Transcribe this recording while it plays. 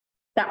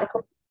Start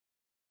recording.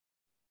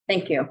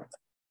 Thank you.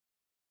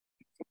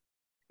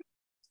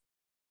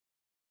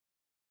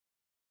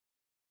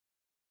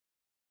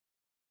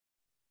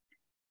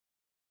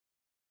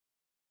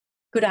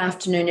 Good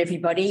afternoon,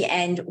 everybody,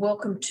 and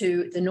welcome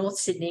to the North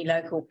Sydney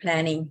Local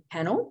Planning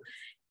Panel.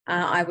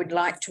 I would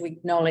like to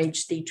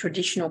acknowledge the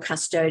traditional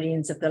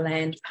custodians of the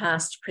land,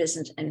 past,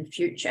 present and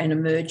future and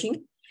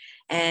emerging.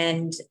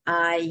 And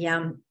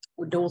I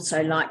would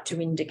also like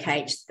to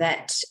indicate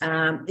that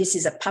this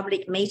is a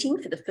public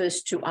meeting for the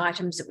first two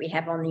items that we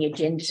have on the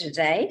agenda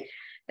today.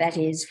 That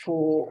is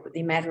for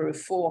the matter of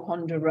 4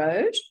 Honda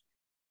Road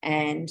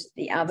and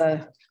the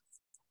other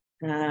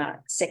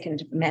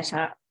second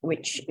matter,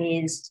 which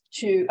is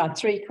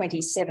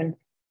 327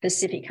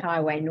 Pacific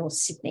Highway, North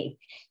Sydney.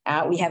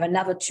 We have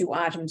another two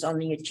items on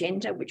the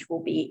agenda which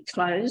will be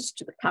closed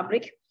to the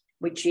public,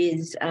 which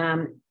is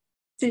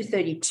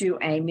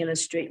 232A Miller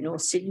Street,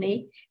 North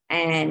Sydney,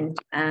 and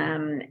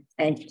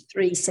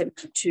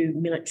 372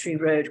 Military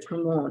Road,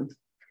 Cremorne.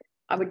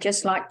 I would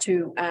just like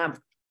to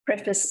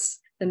preface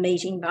the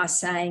meeting by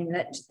saying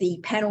that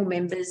the panel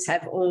members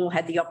have all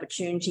had the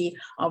opportunity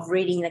of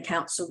reading the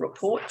council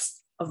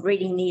reports, of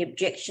reading the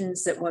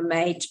objections that were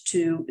made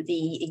to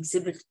the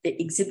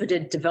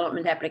exhibited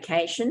development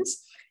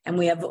applications, and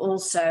we have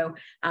also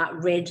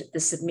read the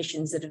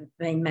submissions that have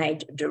been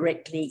made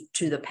directly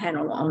to the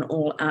panel on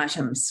all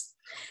items.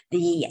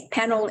 The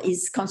panel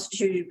is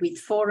constituted with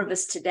 4 of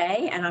us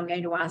today, and I'm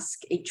going to ask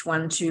each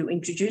one to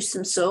introduce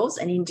themselves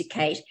and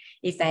indicate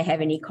if they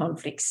have any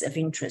conflicts of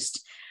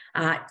interest.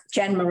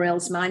 Jan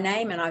Morell's my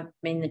name, and I've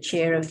been the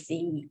chair of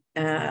the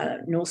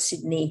North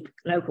Sydney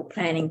Local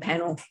Planning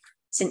Panel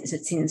since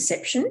its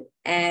inception,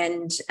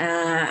 and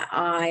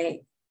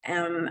I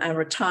am a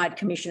retired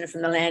commissioner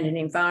from the Land and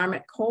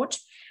Environment Court,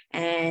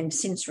 and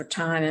since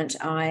retirement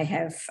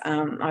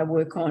I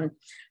work on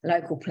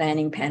local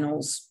planning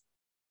panels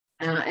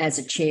as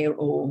a chair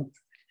or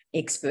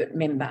expert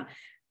member.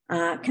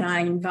 Can I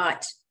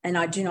invite, and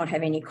I do not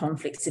have any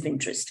conflicts of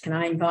interest, can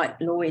I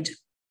invite Lloyd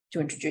to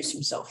introduce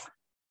himself?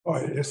 Oh,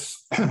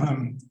 yes.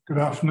 Good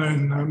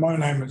afternoon. My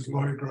name is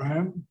Lloyd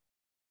Graham.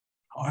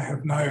 I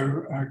have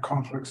no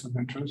conflicts of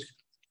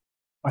interest.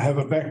 I have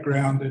a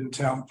background in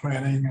town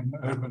planning and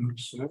urban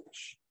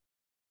research,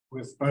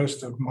 with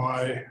most of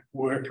my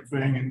work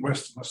being in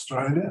Western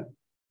Australia,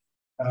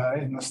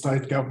 in the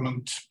state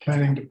government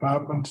planning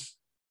department,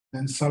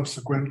 and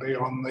subsequently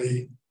on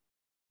the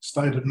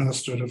State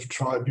Administrative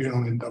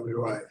Tribunal in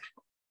WA.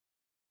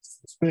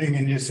 Being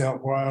in New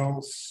South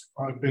Wales,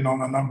 I've been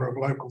on a number of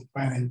local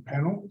planning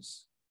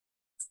panels,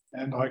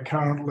 and I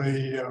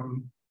currently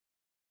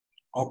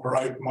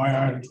operate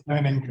my own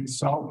planning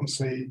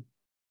consultancy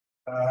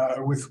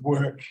with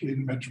work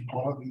in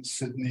metropolitan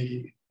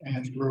Sydney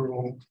and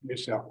rural New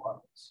South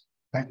Wales.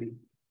 Thank you.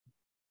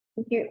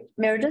 Thank you.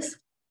 Meredith?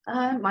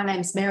 My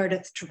name's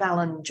Meredith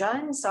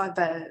Trevelyan-Jones. I've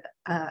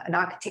an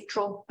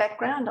architectural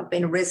background. I've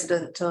been a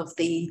resident of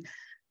the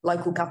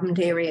local government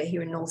area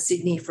here in North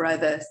Sydney for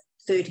over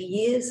 30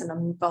 years, and I'm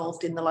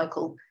involved in the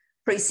local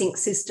precinct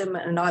system,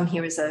 and I'm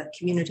here as a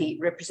community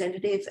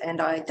representative,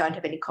 and I don't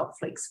have any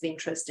conflicts of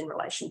interest in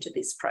relation to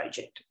this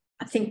project.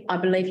 I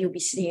believe you'll be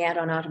sitting out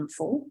on item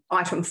 4.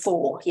 Item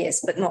 4,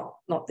 yes, but not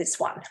this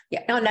one.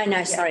 Yeah. Oh, no,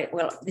 yeah. Sorry.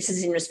 Well, this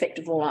is in respect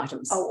of all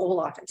items. Oh,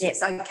 all items.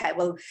 Yes. Okay.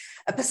 Well,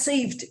 a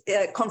perceived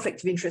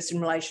conflict of interest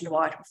in relation to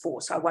item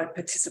 4, so I won't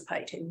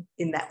participate in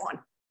that one.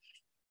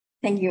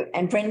 Thank you.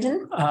 And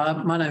Brendan?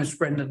 My name is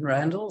Brendan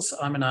Randalls.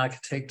 I'm an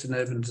architect and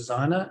urban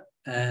designer,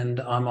 and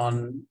I'm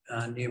on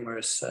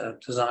numerous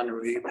design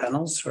review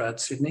panels throughout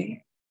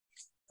Sydney.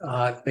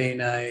 I've been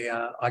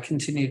I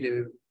continue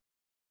to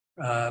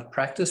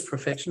practice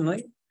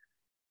professionally,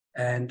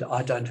 and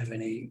I don't have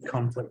any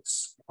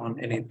conflicts on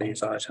any of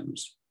these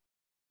items.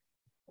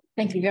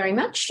 Thank you very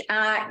much.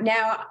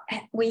 Now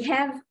we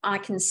have, I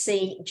can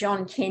see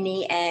John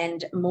Kenny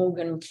and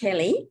Morgan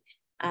Kelly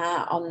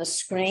on the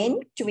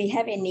screen. Do we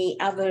have any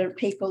other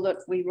people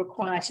that we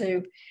require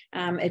to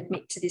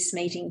admit to this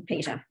meeting,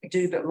 Peter? We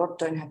do, but a lot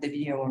don't have the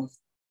video on.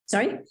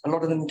 Sorry? A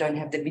lot of them don't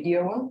have the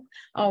video on.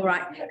 All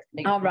right.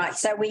 All right.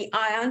 So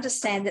I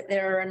understand that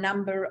there are a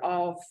number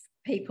of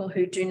people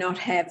who do not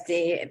have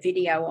their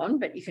video on,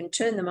 but you can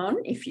turn them on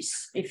if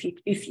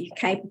you're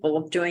capable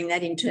of doing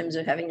that in terms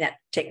of having that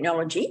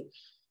technology,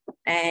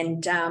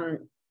 and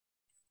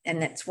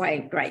that's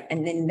way great.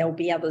 And then there'll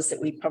be others that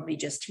we probably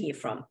just hear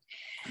from.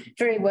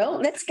 Very well.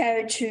 Let's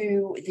go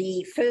to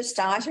the first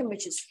item,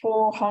 which is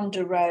 4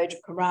 Honda Road,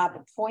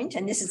 Carraba Point,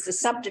 and this is the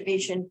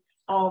subdivision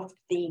of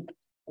the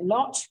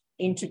lot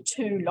into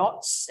 2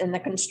 lots and the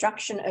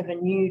construction of a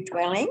new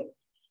dwelling,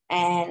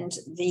 and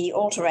the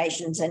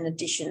alterations and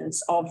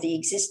additions of the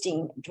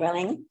existing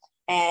dwelling,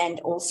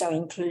 and also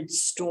includes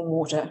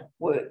stormwater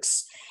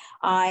works.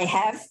 I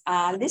have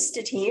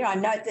listed here, I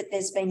note that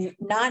there's been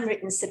 9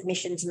 written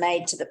submissions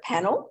made to the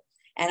panel,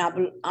 and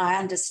I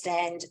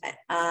understand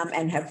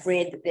and have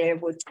read that there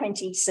were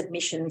 20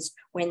 submissions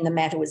when the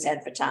matter was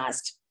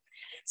advertised.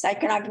 So I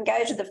can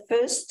go to the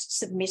first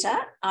submitter.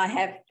 I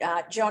have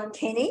John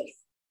Kenny.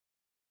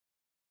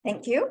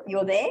 Thank you.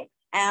 You're there.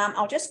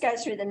 I'll just go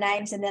through the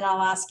names and then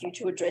I'll ask you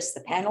to address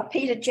the panel.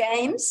 Peter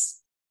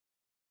James?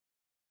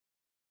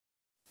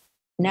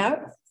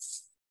 No.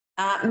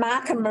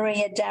 Mark and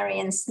Maria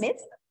Darian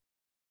Smith?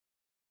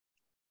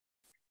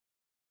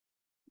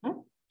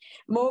 No.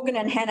 Morgan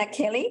and Hannah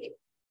Kelly?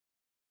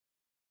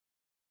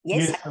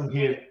 Yes, I'm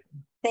here.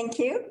 Thank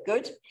you.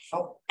 Good.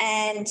 Oh.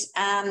 And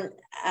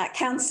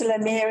Councillor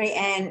Mary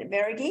Ann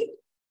Verigi?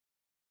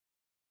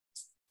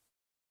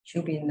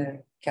 She'll be in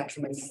the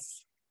council meeting.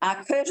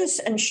 Curtis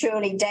and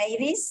Shirley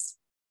Davies?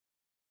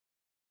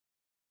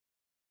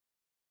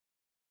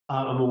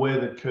 I'm aware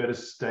that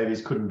Curtis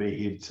Davies couldn't be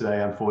here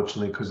today,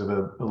 unfortunately, because of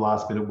a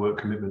last-minute work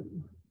commitment.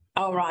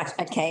 Oh, right.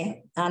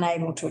 Okay.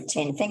 Unable to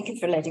attend. Thank you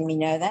for letting me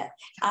know that.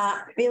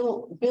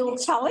 Bill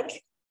Tulloch?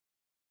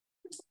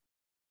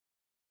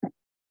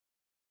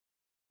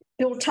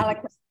 Bill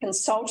Tulloch,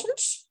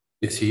 consultant?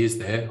 Yes, he is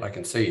there. I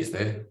can see he's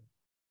there.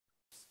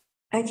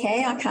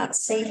 Okay, I can't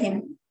see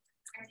him.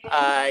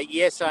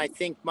 Yes, I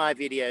think my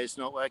video is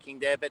not working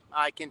there, but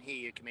I can hear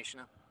you,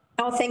 Commissioner.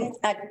 Oh, okay,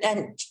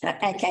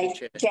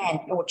 Jan,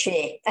 or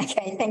Chair.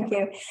 Okay, thank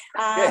you.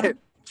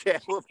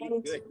 Chair will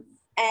be good.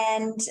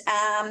 And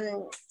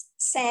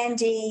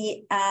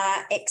Sandy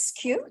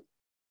XQ.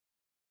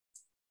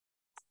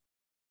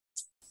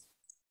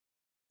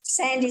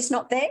 Sandy's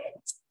not there?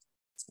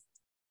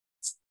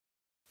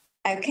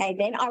 Okay,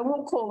 then I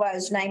will call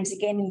those names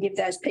again and give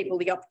those people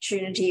the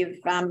opportunity of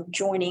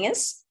joining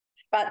us.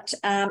 But,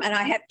 and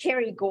I have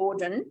Kerry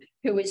Gordon,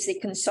 who is the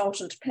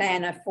consultant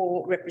planner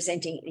for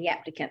representing the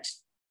applicant.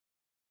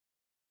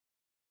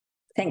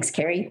 Thanks,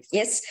 Kerry.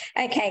 Yes.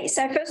 Okay,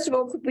 so first of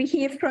all, could we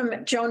hear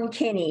from John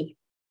Kenny?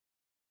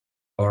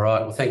 All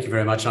right, well, thank you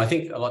very much. And I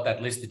think a lot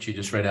that list that you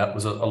just read out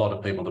was a lot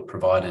of people that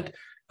provided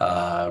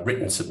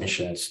written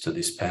submissions to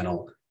this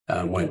panel.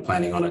 Weren't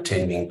planning on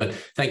attending, but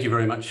thank you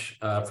very much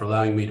for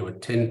allowing me to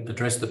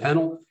address the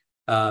panel.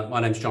 My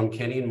name's John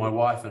Kenny and my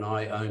wife and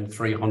I own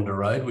 3 Honda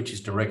Road, which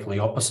is directly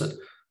opposite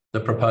the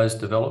proposed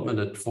development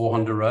at 4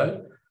 Honda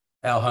Road.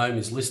 Our home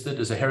is listed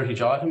as a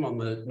heritage item on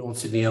the North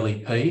Sydney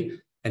LEP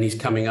and is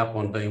coming up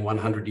on being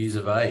 100 years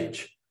of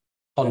age.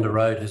 Honda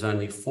Road has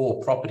only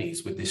 4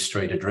 properties with this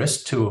street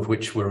address, 2 of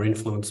which were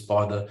influenced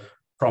by the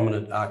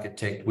prominent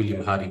architect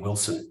William Hardy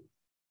Wilson.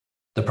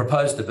 The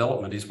proposed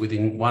development is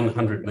within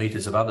 100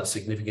 metres of other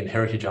significant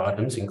heritage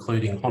items,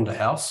 including Honda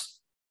House,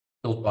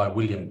 built by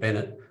William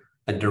Bennett,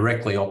 and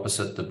directly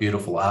opposite the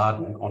beautiful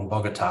Arden on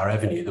Bogota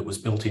Avenue that was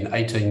built in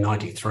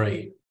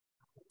 1893.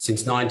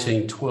 Since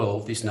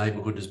 1912, this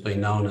neighbourhood has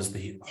been known as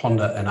the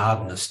Honda and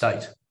Arden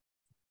Estate.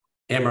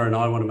 Emma and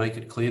I want to make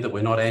it clear that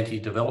we're not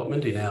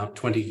anti-development in our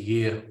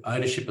 20-year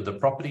ownership of the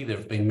property. There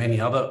have been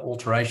many other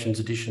alterations,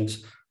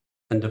 additions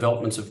and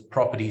developments of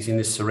properties in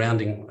this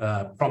surrounding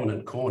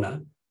prominent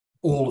corner.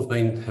 All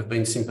have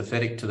been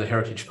sympathetic to the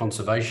heritage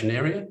conservation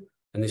area,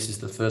 and this is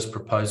the first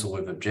proposal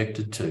we've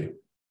objected to.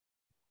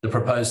 The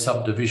proposed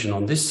subdivision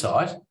on this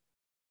site,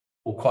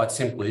 well, quite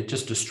simply, it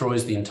just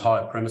destroys the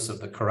entire premise of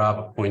the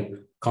Carrabba Point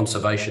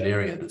conservation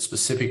area that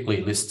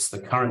specifically lists the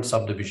current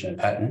subdivision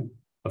pattern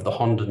of the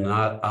Honda and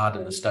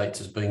Arden estates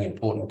as being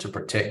important to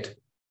protect.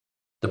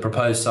 The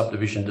proposed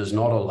subdivision does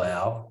not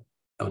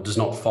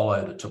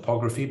follow the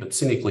topography, but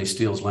cynically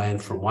steals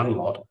land from one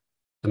lot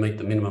to meet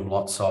the minimum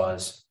lot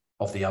size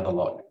of the other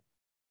lot.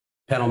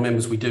 Panel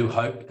members, we do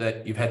hope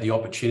that you've had the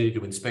opportunity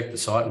to inspect the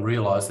site and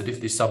realise that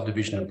if this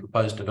subdivision and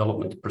proposed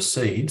development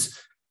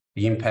proceeds,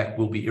 the impact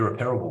will be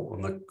irreparable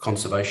on the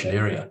conservation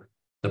area.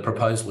 The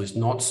proposal is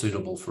not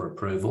suitable for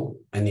approval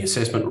and the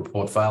assessment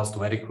report fails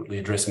to adequately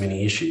address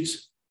many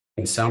issues.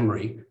 In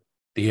summary,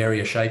 the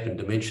area shape and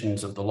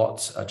dimensions of the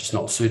lots are just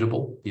not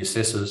suitable. The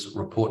assessor's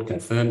report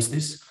confirms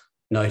this,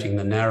 noting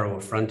the narrower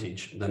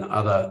frontage than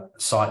other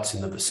sites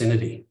in the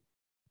vicinity.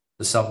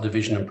 The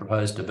subdivision and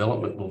proposed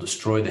development will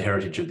destroy the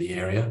heritage of the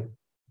area.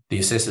 The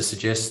assessor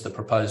suggests the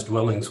proposed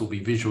dwellings will be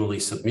visually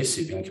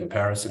submissive in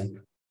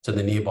comparison to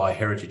the nearby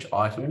heritage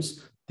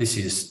items. This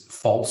is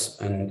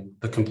false and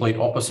the complete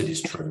opposite is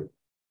true.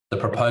 The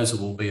proposal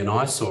will be an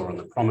eyesore on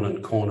the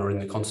prominent corner in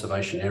the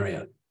conservation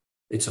area.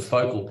 It's a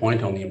focal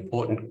point on the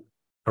important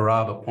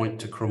Carrabba Point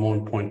to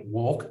Cremorne Point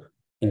walk,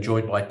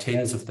 enjoyed by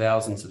tens of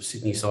thousands of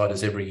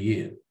Sydney-siders every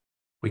year.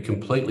 We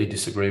completely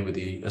disagree with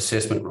the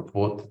assessment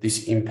report that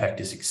this impact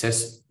is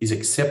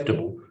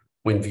acceptable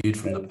when viewed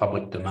from the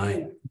public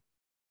domain.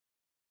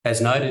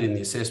 As noted in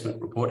the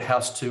assessment report,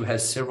 House 2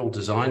 has several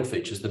design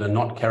features that are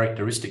not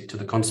characteristic to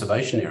the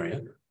conservation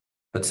area,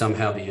 but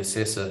somehow the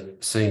assessor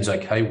seems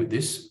okay with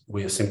this.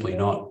 We are simply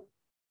not.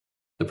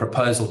 The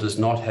proposal does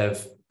not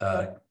have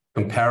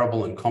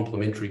comparable and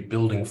complementary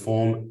building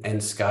form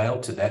and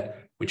scale to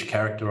that which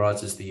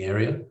characterises the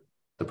area.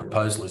 The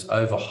proposal is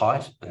over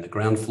height and the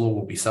ground floor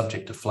will be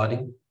subject to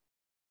flooding.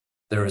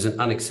 There is an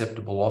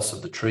unacceptable loss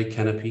of the tree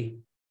canopy.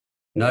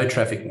 No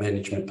traffic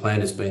management plan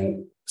has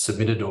been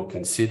submitted or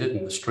considered,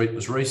 and the street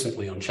was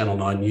recently on Channel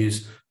 9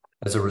 News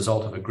as a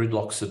result of a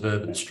gridlocked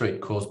suburban street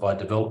caused by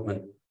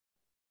development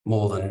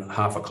more than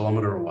half a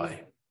kilometre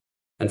away.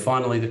 And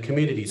finally, the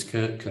community's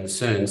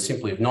concerns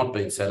simply have not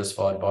been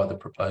satisfied by the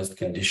proposed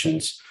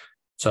conditions.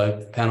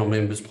 So panel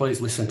members, please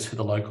listen to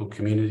the local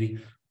community,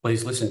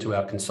 please listen to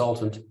our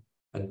consultant,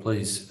 and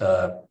please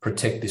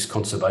protect this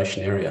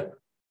conservation area.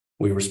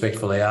 We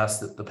respectfully ask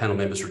that the panel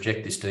members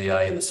reject this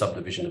DA and the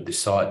subdivision of this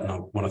site, and I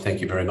want to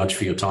thank you very much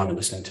for your time and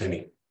listening to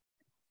me.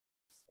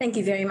 Thank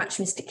you very much,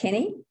 Mr.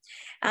 Kenny.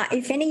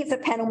 If any of the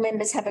panel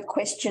members have a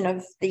question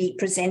of the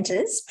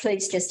presenters,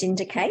 please just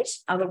indicate.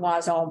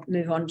 Otherwise, I'll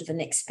move on to the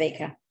next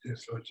speaker.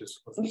 Yes, I just.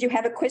 Did you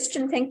have a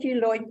question? Thank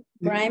you, Lloyd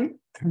Graham.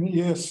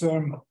 Yes,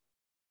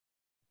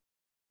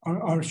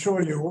 I'm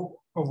sure you're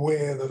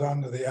aware that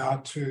under the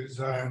R2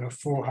 zone, a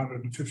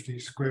 450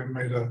 square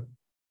metre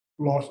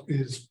lot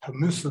is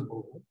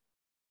permissible.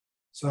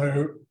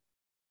 So,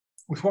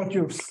 with what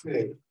you've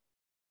said,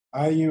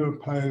 are you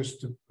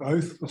opposed to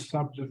both the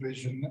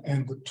subdivision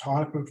and the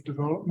type of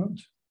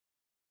development?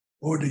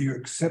 Or do you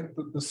accept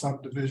that the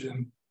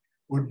subdivision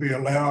would be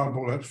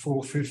allowable at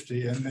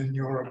 450 and then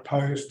you're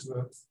opposed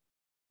to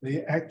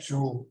the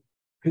actual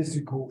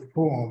physical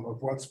form of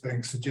what's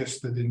being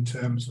suggested in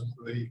terms of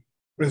the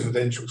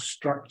residential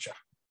structure?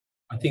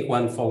 I think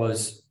one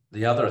follows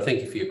the other.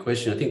 Thank you for your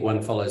question. I think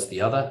one follows the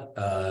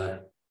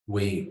other.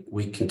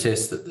 We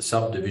contest that the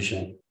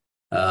subdivision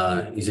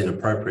is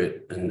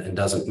inappropriate and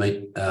doesn't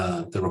meet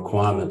the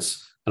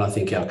requirements. And I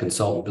think our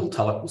consultant, Bill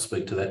Tulloch, will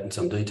speak to that in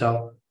some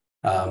detail.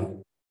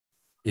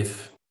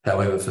 If,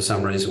 however, for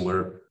some reason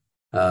we're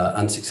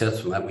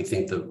unsuccessful in that, we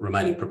think the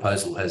remaining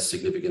proposal has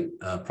significant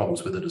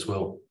problems with it as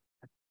well.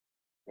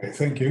 Okay,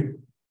 thank you.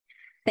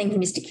 Thank you,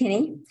 Mr.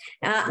 Kenny.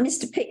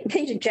 Mr.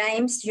 Peter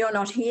James, you're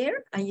not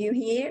here. Are you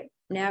here?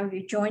 Now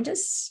you've joined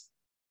us.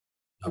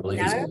 I believe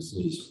No?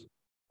 he's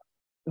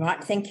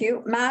Right, thank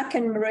you. Mark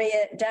and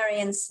Maria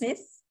Darian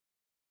Smith.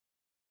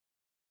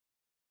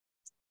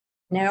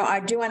 Now, I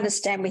do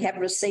understand we have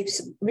received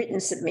some written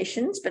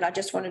submissions, but I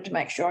just wanted to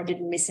make sure I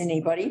didn't miss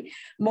anybody.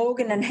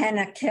 Morgan and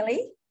Hannah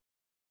Kelly.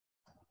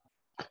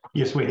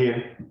 Yes, we're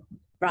here.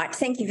 Right,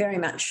 thank you very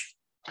much.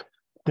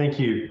 Thank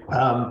you.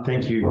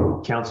 Thank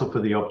you, Council,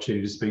 for the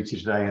opportunity to speak to you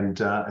today and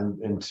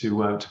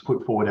to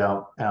put forward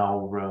our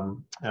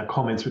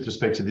comments with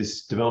respect to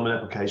this development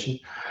application.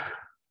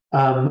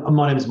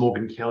 My name is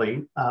Morgan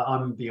Kelly.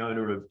 I'm the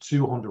owner of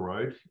 2 Honda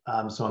Road,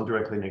 so I'm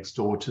directly next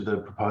door to the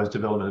proposed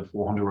development of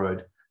 4 Honda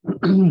Road.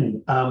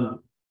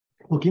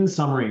 Look, in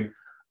summary,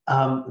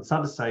 it's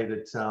hard to say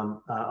that,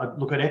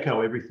 I'd echo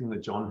everything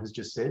that John has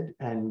just said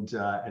and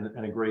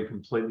agree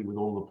completely with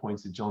all the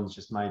points that John's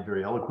just made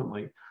very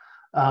eloquently.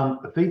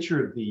 A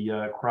feature of the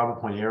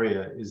Carrabba Point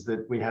area is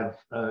that we have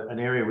an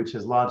area which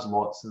has large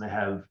lots and they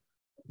have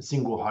a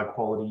single high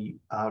quality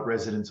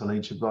residence on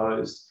each of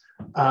those.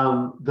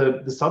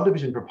 The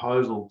subdivision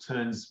proposal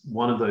turns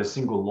one of those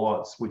single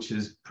lots, which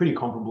is pretty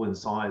comparable in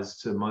size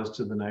to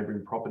most of the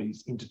neighbouring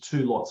properties, into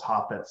 2 lots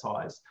half that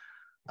size.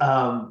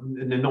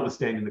 And then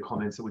notwithstanding the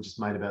comments that were just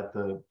made about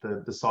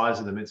the size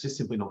of them, it's just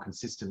simply not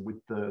consistent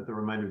with the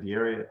remainder of the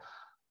area.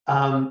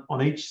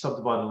 On each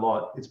subdivided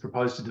lot, it's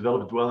proposed to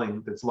develop a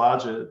dwelling that's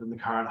larger than the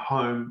current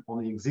home on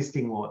the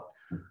existing lot.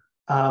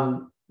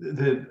 I'm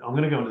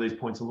going to go into these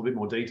points in a little bit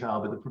more detail,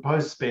 but the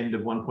proposed spend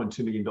of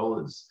 $1.2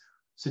 million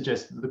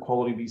suggests that the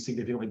quality be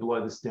significantly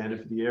below the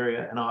standard for the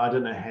area. And I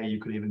don't know how you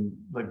could even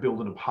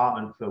build an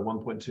apartment for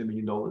 $1.2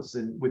 million.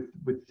 And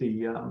with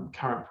the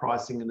current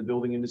pricing in the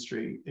building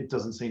industry, it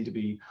doesn't seem to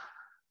be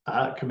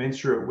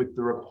commensurate with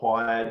the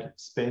required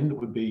spend that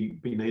would be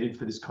needed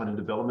for this kind of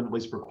development, at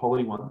least for a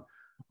quality one.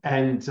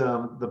 And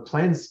the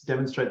plans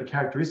demonstrate the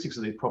characteristics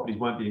of these properties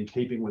won't be in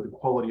keeping with the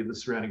quality of the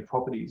surrounding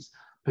properties,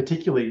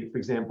 particularly, for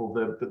example,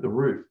 the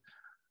roof.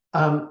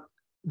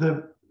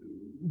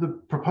 The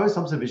proposed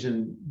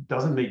subdivision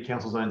doesn't meet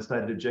Council's own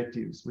stated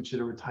objectives, which are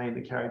to retain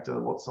the character,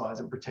 lot size,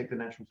 and protect the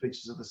natural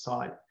features of the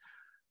site.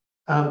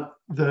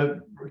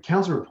 The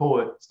Council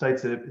report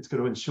states that it's got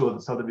to ensure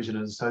that subdivision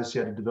and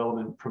associated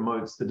development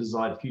promotes the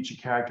desired future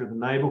character of the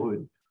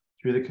neighbourhood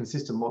through the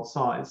consistent lot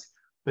size.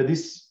 But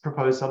this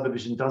proposed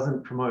subdivision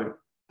doesn't promote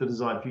the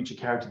desired future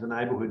character of the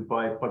neighbourhood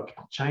by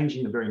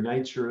changing the very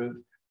nature of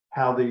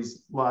how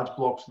these large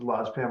blocks of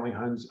large family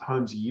homes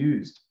are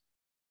used.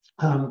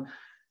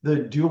 The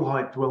dual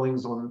height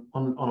dwellings on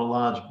a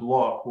large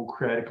block will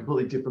create a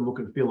completely different look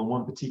and feel in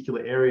one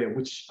particular area,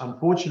 which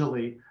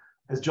unfortunately,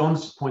 as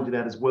John's pointed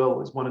out as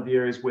well, is one of the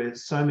areas where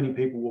so many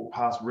people walk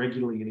past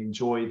regularly and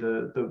enjoy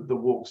the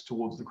walks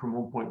towards the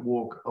Cremorne Point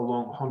Walk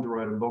along Honda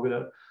Road and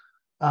Boggata.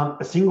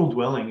 A single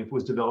dwelling, if it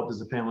was developed as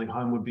a family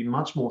home, would be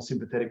much more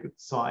sympathetic with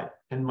the site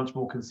and much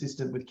more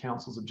consistent with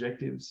Council's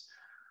objectives.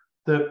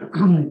 The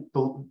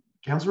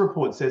Council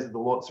report says that the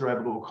lots are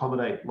able to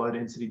accommodate low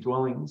density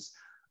dwellings,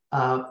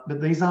 but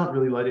these aren't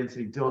really low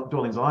density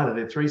dwellings either.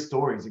 They're 3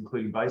 stories,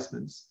 including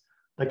basements.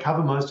 They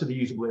cover most of the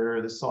usable area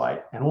of the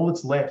site, and all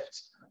that's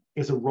left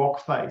is a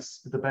rock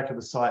face at the back of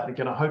the site. And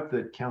again, I hope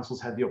that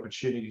Council's had the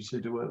opportunity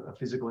to do a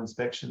physical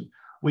inspection.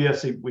 We've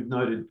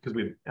noted, because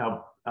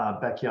our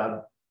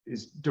backyard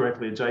is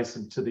directly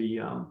adjacent to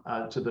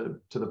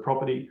the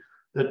property,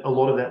 that a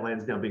lot of that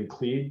land's now been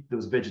cleared. There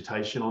was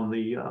vegetation on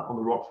the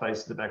rock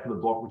face at the back of the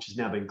block, which has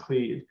now been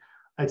cleared.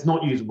 It's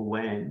not usable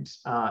land.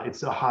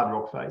 It's a hard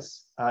rock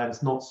face.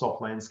 It's not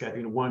soft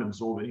landscaping. It won't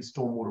absorb any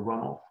stormwater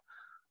runoff.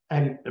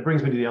 And it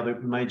brings me to the other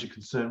major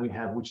concern we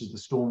have, which is the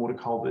stormwater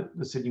culvert,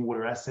 the Sydney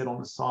Water asset on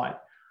the site,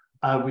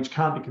 which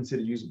can't be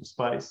considered usable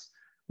space.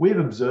 We've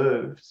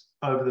observed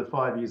over the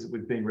 5 years that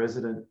we've been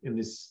resident in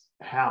this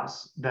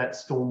house that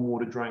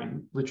stormwater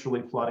drain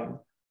literally flooding.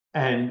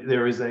 And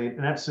there is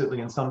an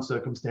absolutely, in some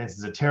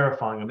circumstances, a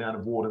terrifying amount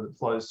of water that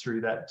flows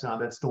through that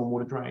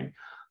stormwater drain.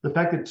 The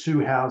fact that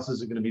 2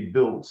 houses are going to be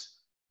built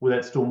with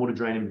that stormwater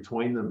drain in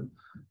between them,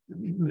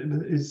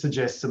 it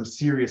suggests some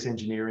serious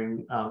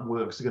engineering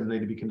works are going to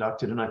need to be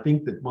conducted. And I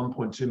think that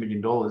 $1.2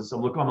 million,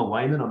 look, I'm a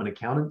layman, I'm an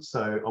accountant,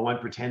 so I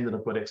won't pretend that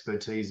I've got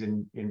expertise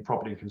in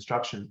property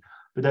construction,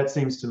 but that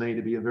seems to me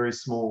to be a very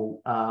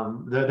small,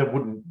 that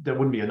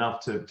wouldn't be enough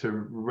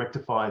to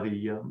rectify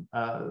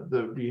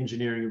the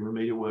engineering and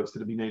remedial works that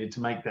would be needed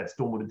to make that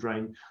stormwater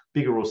drain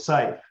bigger or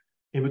safe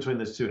in between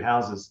those 2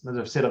 houses. As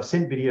I've said, I've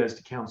sent videos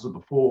to council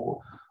before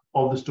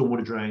of the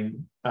stormwater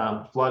drain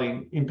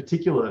flooding, in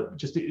particular,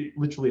 just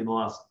literally in the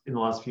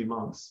last few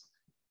months.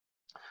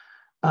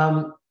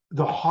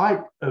 The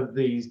height of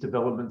these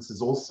developments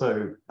is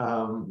also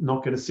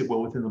not going to sit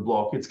well within the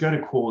block. It's going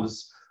to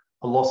cause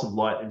a loss of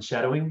light and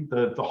shadowing.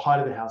 The height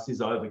of the house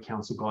is over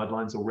council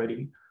guidelines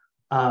already.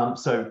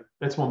 So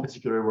that's one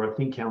particular area where I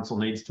think council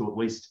needs to at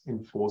least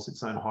enforce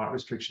its own height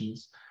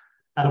restrictions.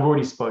 And I've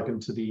already spoken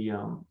to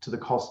the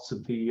costs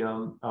of the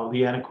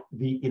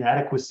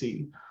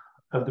inadequacy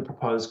of the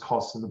proposed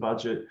costs in the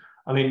budget.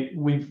 I mean,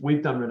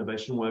 we've done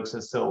renovation works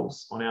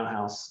ourselves on our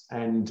house,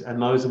 and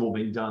those have all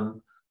been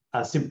done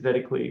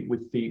sympathetically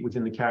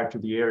within the character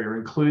of the area,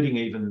 including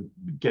even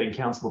getting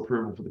council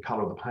approval for the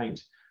colour of the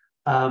paint.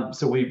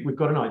 So we've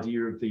got an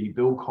idea of the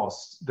build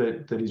cost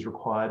that is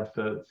required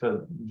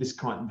for this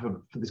kind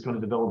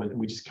of development, and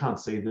we just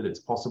can't see that it's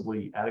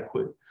possibly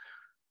adequate.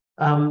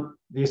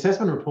 The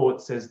assessment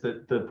report says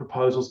that the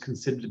proposal is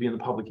considered to be in the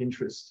public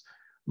interest.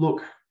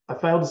 Look, I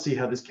fail to see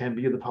how this can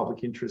be in the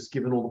public interest,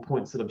 given all the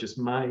points that I've just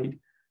made,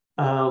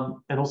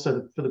 and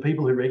also for the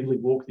people who regularly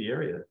walk the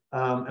area.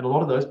 And a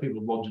lot of those people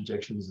have lodged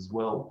objections as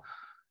well.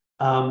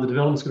 The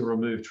development's going to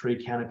remove tree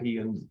canopy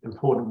and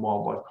important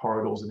wildlife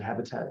corridors and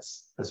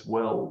habitats as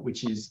well,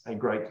 which is a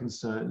great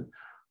concern.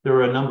 There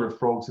are a number of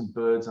frogs and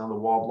birds and other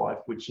wildlife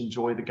which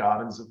enjoy the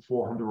gardens of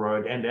 400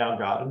 Road and our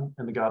garden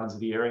and the gardens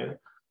of the area.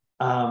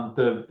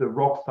 The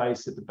rock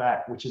face at the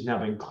back, which has now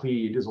been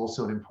cleared, is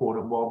also an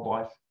important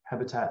wildlife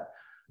habitat.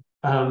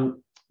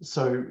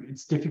 So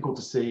it's difficult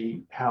to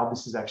see how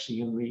this is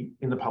actually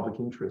in the public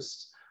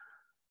interest.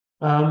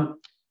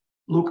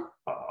 Look,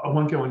 I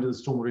won't go into the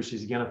stormwater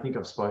issues again. I think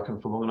I've spoken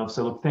for long enough.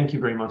 So look, thank you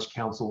very much,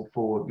 council,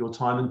 for your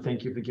time, and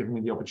thank you for giving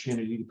me the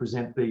opportunity to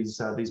present these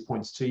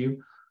points to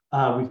you.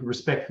 We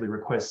respectfully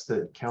request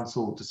that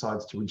council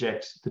decides to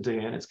reject the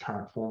DA in its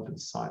current form for the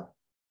site.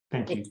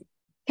 Thank you.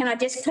 Can I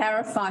just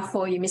clarify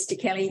for you, Mr.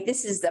 Kelly,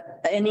 this is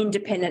an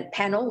independent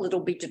panel that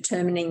will be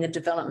determining the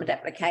development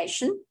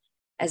application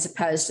as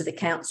opposed to the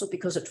council,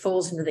 because it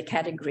falls into the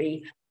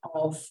category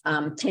of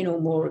 10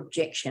 or more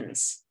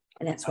objections.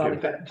 And that's why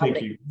we've got a public.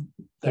 Thank you.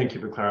 Thank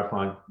you for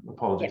clarifying.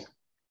 Apologies. Yep.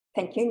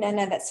 Thank you.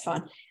 No, that's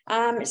fine.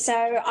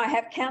 So I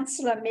have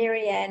Councillor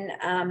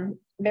Marianne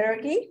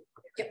Merrigy.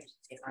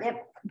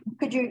 Yep.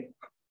 Could you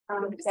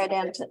go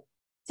down to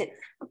sit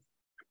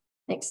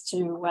next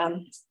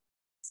to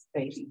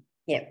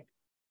Yep.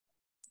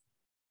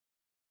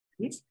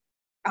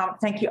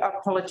 Thank you.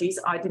 Apologies.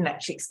 I didn't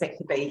actually expect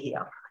to be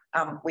here.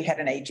 We had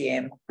an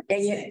EGM.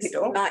 Yeah,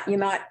 you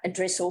might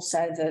address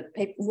also the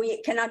people.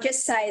 Can I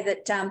just say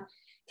that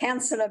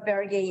Councillor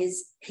Berrigy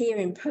is here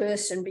in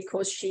person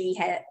because she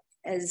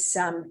has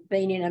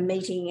been in a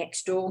meeting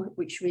next door,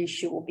 which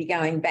she will be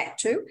going back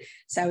to.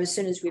 So as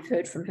soon as we've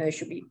heard from her,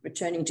 she'll be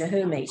returning to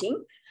her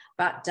meeting.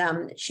 But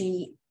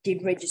she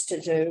did register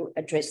to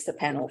address the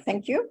panel.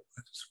 Thank you.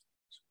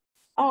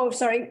 Oh,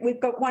 sorry. We've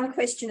got one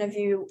question of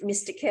you,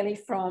 Mr. Kelly,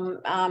 from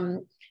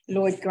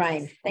Lloyd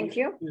Graham. Thank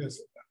you.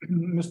 Yes.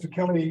 Mr.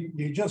 Kelly,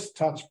 you just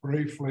touched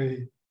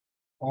briefly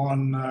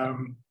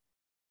on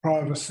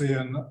privacy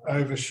and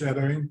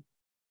overshadowing.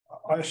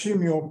 I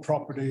assume your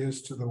property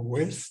is to the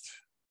west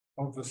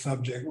of the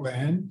subject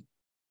land,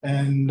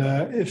 and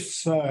if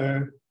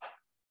so,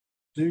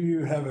 do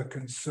you have a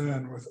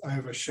concern with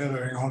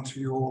overshadowing onto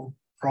your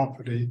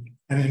property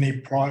and any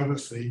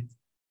privacy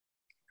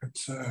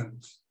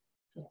concerns?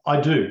 I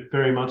do,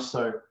 very much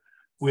so.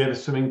 We have a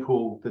swimming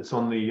pool that's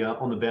on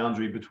the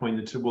boundary between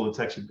the two. Well,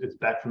 it's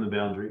back from the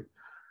boundary,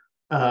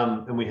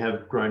 and we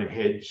have grown a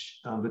hedge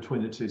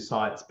between the two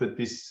sites. But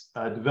this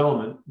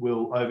development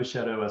will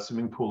overshadow our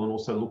swimming pool and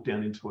also look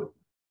down into it.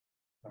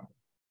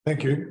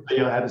 Thank you.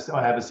 Yeah,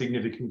 I have a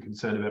significant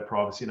concern about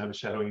privacy and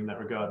overshadowing in that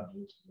regard.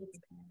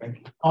 Thank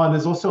you. Oh, and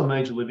there's also a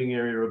major living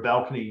area, a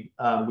balcony,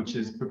 which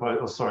is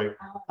proposed. Oh, sorry.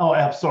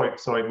 Oh,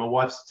 sorry. My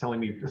wife's telling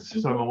me.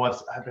 Sorry, my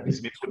wife's having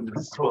me put into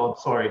this as well.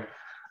 Sorry.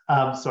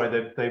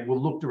 Sorry, they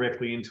will look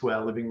directly into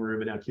our living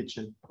room and our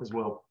kitchen as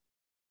well.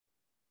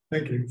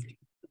 Thank you.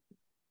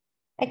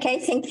 Okay,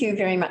 thank you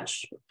very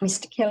much,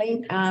 Mr.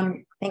 Kelly.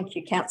 Thank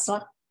you,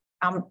 Councillor.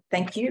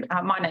 Thank you.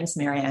 My name's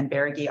Marianne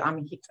Berrigy.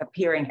 I'm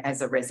appearing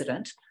as a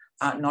resident,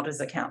 not as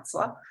a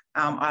councillor.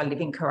 I live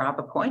in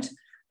Carrabba Point,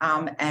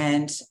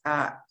 and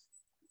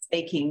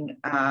speaking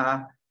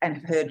and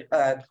heard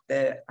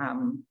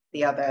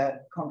the other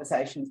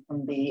conversations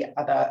from the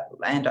other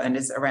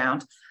landowners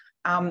around.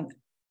 I'm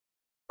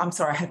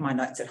sorry, I had my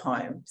notes at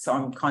home, so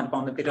I'm kind of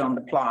on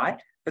the fly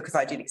because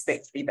I did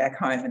expect to be back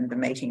home and the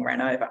meeting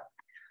ran over.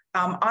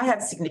 I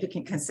have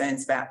significant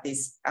concerns about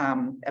this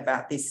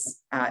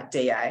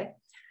DA,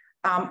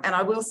 and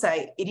I will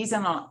say it is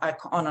on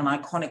an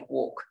iconic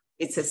walk.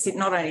 It's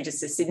not only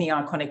just a Sydney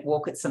iconic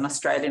walk, it's an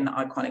Australian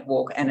iconic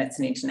walk and it's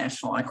an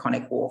international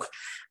iconic walk.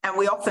 And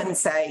we often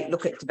say,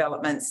 look at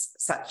developments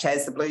such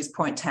as the Blues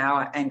Point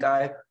Tower and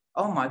go,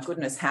 oh my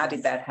goodness, how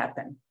did that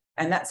happen?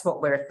 And that's what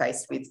we're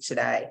faced with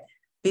today.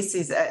 This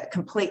is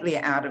completely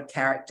out of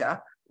character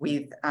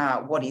with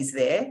what is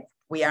there.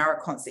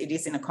 It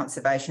is in a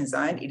conservation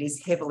zone. It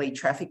is heavily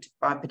trafficked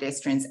by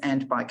pedestrians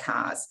and by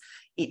cars.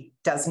 It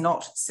does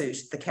not suit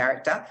the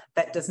character.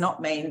 That does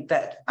not mean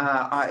that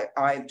I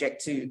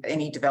object to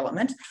any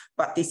development,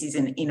 but this is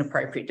an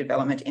inappropriate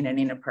development in an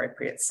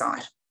inappropriate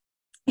site.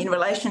 In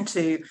relation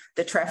to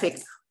the traffic,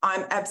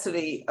 I'm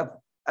absolutely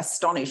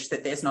astonished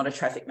that there's not a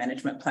traffic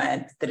management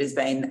plan that has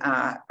been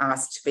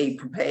asked to be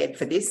prepared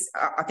for this.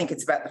 I think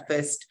it's about the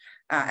first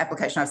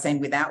application I've seen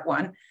without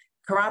one.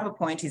 Carrabba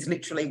Point is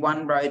literally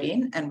one road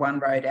in and one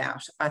road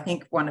out. I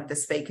think one of the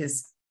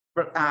speakers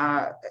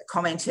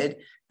commented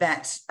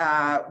that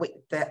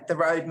the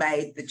road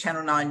made the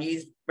Channel 9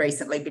 news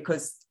recently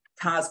because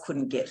cars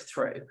couldn't get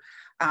through.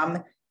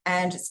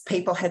 And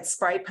people had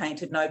spray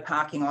painted no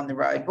parking on the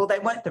road. Well, they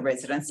weren't the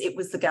residents, it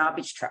was the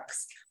garbage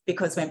trucks,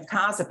 because when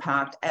cars are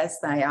parked as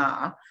they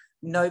are,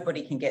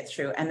 nobody can get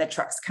through and the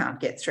trucks can't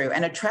get through.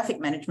 And a traffic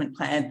management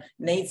plan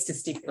needs to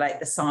stipulate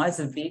the size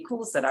of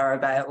vehicles that are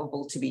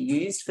available to be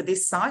used for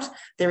this site.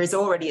 There is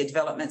already a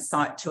development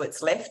site to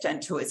its left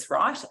and to its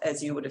right,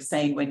 as you would have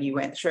seen when you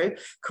went through.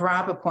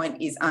 Carrabba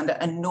Point is under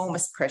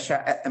enormous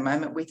pressure at the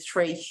moment with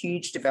 3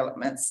 huge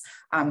developments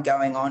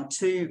going on,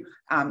 2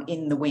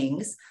 in the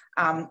wings.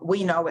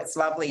 We know it's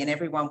lovely and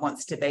everyone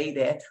wants to be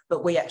there,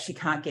 but we actually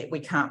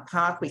can't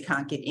park, we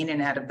can't get in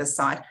and out of the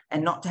site,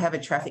 and not to have a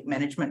traffic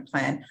management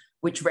plan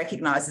which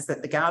recognises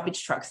that the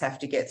garbage trucks have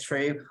to get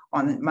through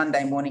on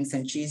Monday mornings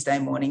and Tuesday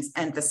mornings,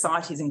 and the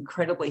site is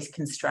incredibly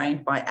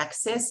constrained by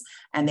access,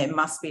 and there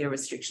must be a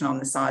restriction on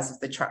the size of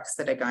the trucks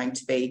that are going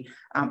to be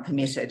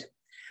permitted.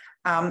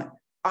 I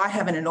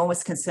have an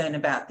enormous concern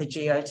about the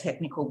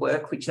geotechnical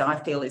work, which I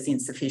feel is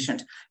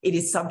insufficient. It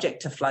is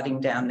subject to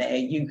flooding down there.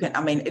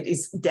 It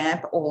is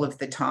damp all of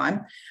the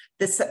time.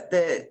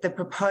 The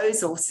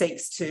proposal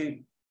seeks to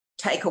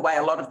take away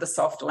a lot of the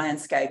soft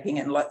landscaping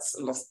and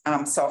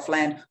soft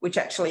land, which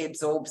actually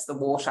absorbs the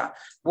water.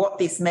 What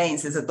this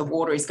means is that the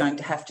water is going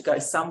to have to go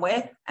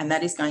somewhere, and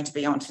that is going to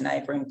be onto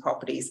neighbouring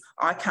properties.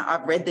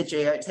 I've read the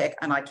geotech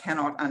and I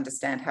cannot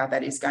understand how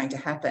that is going to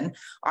happen.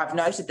 I've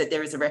noted that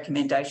there is a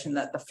recommendation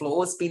that the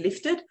floors be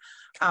lifted,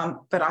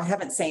 but I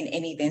haven't seen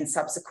any then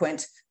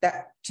subsequent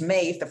that, to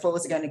me, if the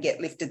floors are going to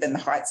get lifted, then the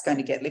height's going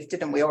to get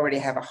lifted, and we already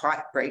have a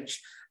height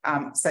breach.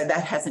 So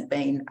that hasn't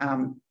been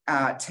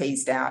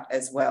teased out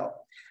as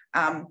well.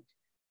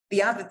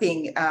 The other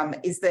thing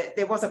is that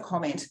there was a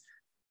comment.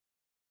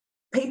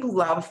 People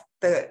love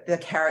the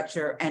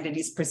character, and it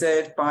is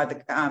preserved by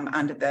the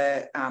under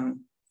the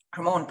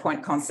Cremorne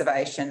Point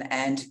Conservation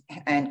and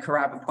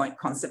Carrabba Point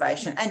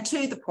Conservation, and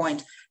to the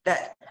point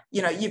that,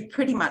 you know, you're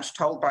pretty much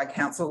told by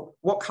council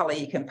what colour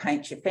you can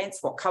paint your fence,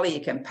 what colour you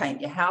can paint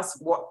your house,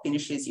 what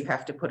finishes you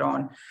have to put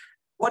on.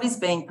 What is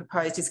being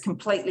proposed is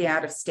completely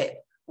out of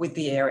step with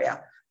the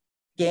area.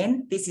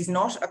 Again, this is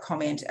not a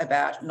comment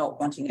about not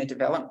wanting a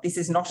development. This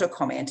is not a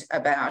comment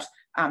about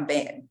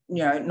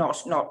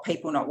not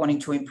people not wanting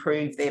to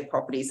improve their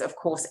properties. Of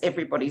course,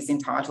 everybody's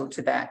entitled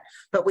to that,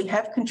 but we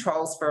have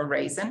controls for a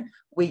reason.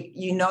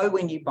 You know,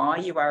 when you buy,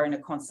 you are in a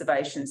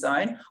conservation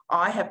zone.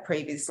 I have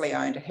previously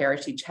owned a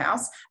heritage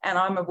house, and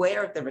I'm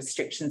aware of the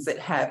restrictions that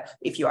have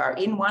if you are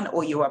in one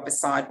or you are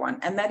beside one.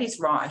 And that is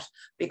right,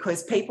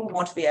 because people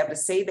want to be able to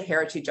see the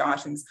heritage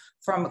items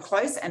from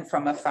close and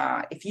from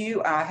afar. If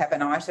you have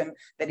an item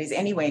that is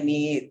anywhere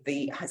near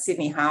the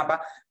Sydney Harbour,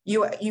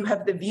 you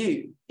have the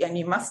view, and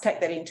you must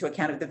take that into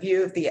account, of the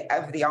view of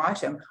the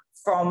item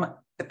from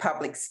the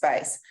public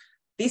space.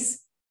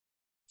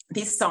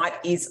 This site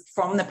is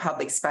from the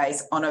public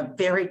space on a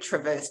very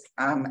traversed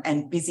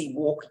and busy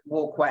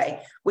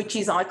walkway, which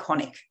is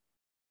iconic.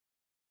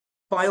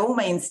 By all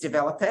means,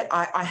 develop it.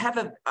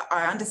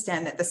 I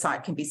understand that the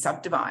site can be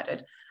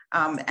subdivided,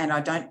 and I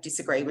don't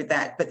disagree with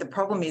that. But the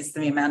problem is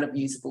the amount of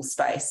usable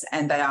space,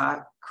 and they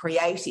are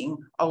creating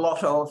a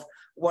lot of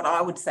what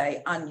I would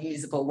say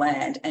unusable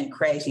land and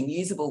creating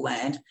usable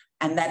land,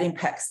 and that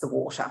impacts the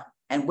water.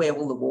 And where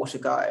will the water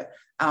go?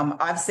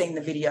 I've seen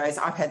the videos.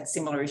 I've had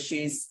similar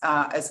issues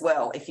as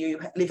well. If you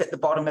live at the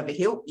bottom of a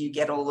hill, you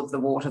get all of the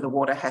water. The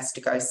water has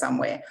to go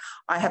somewhere.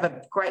 I have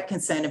a great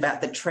concern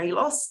about the tree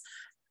loss.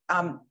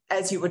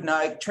 as you would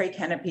know, tree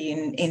canopy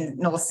in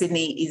North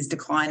Sydney is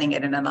declining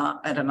at an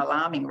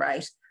alarming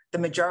rate. The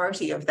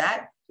majority of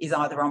that is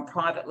either on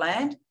private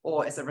land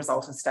or as a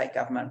result of state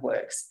government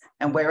works.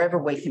 And wherever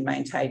we can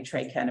maintain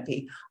tree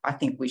canopy, I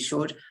think we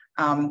should.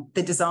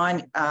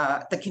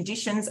 The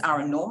conditions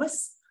are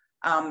enormous,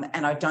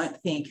 and I don't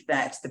think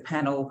that the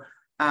panel,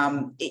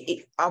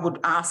 I would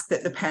ask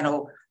that the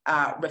panel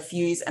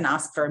refuse and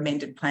ask for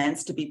amended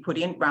plans to be put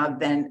in rather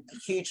than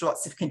huge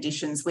lots of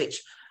conditions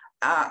which,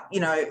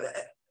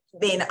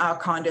 then are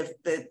kind of,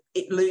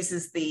 it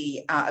loses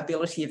the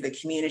ability of the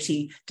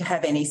community to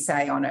have any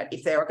say on it.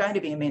 If there are going to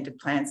be amended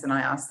plans, then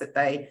I ask that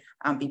they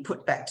be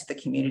put back to the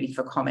community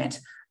for comment.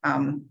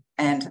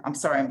 And I'm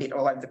sorry I'm a bit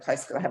all over the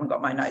place because I haven't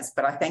got my notes,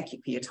 but I thank you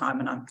for your time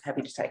and I'm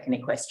happy to take any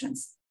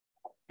questions.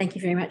 Thank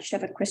you very much. Do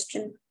you have a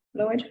question,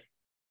 Lloyd?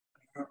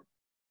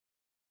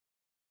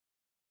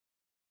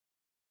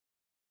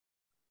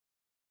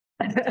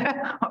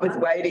 I was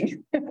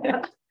waiting.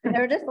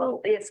 Meredith,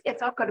 well, yes,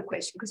 I've got a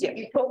question because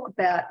you talk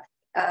about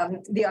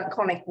the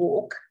iconic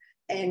walk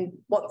and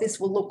what this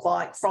will look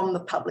like from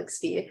the public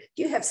sphere.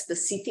 Do you have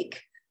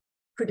specific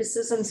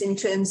criticisms in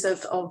terms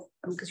of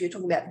because you're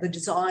talking about the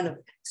design of,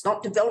 it's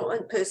not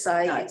development per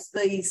se, no. It's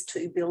these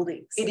two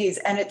buildings. It is,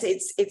 and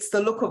it's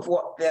the look of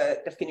what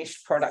the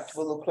finished product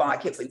will look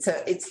like. It's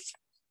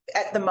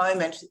at the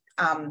moment,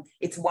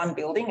 it's one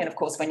building, and of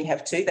course, when you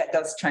have two, that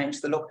does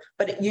change the look,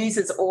 but it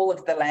uses all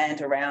of the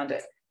land around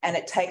it, and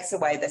it takes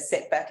away the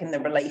setback and the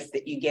relief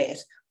that you get,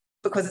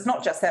 because it's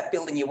not just that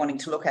building you're wanting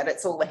to look at,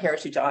 it's all the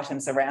heritage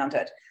items around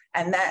it.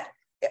 And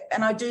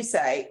I do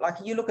say, like,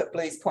 you look at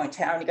Blues Point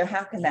Tower and you go,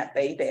 how can that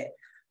be there?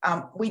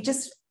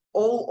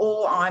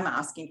 All I'm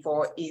asking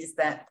for is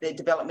that the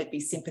development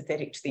be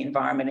sympathetic to the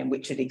environment in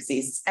which it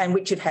exists and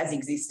which it has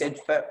existed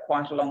for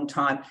quite a long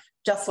time,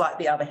 just like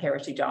the other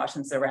heritage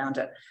items around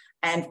it.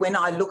 And when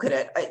I look at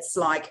it, it's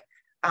like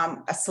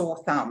a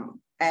sore thumb.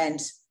 And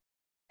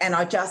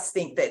I just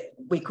think that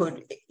we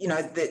could,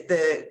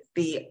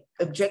 the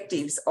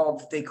objectives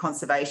of the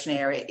conservation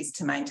area is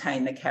to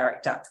maintain the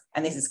character,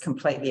 and this is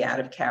completely out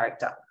of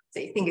character. So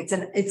you think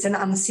it's an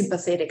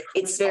unsympathetic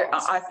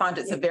response? I find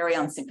it's a very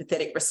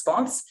unsympathetic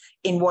response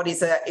in what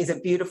is a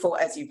beautiful,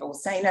 as you've all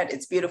seen it,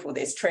 it's beautiful,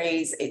 there's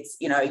trees, it's,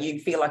 you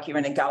feel like you're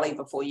in a gully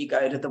before you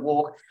go to the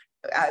walk,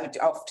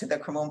 off to the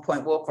Cremorne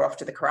Point walk or off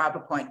to the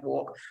Carrabba Point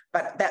walk,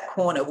 but that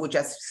corner will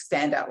just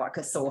stand out like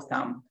a sore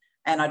thumb.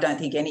 And I don't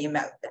think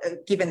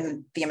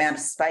given the amount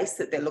of space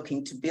that they're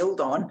looking to build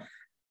on,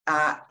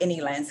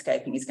 any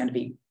landscaping is going to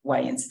be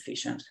way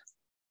insufficient.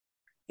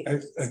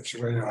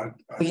 Actually,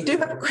 you do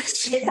have a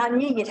question. Yes, I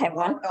knew you'd have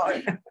one.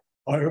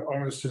 I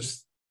was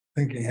just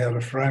thinking how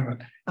to frame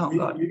it. Oh,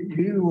 God.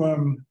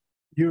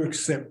 You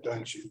accept,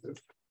 don't you, that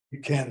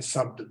you can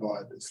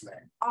subdivide this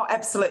land? Oh,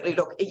 absolutely.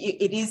 Look,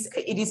 it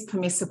is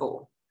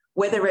permissible.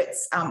 Whether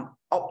it's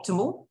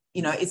optimal,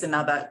 is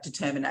another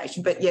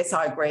determination. But yes,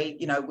 I agree,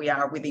 we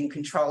are within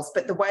controls.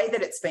 But the way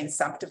that it's been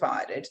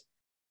subdivided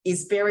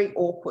is very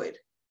awkward.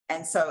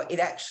 And so it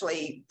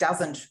actually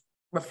doesn't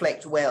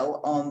reflect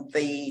well on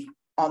the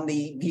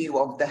view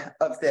of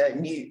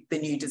the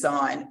new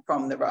design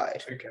from the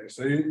road. Okay,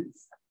 so you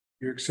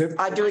accept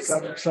I do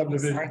accept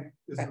subdivision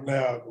is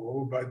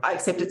allowable, but I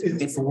accept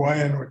it's the way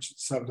in which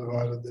it's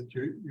subdivided that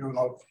you're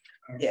not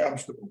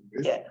comfortable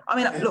with. Yeah, I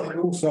mean, look. And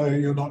also,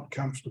 you're not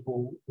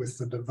comfortable with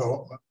the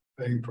development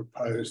being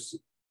proposed.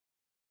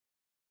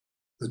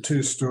 The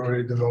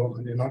two-storey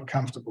development, you're not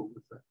comfortable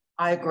with that.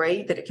 I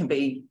agree that it can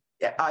be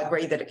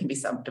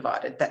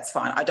subdivided. That's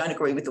fine. I don't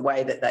agree with the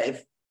way that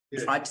they've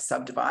tried to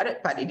subdivide it,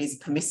 but it is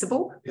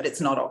permissible, but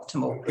it's not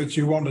optimal. But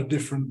you want a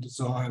different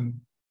design.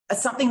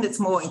 Something that's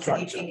more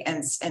engaging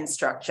and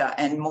structure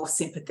and more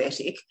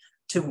sympathetic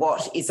to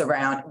what is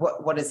around,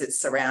 what is its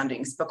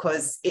surroundings,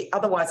 because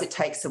otherwise it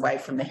takes away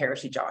from the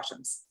heritage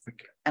items.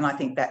 Okay. And I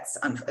think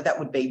that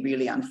would be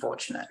really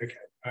unfortunate. Okay,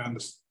 I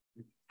understand.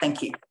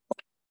 Thank you.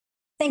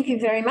 Thank you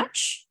very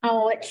much.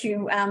 I'll let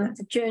you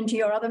adjourn to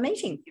your other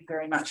meeting. Thank you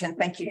very much, and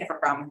thank you for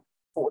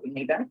forwarding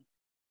me that.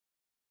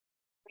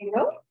 We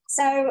will.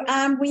 So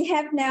we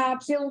have now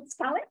Bill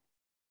Tulloch.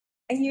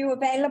 Are you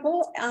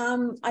available?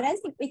 I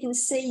don't think we can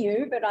see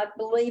you, but I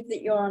believe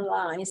that you're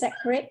online. Is that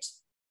correct?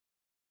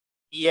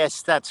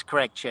 Yes, that's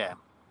correct, Chair.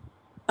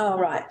 All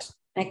right.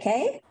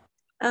 Okay.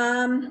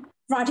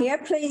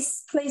 Rightio,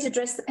 please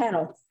address the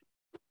panel.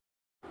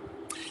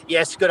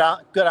 Yes, good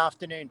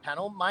afternoon,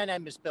 panel. My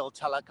name is Bill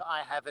Tulloch.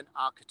 I have an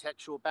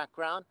architectural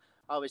background.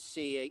 I was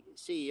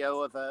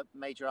CEO of a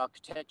major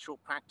architectural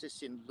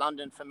practice in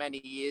London for many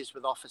years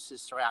with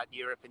offices throughout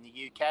Europe and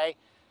the UK,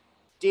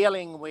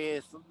 dealing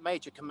with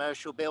major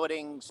commercial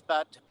buildings,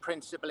 but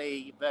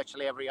principally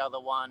virtually every other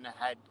one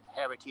had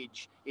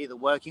heritage, either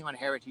working on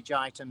heritage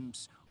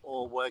items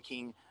or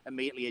working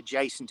immediately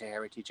adjacent to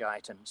heritage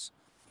items.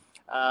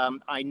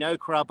 I know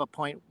Carrabba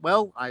Point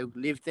well. I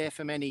lived there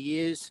for many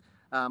years.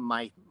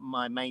 My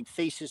main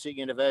thesis at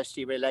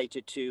university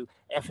related to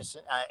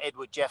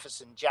Edward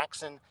Jefferson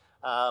Jackson,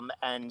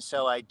 and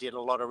so I did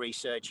a lot of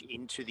research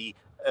into the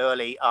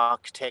early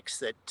architects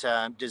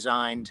that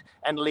designed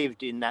and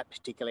lived in that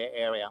particular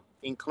area,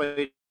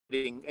 including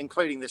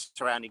the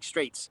surrounding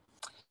streets.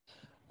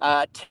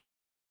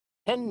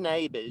 10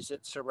 neighbours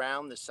that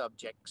surround the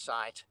subject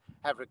site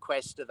have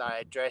requested that I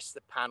address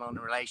the panel in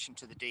relation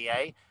to the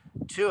DA.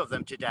 2 of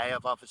them today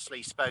have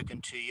obviously spoken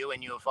to you,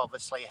 and you have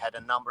obviously had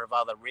a number of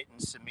other written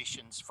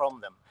submissions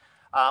from them.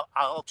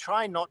 I'll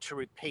try not to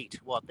repeat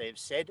what they've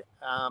said,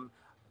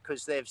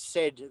 because they've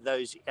said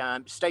those,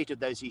 stated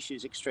those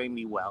issues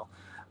extremely well.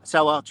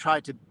 So I'll try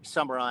to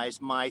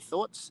summarise my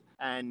thoughts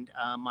and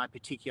my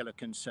particular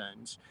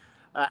concerns.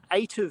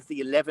 8 of the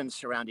 11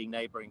 surrounding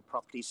neighbouring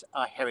properties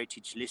are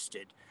heritage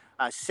listed.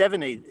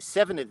 7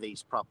 of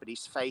these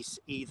properties face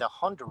either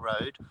Honda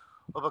Road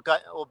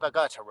or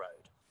Bogota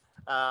Road.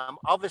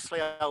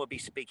 Obviously, I will be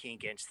speaking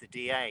against the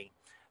DA.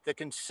 The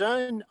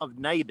concern of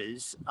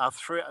neighbours are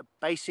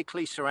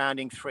basically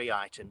surrounding 3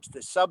 items: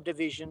 the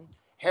subdivision,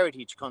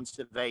 heritage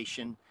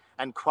conservation,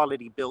 and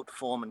quality built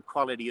form and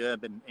quality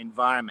urban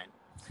environment.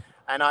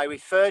 And I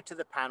refer to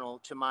the panel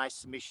to my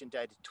submission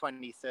dated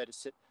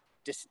 23rd of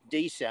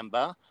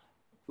December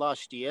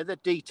last year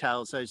that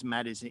details those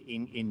matters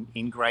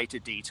in greater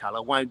detail.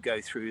 I won't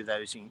go through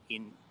those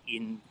in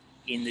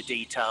the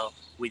detail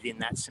within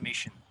that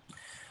submission.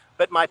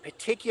 But my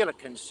particular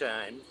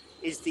concern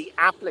is the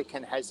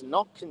applicant has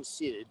not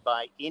considered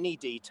by any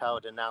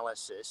detailed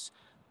analysis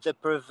the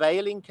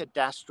prevailing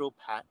cadastral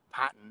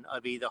pattern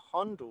of either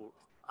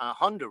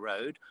Honda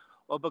Road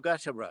or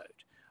Bogota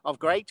Road. Of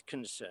great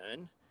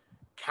concern,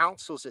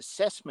 Council's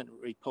assessment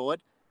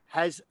report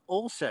has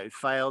also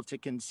failed to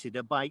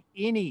consider by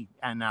any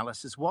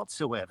analysis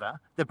whatsoever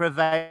the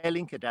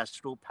prevailing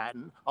cadastral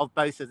pattern of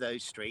both of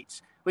those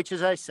streets, which,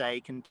 as I say,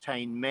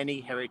 contain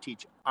many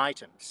heritage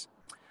items.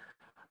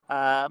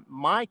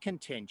 My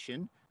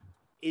contention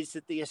is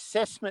that the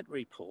assessment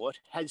report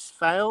has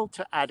failed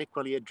to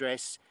adequately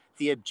address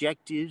the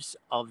objectives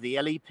of the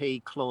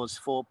LEP Clause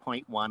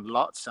 4.1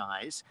 lot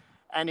size,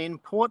 and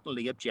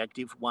importantly,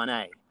 Objective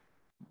 1A.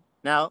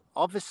 Now,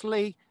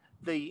 obviously,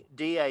 the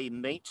DA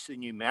meets the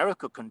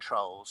numerical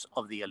controls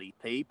of the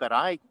LEP, but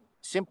I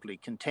simply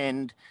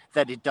contend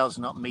that it does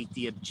not meet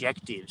the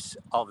objectives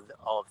of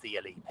the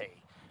LEP.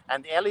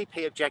 And the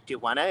LEP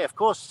Objective 1A, of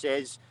course,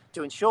 says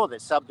to ensure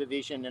that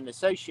subdivision and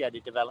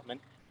associated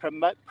development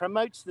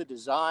promotes the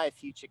desired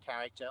future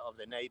character of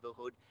the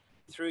neighbourhood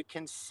through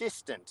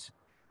consistent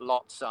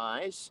lot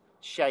size,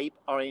 shape,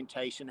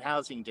 orientation,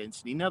 housing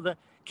density. Now, the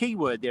key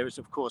word there is,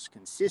 of course,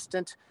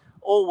 consistent.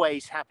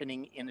 Always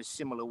happening in a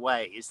similar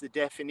way is the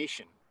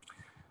definition.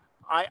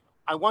 I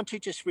want to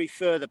just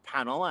refer the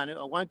panel, and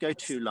I won't go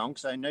too long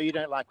because I know you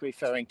don't like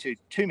referring to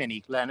too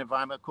many Land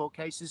Environment Court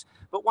cases,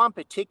 but one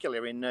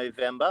particular in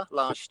November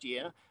last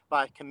year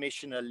by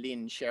Commissioner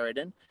Lynn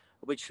Sheridan,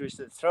 which was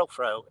the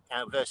Threlfro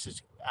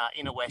versus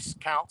Inner West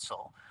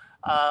Council,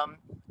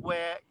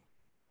 where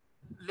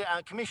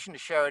Commissioner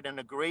Sheridan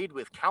agreed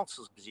with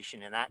Council's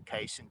position in that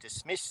case and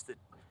dismissed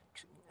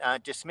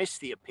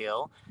the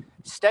appeal,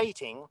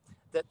 stating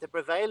that the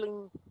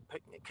prevailing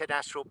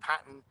cadastral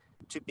pattern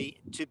to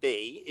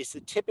be is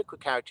the typical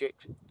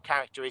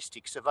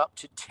characteristics of up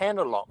to 10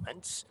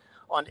 allotments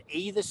on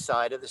either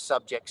side of the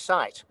subject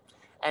site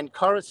and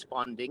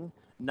corresponding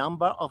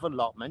number of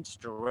allotments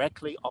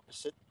directly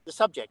opposite the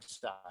subject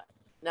site.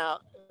 Now,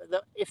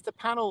 if the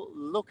panel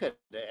look at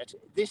it,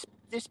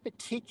 this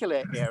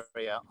particular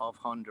area of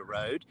Honda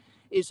Road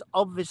is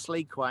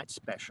obviously quite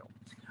special.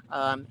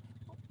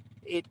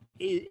 It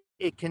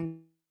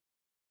consists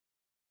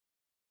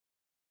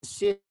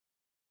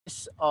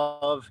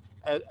of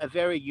a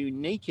very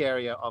unique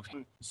area of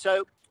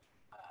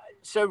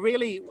so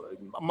really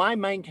my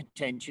main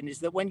contention is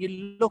that when you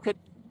look at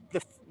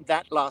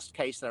that last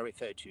case that I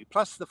referred to,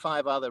 plus the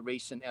 5 other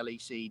recent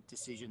LEC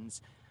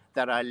decisions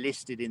that I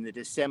listed in the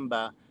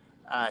December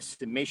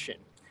submission,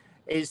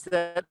 is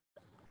that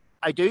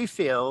I do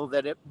feel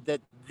that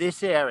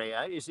this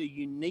area is a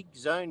unique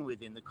zone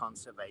within the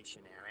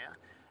conservation area,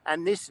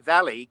 and this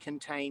valley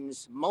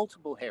contains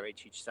multiple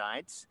heritage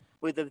sites,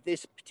 with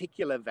this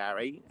particular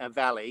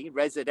valley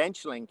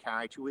residential in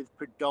character with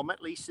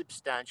predominantly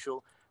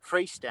substantial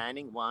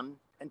freestanding 1-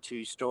 and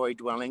 2-story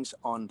dwellings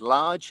on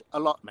large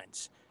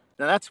allotments.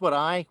 Now that's what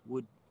I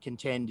would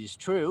contend is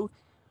true,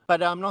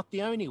 but I'm not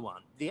the only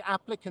one. The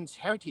applicant's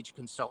heritage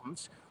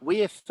consultants,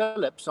 Weir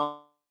Phillips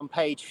on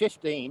page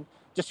 15,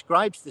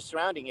 describes the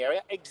surrounding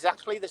area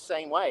exactly the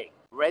same way.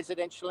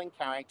 Residential in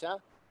character,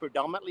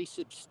 predominantly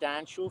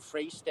substantial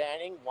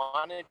freestanding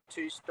 1- and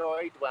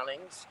 2-story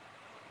dwellings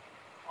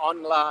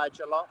on large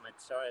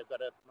allotments. Sorry, I've got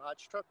a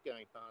large truck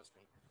going past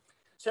me.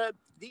 So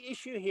the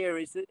issue here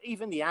is that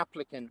even the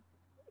applicant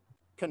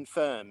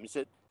confirms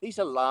that these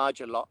are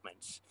large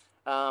allotments.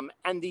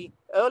 And the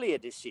earlier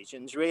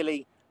decisions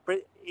really,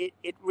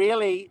 it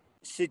really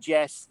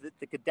suggests that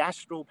the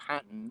cadastral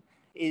pattern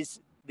is,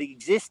 the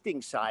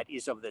existing site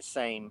is of the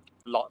same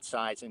lot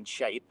size and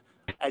shape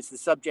as the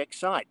subject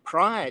site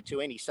prior to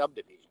any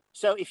subdivision.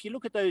 So if you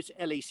look at those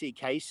LEC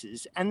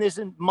cases, and there's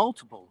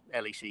multiple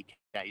LEC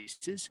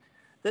cases,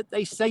 that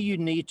they say you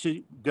need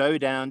to go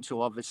down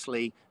to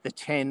obviously the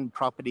 10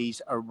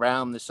 properties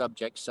around the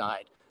subject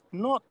site,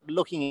 not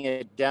looking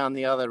at down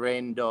the other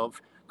end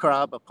of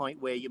Carrabba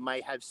Point where you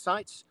may have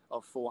sites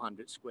of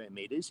 400 square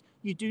meters.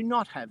 You do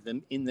not have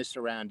them in the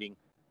surrounding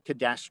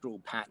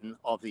cadastral pattern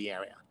of the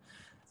area.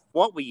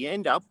 What we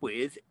end up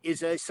with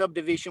is a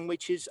subdivision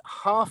which is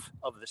half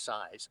of the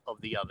size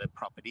of the other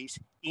properties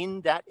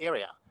in that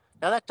area.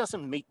 Now that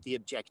doesn't meet the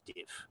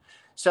objective.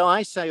 So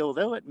I say,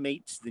 although it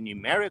meets the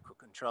numerical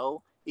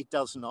control, it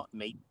does not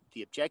meet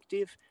the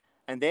objective.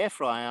 And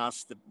therefore I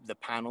ask the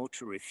panel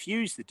to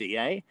refuse the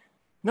DA.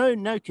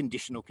 No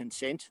conditional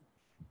consent,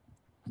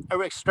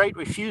 a straight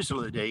refusal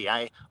of the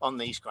DA on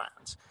these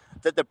grounds,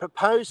 that the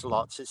proposed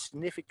lots are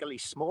significantly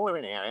smaller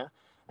in area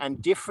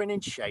and different in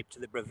shape to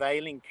the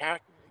prevailing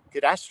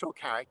cadastral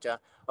character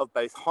of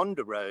both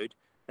Honda Road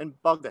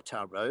and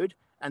Bogota Road,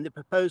 and the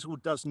proposal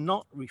does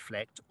not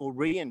reflect or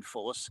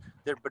reinforce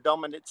the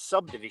predominant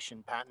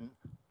subdivision pattern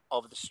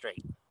of the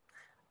street.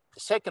 The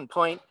second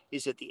point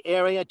is that the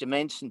area,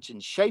 dimensions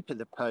and shape of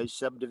the proposed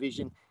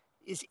subdivision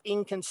is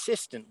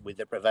inconsistent with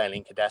the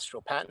prevailing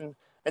cadastral pattern,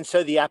 and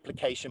so the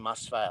application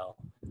must fail.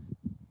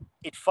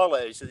 It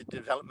follows that the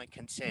development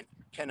consent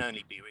can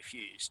only be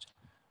refused.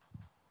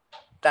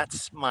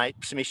 That's my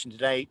submission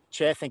today.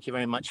 Chair, thank you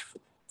very much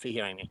for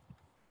hearing me.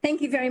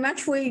 Thank you very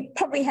much. We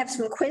probably have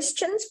some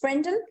questions.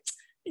 Brendan?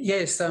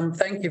 Yes,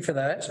 thank you for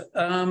that.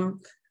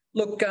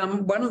 Look,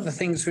 one of the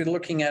things we're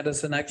looking at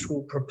is an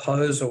actual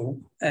proposal,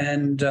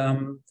 and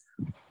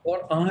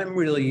what I'm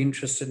really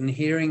interested in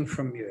hearing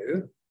from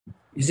you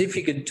is if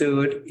you could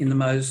do it in the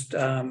most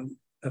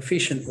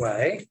efficient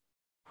way,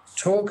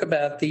 talk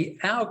about the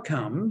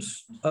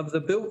outcomes of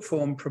the built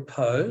form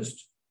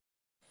proposed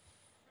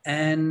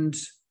and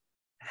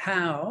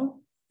how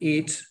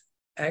it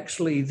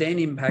actually then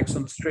impacts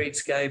on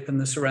streetscape and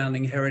the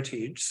surrounding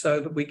heritage so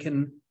that we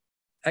can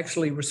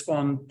actually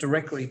respond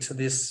directly to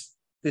this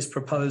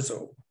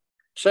proposal.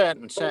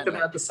 Certainly.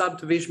 About the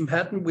subdivision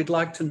pattern, we'd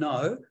like to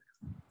know,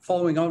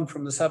 following on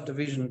from the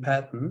subdivision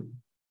pattern,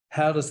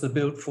 how does the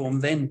built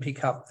form then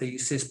pick up the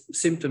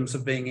symptoms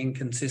of being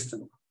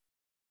inconsistent?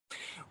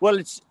 Well,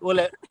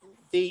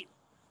 the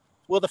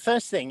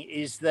first thing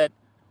is that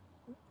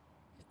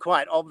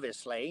quite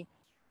obviously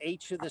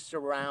each of the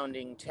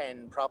surrounding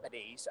 10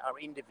 properties are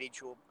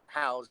individual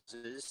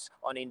houses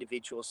on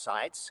individual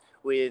sites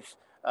with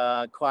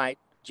quite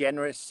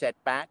generous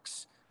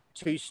setbacks,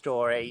 2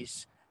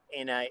 stories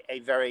in a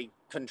very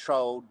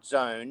controlled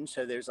zone.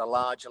 So there's a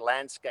large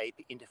landscape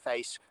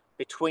interface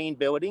between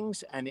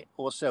buildings and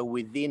also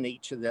within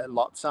each of the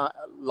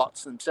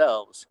lots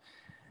themselves.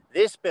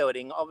 This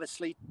building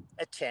obviously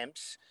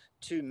attempts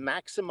to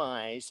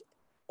maximize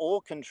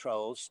all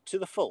controls to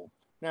the full.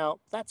 Now,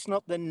 that's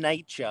not the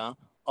nature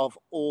of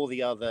all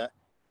the other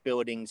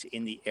buildings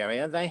in the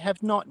area. They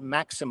have not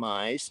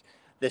maximized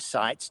the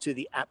sites to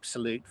the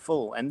absolute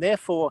full, and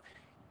therefore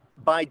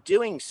by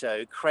doing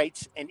so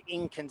creates an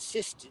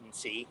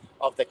inconsistency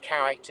of the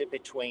character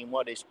between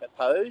what is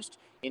proposed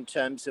in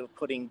terms of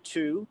putting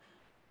 2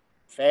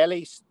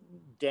 fairly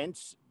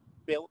dense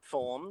built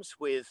forms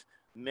with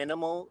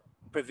minimal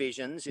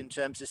provisions in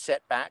terms of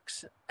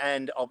setbacks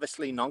and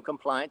obviously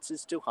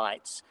non-compliances to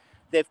heights.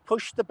 They've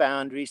pushed the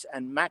boundaries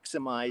and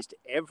maximized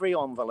every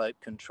envelope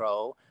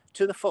control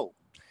to the full.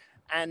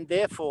 And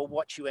therefore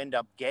what you end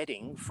up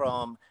getting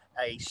from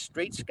a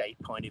streetscape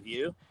point of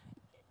view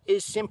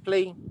is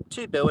simply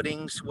 2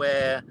 buildings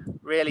where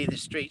really the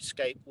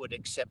streetscape would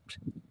accept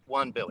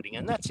 1 building.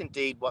 And that's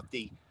indeed what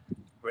the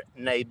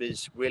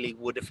neighbours really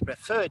would have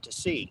preferred to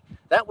see.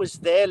 That was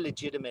their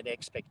legitimate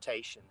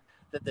expectation,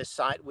 that the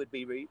site would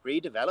be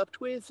redeveloped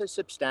with a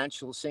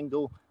substantial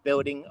single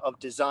building of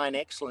design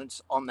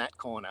excellence on that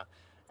corner.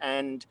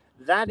 And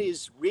that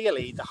is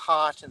really the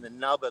heart and the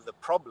nub of the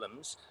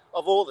problems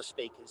of all the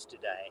speakers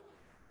today.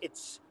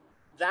 It's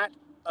that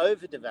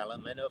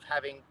overdevelopment of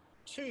having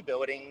 2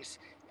 buildings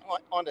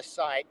on a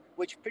site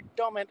which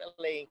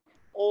predominantly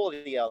all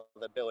the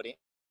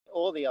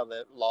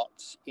other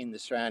lots in the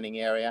surrounding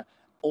area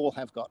all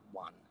have got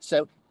 1.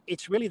 So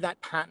it's really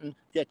that pattern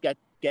that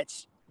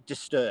gets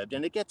disturbed,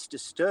 and it gets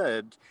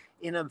disturbed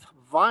in a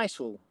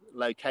vital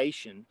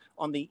location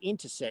on the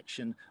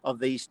intersection of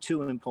these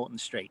 2 important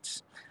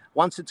streets.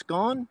 Once it's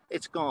gone,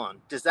 it's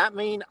gone. Does that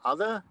mean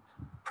other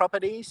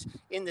properties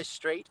in the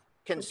street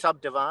can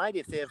subdivide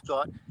if they've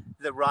got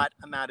the right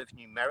amount of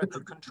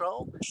numerical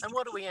control? And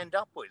what do we end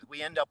up with?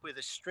 We end up with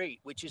a street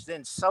which is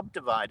then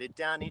subdivided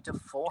down into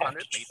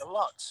 400-meter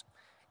lots.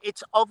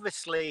 It's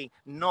obviously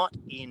not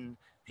in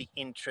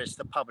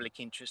the public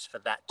interest for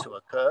that to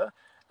occur.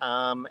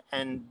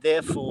 And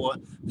therefore,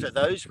 for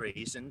those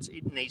reasons,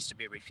 it needs to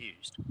be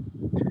refused.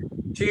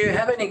 Do you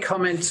have any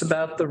comments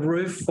about the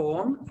roof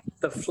form,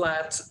 the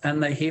flat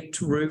and the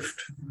hipped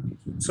roofed?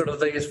 Sort of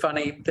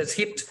there's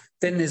hipped,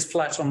 then there's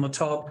flat on the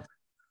top.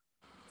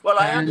 Well,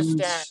 I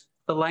understand.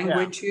 The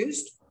language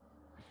used?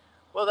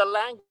 Well, the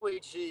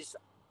language is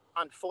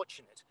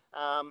unfortunate.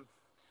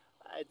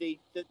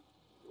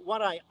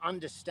 What I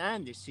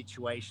understand this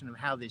situation of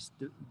how this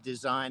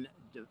design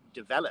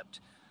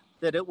developed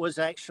that it was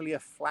actually a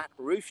flat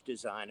roof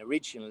design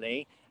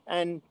originally,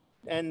 and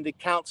the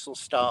council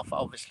staff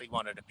obviously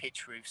wanted a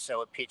pitch roof,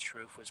 so a pitch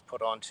roof was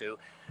put onto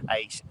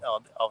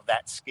of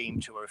that scheme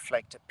to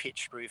reflect a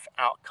pitch roof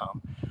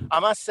outcome. I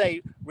must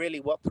say, really,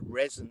 what the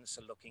residents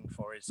are looking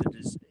for is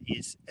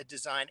a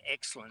design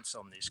excellence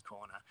on this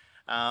corner,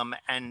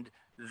 and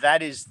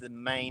that is the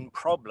main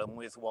problem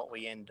with what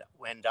we end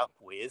up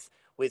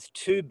with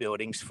two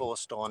buildings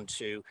forced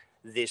onto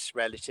this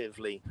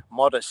relatively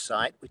modest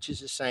site, which is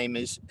the same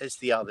as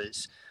the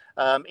others.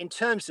 In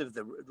terms of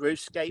the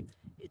roofscape,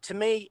 to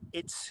me,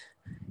 it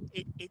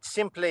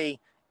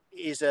simply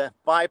is a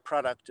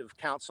byproduct of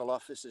council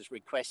officers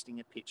requesting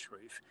a pitch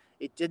roof.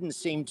 It didn't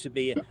seem to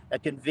be a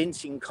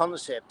convincing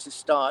concept to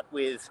start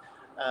with,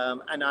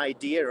 an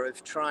idea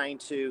of trying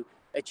to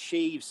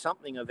achieve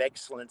something of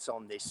excellence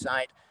on this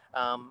site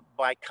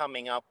by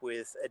coming up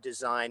with a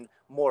design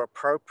more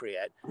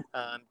appropriate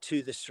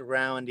to the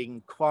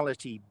surrounding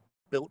quality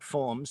built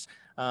forms,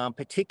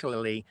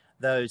 particularly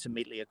those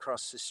immediately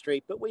across the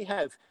street. But we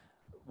have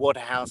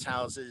Waterhouse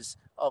houses,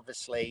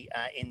 obviously,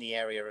 in the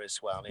area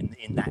as well,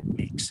 in that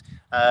mix.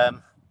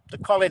 The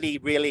quality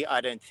really,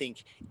 I don't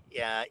think,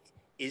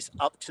 is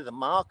up to the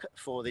mark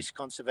for this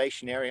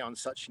conservation area on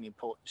such an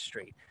important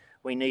street.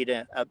 We need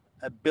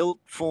a built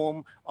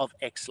form of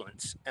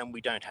excellence, and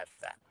we don't have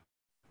that.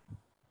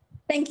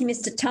 Thank you,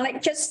 Mr.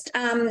 Tulloch. Just,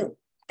 are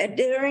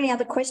there any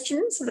other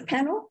questions of the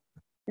panel?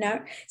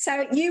 No.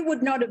 So you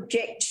would not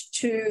object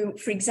to,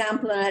 for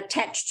example, an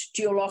attached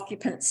dual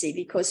occupancy,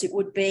 because it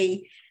would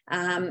be,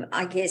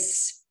 I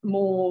guess,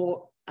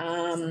 more,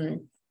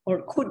 or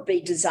it could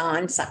be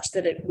designed such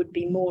that it would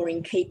be more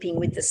in keeping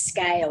with the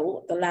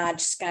scale, the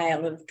large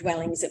scale of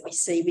dwellings that we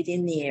see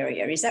within the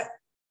area. Is that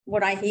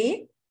what I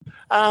hear?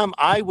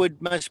 I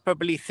would most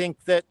probably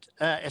think that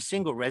a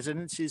single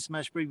residence is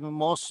most probably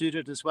more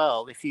suited as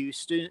well. If you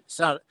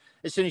start,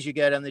 as soon as you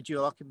go down the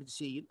dual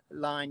occupancy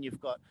line, you've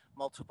got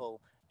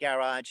multiple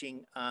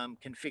garaging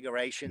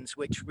configurations,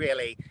 which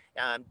really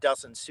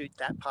doesn't suit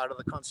that part of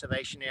the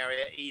conservation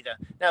area either.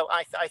 No,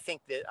 I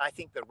think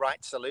the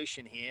right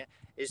solution here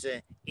is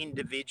an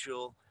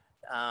individual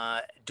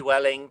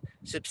dwelling,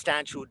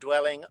 substantial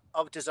dwelling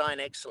of design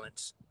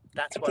excellence.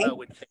 That's what I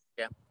would think.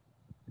 Yeah.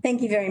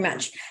 Thank you very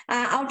much.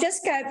 I'll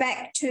just go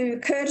back to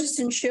Curtis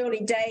and Shirley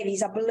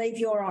Davies. I believe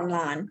you're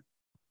online.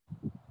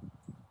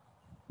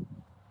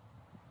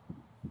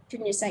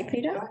 Didn't you say,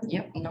 Peter?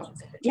 Yep. No.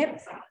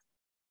 Yep.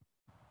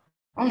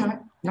 Oh,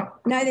 no.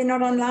 No, they're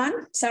not online.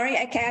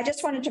 Sorry. Okay. I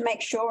just wanted to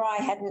make sure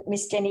I hadn't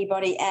missed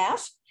anybody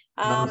out.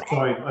 No,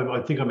 sorry,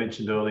 I think I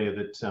mentioned earlier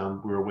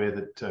that we're aware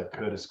that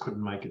Curtis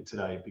couldn't make it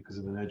today because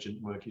of an urgent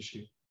work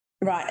issue.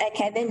 Right.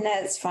 Okay. Then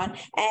that's fine.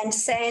 And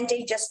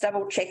Sandy, just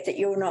double check that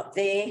you're not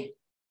there.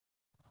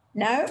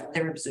 No?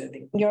 They're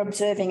observing. You're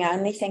observing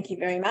only. Thank you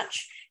very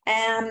much.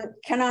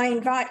 Can I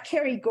invite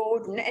Kerry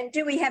Gordon? And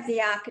do we have the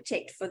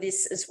architect for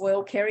this as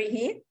well, Kerry,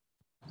 here?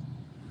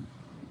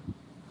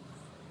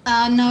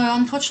 No,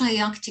 unfortunately,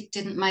 the architect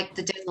didn't make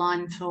the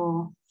deadline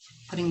for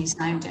putting his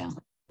name down.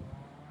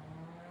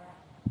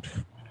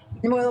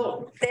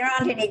 Well, there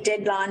aren't any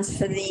deadlines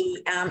for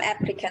the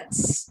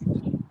applicant's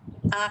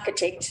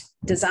architect,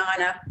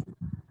 designer,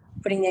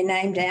 putting their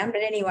name down.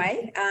 But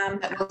anyway.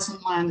 That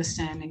wasn't my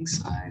understanding,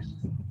 so...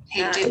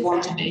 He did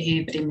want to be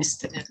here, but he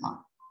missed the deadline.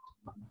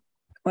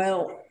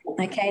 Well,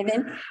 okay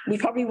then. We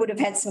probably would have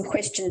had some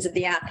questions of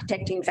the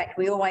architect. In fact,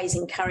 we always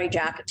encourage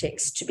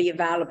architects to be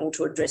available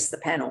to address the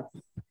panel.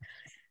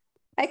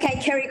 Okay,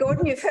 Kerry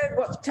Gordon, you've heard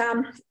what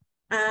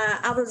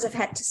others have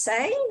had to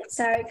say.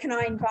 So can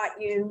I invite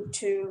you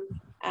to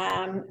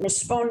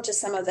respond to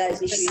some of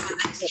those issues?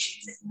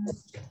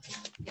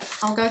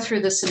 I'll go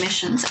through the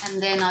submissions and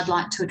then I'd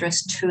like to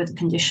address two of the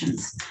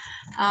conditions.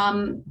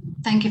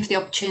 Thank you for the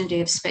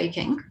opportunity of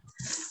speaking.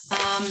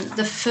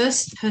 The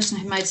first person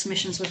who made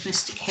submissions was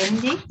Mr.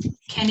 Kenny.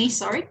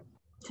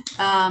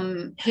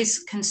 His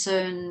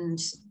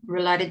concerns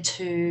related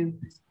to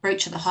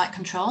breach of the height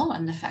control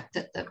and the fact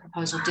that the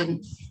proposal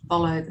didn't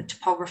follow the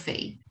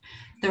topography.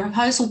 The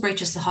proposal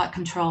breaches the height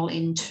control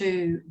in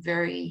two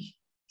very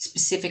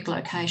specific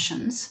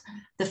locations.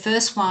 The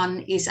first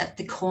one is at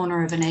the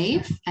corner of an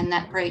eave, and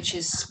that breach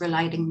is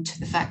relating to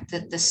the fact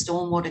that the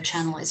stormwater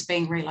channel is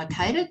being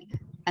relocated,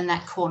 and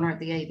that corner of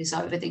the eave is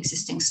over the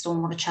existing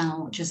stormwater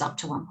channel, which is up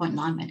to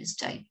 1.9 metres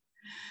deep.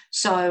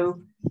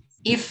 So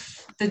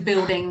if the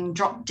building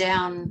dropped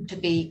down to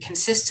be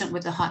consistent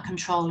with the height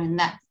control in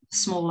that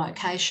small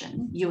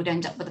location, you would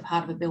end up with a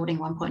part of a building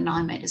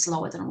 1.9 metres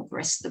lower than all the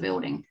rest of the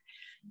building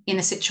in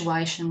a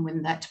situation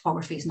when that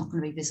topography is not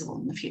going to be visible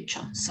in the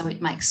future. So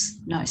it makes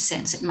no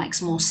sense. It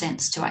makes more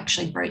sense to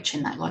actually breach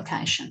in that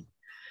location.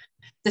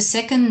 The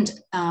second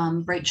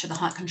breach of the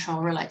height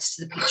control relates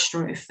to the pitched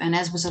roof. And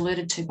as was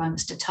alluded to by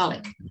Mr.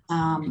 Tulloch,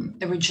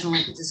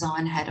 originally the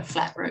design had a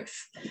flat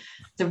roof.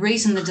 The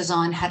reason the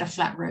design had a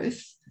flat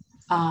roof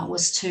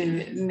was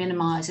to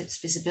minimise its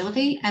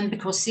visibility and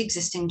because the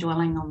existing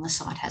dwelling on the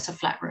site has a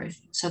flat roof.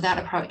 So that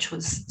approach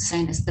was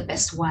seen as the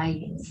best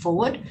way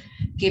forward,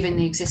 given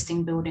the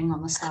existing building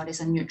on the site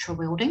is a neutral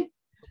building.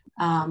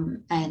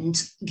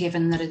 and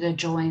given that it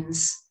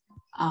adjoins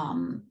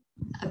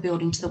a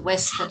building to the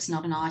west that's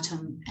not an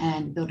item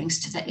and buildings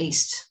to the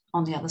east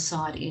on the other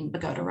side in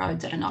Pagoda Road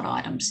that are not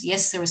items.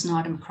 Yes, there is an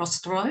item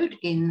across the road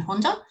in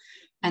Honda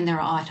and there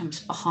are items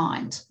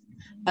behind,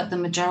 but the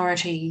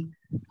majority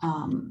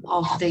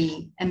of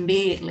the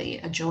immediately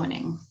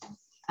adjoining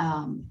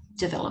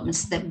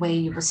developments that where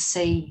you will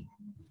see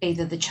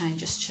either the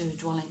changes to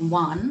dwelling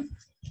 1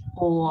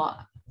 or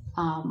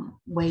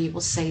where you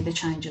will see the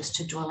changes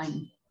to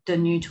the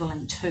new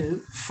dwelling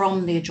 2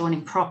 from the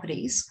adjoining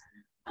properties,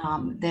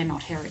 they're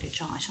not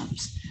heritage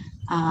items.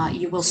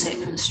 You will see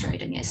it from the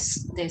street, and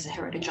yes, there's a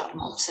heritage item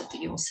opposite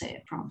that you will see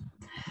it from.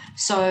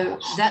 So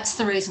that's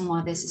the reason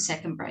why there's a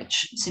second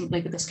breach,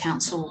 simply because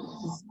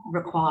council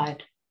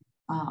required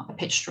a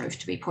pitched roof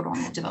to be put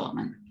on the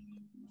development.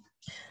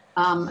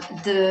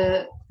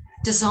 The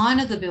design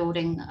of the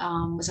building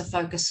was a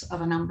focus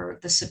of a number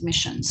of the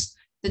submissions.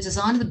 The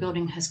design of the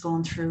building has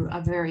gone through a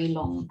very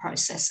long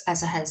process,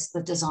 as it has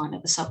the design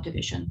of the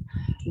subdivision,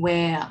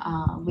 where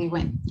we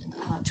went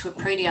to a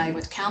pre-DA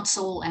with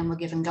council and were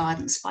given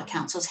guidance by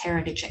council's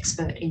heritage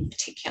expert in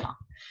particular.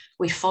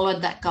 We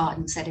followed that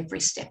guidance at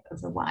every step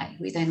of the way.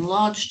 We then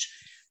lodged.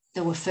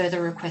 There were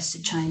further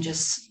requested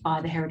changes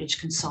by the heritage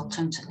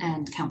consultant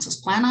and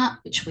council's planner,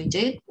 which we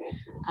did,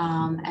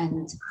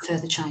 and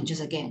further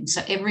changes again.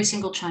 So every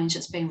single change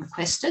that's been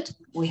requested,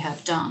 we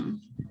have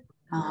done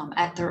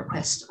at the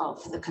request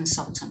of the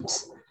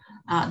consultants,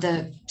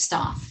 the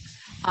staff.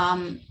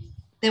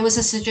 There was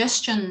a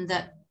suggestion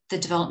that the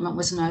development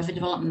was an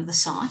overdevelopment of the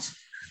site.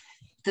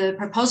 The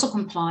proposal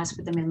complies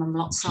with the minimum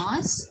lot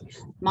size.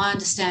 My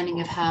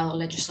understanding of how the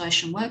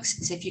legislation works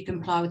is if you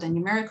comply with the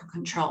numerical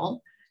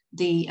control,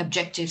 the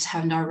objectives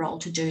have no role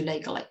to do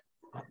legally.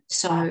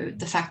 So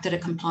the fact that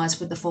it complies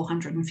with the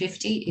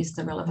 450 is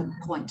the relevant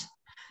point.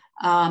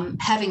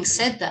 Having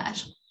said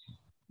that,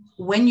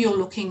 when you're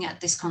looking at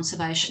this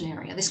conservation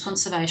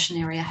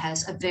area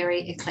has a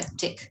very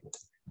eclectic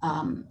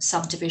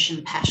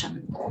subdivision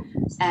pattern.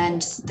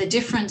 And the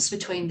difference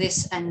between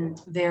this and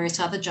various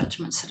other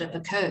judgments that have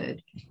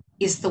occurred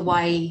is the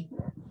way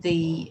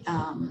the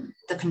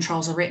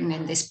controls are written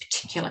in this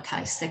particular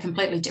case. They're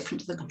completely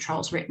different to the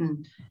controls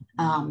written,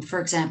 for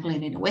example,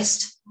 in Inner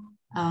West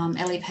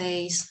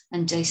LEPs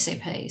and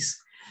DCPs.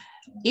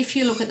 If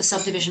you look at the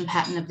subdivision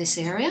pattern of this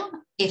area,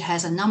 it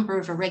has a number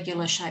of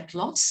irregular shaped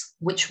lots,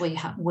 which we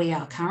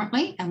are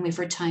currently, and we've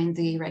retained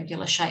the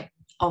irregular shape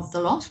of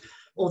the lot,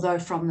 although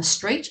from the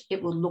street,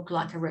 it will look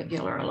like a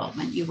regular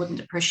allotment. You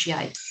wouldn't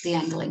appreciate the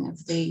angling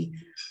of the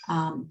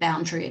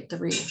boundary at the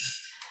rear.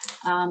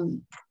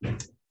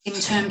 In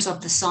terms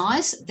of the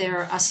size, there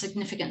are a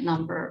significant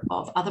number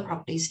of other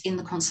properties in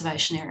the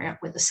conservation area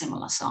with a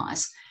similar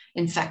size.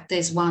 In fact,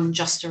 there's one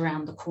just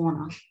around the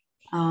corner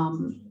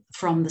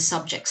from the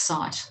subject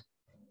site,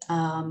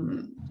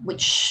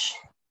 which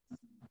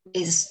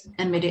is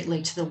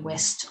immediately to the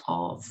west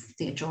of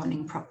the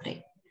adjoining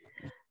property.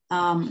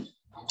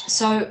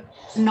 So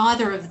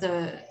neither of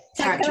the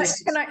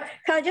characteristics...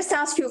 Can I just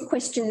ask you a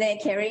question there,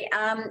 Kerry?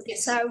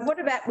 Yes. So what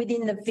about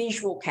within the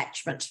visual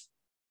catchment?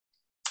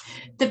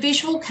 The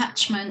visual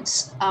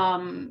catchment,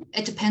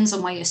 it depends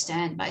on where you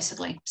stand,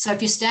 basically. So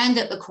if you stand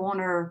at the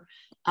corner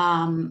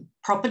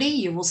property,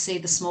 you will see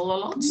the smaller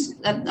lots.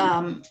 At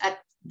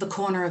the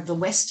corner of the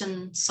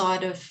western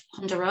side of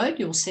Honda Road,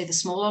 you will see the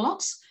smaller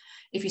lots.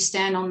 If you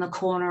stand on the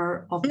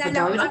corner of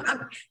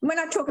Pagoda... when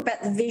I talk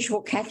about the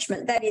visual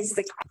catchment, that is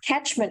the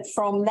catchment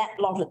from that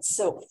lot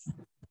itself.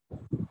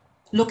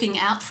 Looking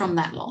out from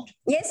that lot?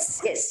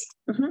 Yes, yes.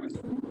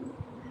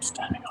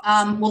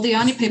 Well, the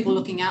only people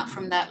looking out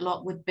from that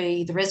lot would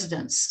be the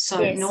residents.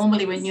 So yes.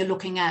 Normally when you're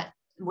looking at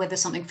whether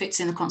something fits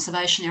in the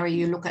conservation area,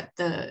 you look at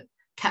the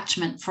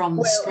catchment from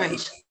the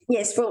street.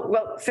 Yes,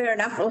 well, fair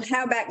enough. Well,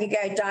 how about you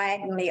go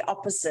diagonally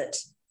opposite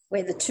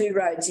where the two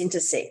roads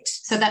intersect?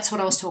 So that's what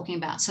I was talking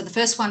about. So the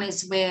first one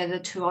is where the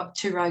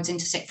two roads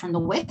intersect from the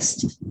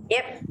west.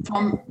 Yep.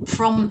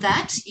 From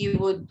that, you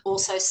would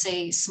also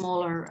see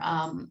smaller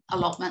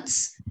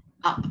allotments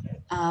up,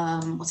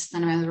 what's the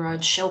name of the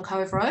road? Shell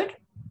Cove Road.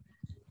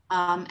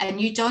 And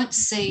you don't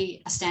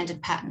see a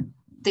standard pattern.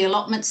 The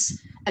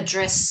allotments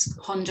address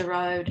Honda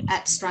Road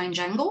at strange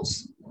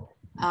angles.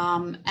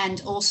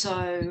 And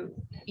also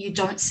you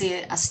don't see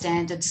a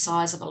standard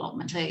size of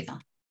allotment either.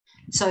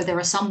 So there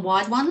are some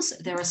wide ones,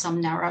 there are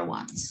some narrow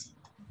ones.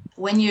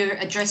 When you're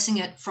addressing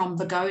it from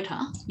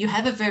Pagoda, you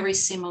have a very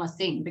similar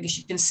thing because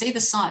you can see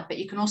the site, but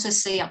you can also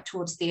see up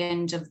towards the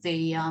end of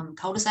the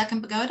cul-de-sac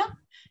in Pagoda,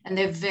 and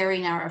they're very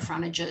narrow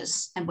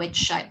frontages and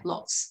wedge-shaped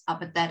lots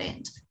up at that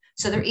end.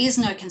 So there is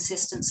no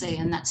consistency,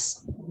 and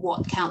that's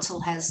what council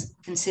has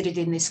considered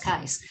in this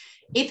case.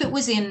 If it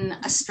was in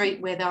a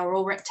street where they were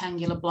all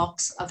rectangular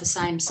blocks of the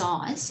same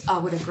size, I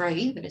would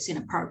agree that it's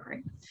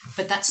inappropriate,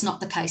 but that's not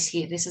the case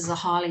here. This is a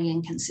highly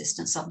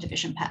inconsistent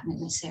subdivision pattern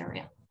in this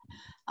area.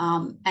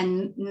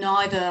 And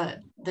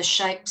neither the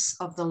shapes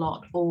of the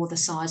lot or the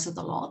size of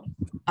the lot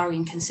are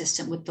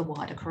inconsistent with the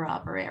wider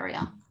Carrabba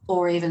area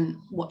or even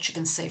what you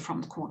can see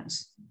from the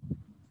corners.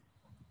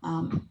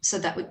 So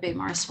that would be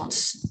my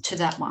response to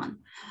that one.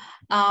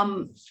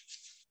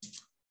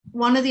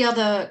 One of the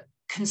other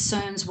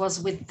concerns was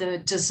with the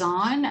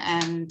design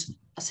and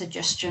a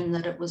suggestion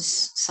that it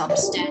was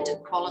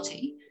substandard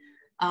quality.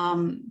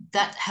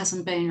 That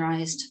hasn't been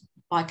raised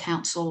by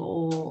council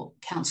or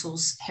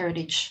council's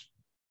heritage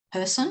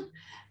person.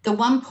 The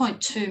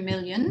 1.2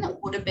 million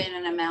would have been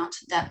an amount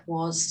that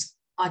was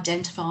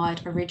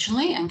identified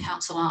originally, and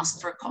council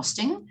asked for a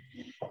costing.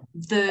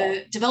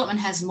 The development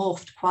has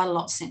morphed quite a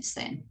lot since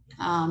then.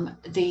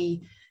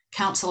 The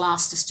council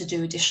asked us to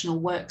do additional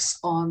works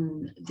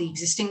on the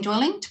existing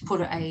dwelling to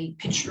put a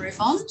pitched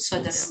roof on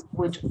so that it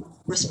would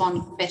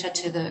respond better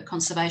to the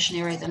conservation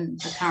area than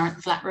the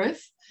current flat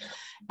roof.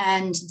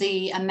 And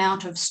the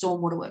amount of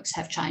stormwater works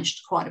have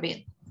changed quite a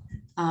bit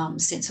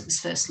since it was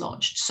first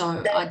lodged.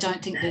 So I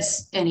don't think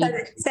there's any...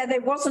 So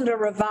there wasn't a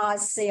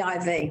revised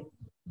CIV?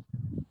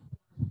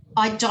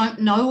 I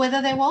don't know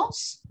whether there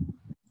was.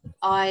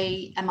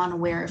 I am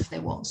unaware if there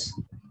was.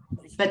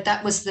 But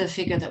that was the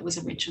figure that was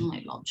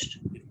originally lodged.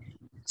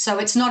 So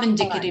it's not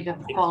indicative of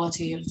the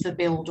quality of the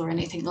build or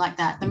anything like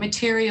that. The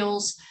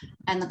materials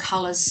and the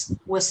colours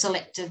were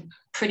selected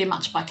pretty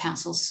much by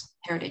council's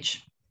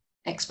heritage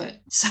expert.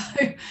 So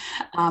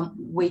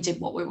we did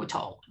what we were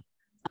told.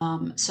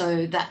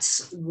 So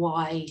that's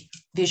why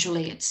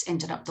visually it's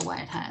ended up the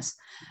way it has.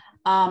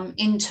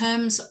 In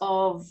terms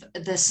of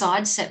the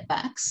side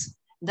setbacks,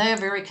 they are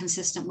very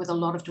consistent with a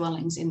lot of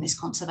dwellings in this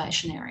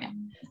conservation area.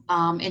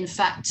 In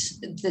fact,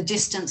 the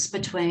distance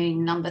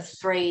between number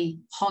 3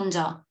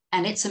 Honda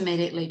and its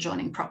immediately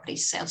adjoining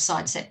properties,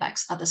 side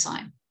setbacks, are the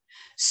same.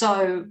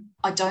 So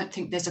I don't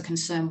think there's a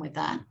concern with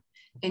that.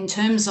 In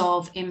terms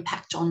of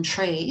impact on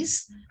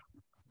trees,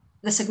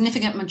 the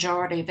significant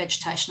majority of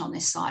vegetation on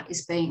this site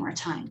is being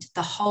retained.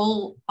 The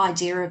whole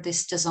idea of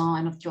this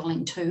design of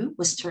dwelling 2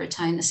 was to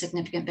retain the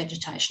significant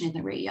vegetation in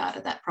the rear yard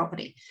of that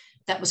property.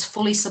 That was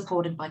fully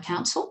supported by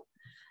council.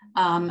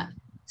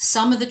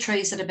 Some of the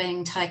trees that are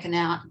being taken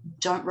out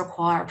don't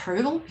require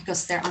approval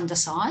because they're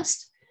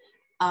undersized.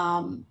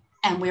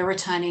 And we're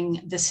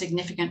retaining the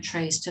significant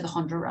trees to the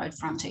Honda Road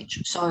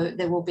frontage. So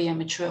there will be a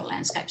mature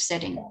landscape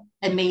setting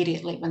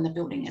immediately when the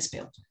building is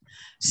built.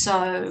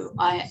 So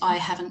I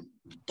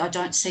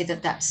don't see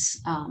that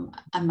that's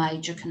a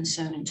major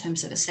concern in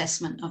terms of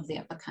assessment of the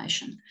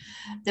application.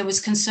 There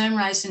was concern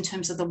raised in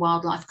terms of the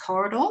wildlife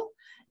corridor.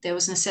 There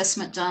was an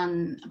assessment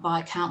done by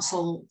a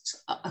council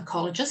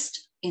ecologist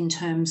in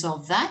terms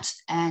of that,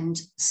 and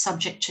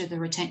subject to the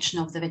retention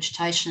of the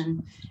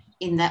vegetation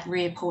in that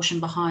rear portion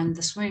behind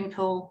the swimming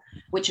pool,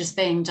 which is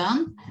being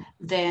done,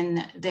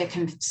 then their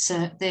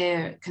concerns,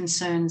 they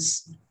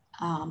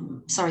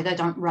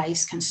don't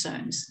raise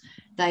concerns.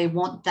 They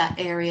want that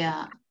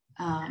area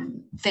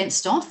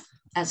fenced off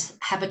as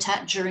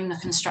habitat during the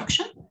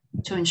construction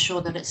to ensure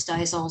that it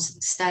stays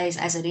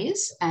as it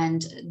is,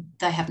 and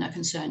they have no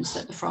concerns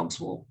that the frogs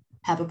will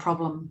have a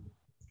problem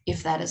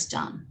if that is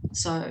done.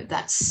 So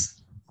that's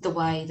the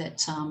way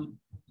that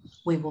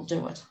we will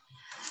do it.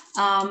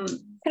 Sorry,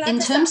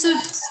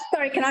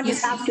 can I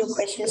just ask you a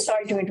question?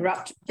 Sorry to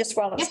interrupt, just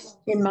while it's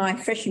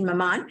fresh in my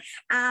mind.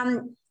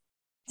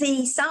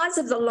 The size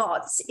of the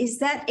lots, is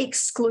that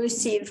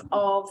exclusive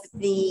of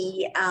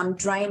the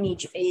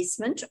drainage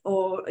easement,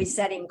 or is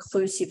that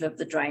inclusive of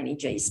the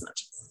drainage easement?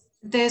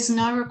 There's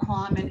no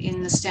requirement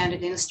in the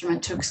standard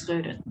instrument to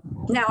exclude it.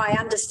 No, I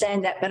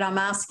understand that, but I'm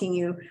asking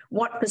you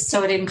what percent.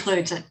 So it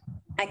includes it.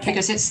 Okay.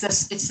 Because it's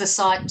the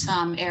site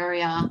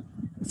area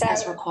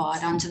as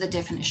required under the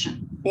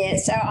definition. Yeah,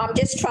 so I'm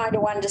just trying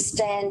to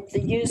understand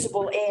the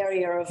usable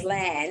area of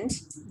land,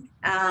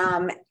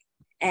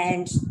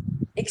 and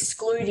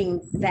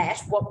excluding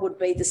that, what would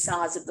be the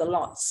size of the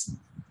lots?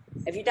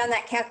 Have you done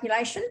that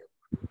calculation?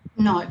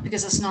 No,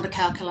 because it's not a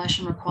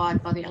calculation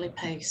required by the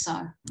LEP,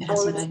 so it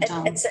hasn't been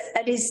done.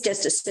 It is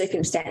just a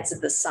circumstance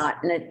of the site,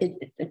 and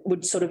it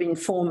would sort of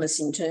inform us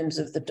in terms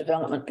of the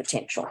development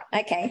potential.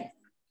 Okay.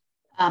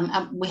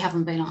 We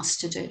haven't been asked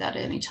to do that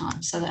at any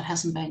time, so that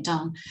hasn't been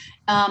done.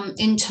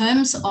 In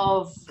terms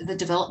of the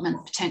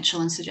development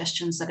potential and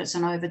suggestions that it's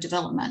an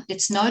overdevelopment,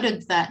 it's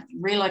noted that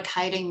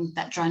relocating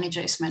that drainage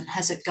easement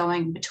has it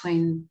going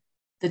between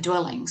the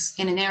dwellings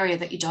in an area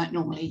that you don't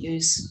normally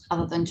use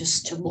other than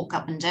just to walk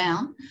up and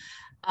down.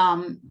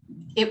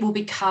 It will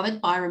be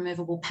covered by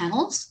removable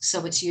panels,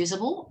 so it's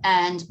usable,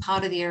 and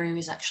part of the area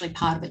is actually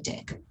part of a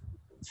deck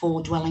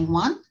for dwelling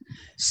 1.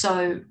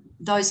 So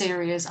those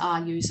areas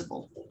are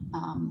usable.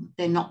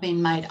 They're not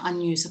being made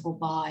unusable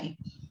by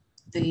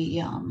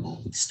the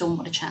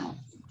stormwater channel.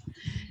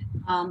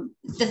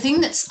 The thing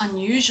that's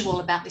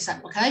unusual about this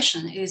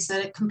application is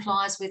that it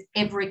complies with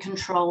every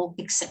control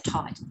except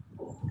height.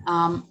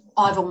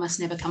 I've almost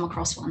never come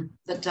across one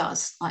that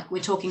does. Like,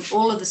 we're talking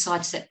all of the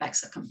side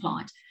setbacks are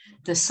compliant.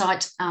 The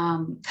site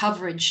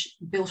coverage,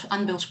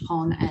 unbuilt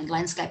upon, and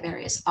landscape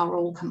areas are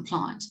all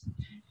compliant.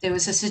 There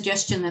was a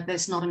suggestion that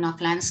there's not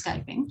enough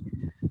landscaping,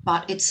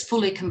 but it's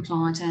fully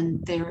compliant,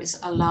 and there is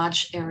a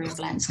large area of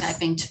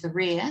landscaping to the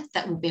rear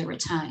that will be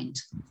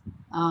retained.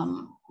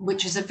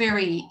 which is a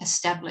very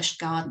established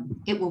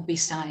garden. It will be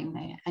staying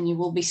there, and you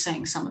will be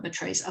seeing some of the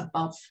trees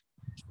above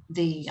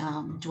the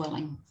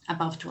dwelling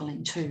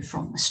 2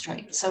 from the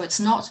street. So it's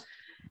not,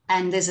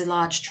 and there's a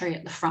large tree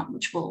at the front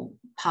which will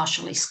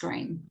partially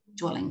screen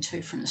dwelling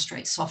 2 from the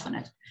street, soften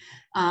it.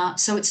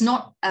 So it's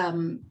not a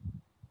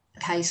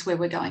case where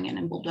we're going in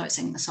and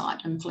bulldozing the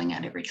site and pulling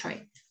out every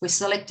tree. We're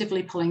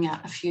selectively pulling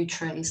out a few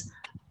trees,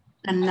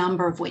 a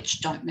number of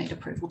which don't need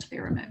approval to be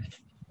removed.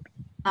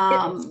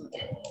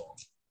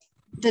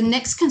 The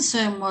next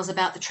concern was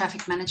about the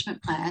traffic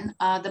management plan.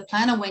 The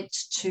planner went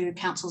to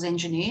council's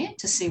engineer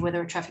to see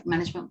whether a traffic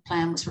management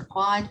plan was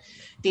required.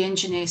 The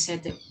engineer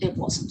said that it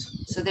wasn't,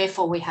 so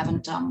therefore we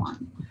haven't done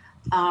one.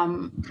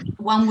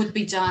 One would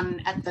be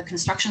done at the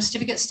construction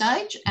certificate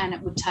stage, and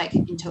it would take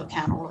into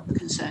account all of the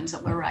concerns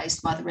that were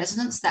raised by the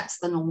residents. That's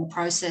the normal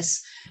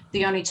process.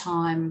 The only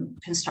time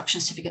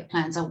construction certificate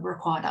plans are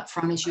required up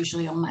front is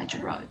usually on major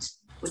roads,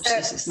 which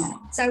this is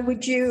not. So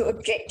would you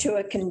object to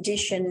a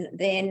condition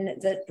then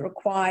that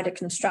required a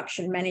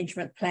construction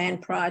management plan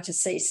prior to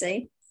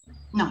CC?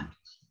 No.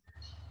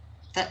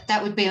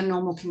 That would be a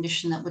normal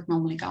condition that would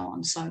normally go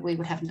on, so we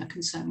would have no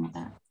concern with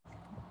that.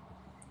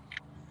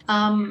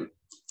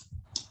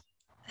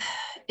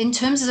 In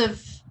terms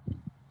of,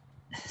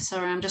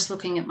 sorry, I'm just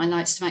looking at my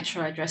notes to make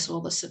sure I address all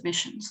the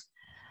submissions.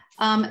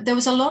 There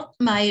was a lot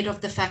made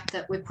of the fact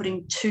that we're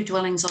putting 2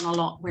 dwellings on a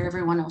lot where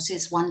everyone else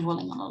is 1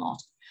 dwelling on a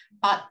lot.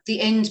 But the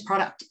end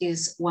product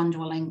is 1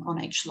 dwelling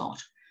on each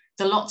lot.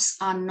 The lots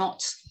are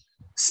not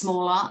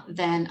smaller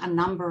than a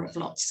number of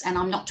lots, and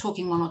I'm not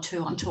talking 1 or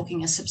 2, I'm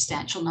talking a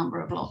substantial number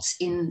of lots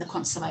in the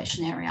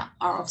conservation area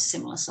are of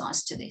similar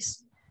size to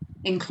this,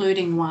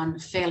 including one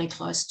fairly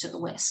close to the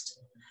west.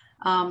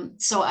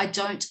 So I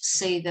don't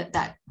see that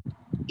that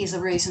is a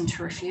reason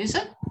to refuse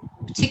it,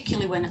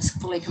 particularly when it's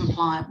fully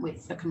compliant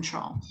with the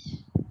control.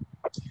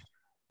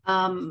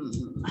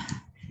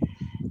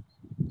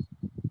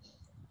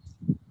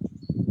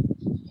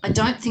 I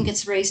don't think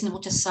it's reasonable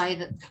to say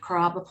that the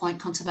Carrabba Point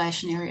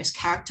Conservation Area is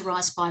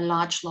characterised by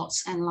large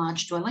lots and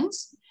large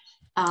dwellings.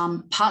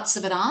 Parts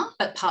of it are,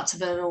 but parts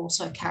of it are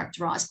also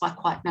characterised by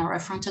quite narrow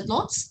fronted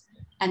lots,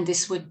 and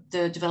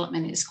the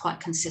development is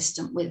quite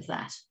consistent with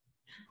that.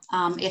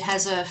 It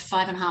has a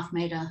 5.5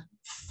 metre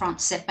front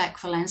setback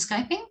for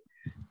landscaping,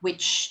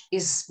 which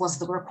was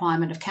the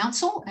requirement of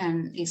council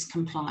and is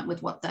compliant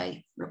with what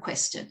they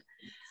requested.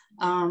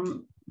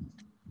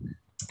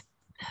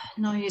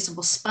 No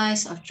usable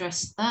space, I've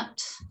addressed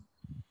that.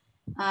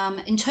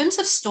 In terms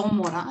of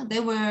stormwater,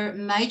 there were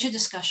major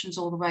discussions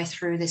all the way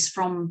through this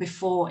from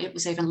before it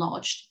was even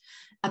lodged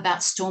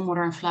about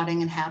stormwater and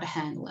flooding and how to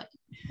handle it.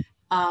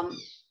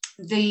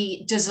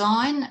 The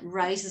design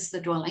raises the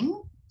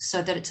dwelling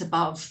so that it's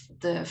above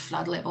the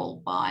flood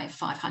level by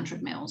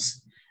 500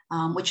 mils,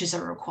 which is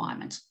a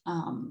requirement.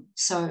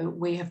 So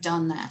we have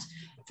done that.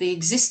 The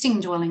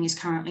existing dwelling is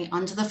currently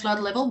under the flood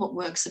level, but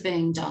works are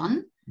being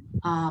done,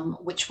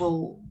 which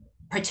will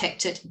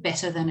protect it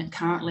better than it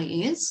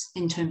currently is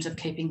in terms of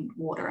keeping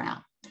water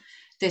out.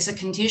 There's a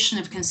condition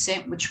of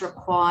consent which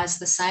requires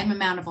the same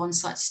amount of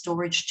on-site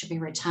storage to be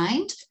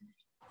retained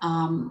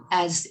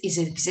as is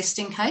an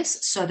existing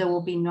case, so there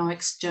will be no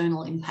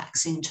external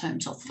impacts in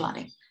terms of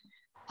flooding.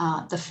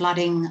 The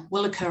flooding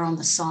will occur on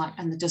the site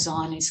and the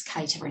design is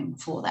catering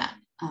for that,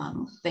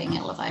 being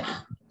elevated.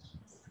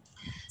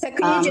 So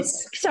can you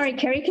just, sorry,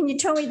 Kerry, can you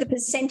tell me the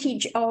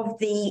percentage of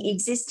the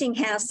existing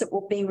house that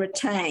will be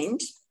retained?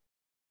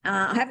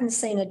 I haven't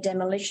seen a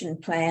demolition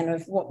plan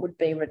of what would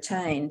be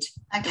retained.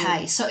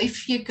 Okay, so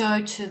if you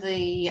go to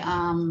the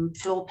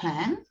floor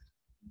plan.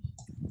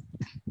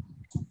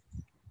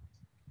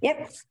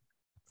 Yep.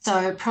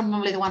 So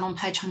probably the one on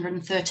page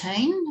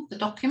 113 of the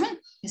document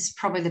is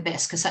probably the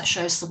best because that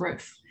shows the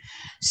roof.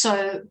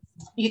 So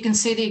you can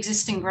see the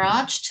existing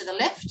garage to the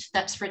left,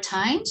 that's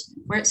retained.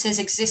 Where it says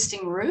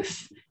existing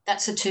roof,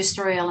 that's a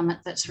 2-storey element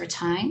that's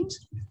retained.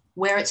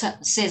 Where it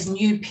says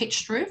new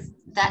pitched roof,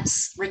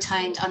 that's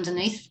retained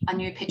underneath a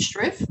new pitched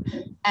roof.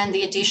 And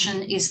the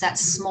addition is that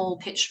small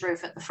pitched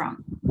roof at the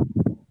front.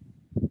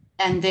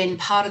 And then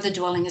part of the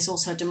dwelling is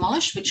also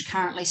demolished, which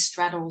currently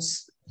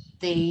straddles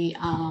the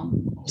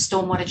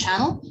stormwater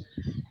channel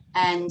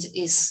and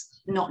is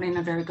not in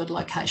a very good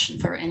location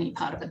for any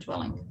part of the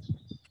dwelling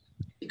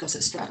because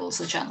it straddles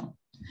the channel.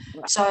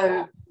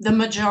 So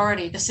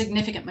the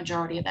significant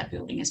majority of that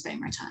building is being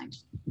retained.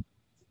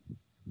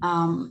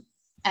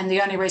 And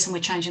the only reason we're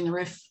changing the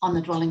roof on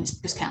the dwelling is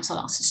because council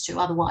asked us to.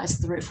 Otherwise,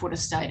 the roof would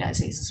have stayed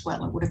as is as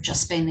well. It would have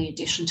just been the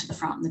addition to the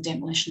front and the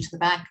demolition to the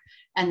back,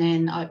 and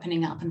then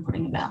opening up and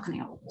putting a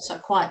balcony on. So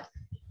quite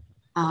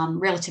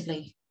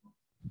relatively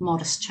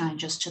modest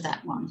changes to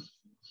that one.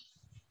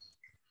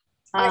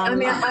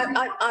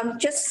 I'm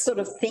just sort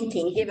of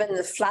thinking, given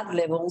the flood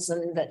levels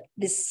and that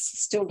this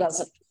still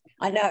doesn't,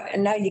 I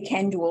know you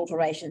can do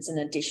alterations and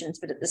additions,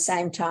 but at the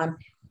same time,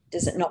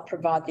 does it not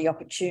provide the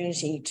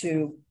opportunity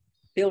to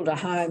build a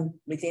home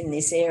within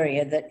this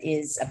area that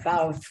is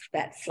above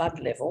that flood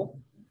level?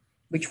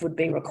 which would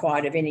be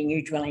required of any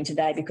new dwelling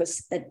today,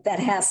 because that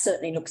house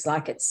certainly looks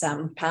like it's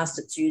past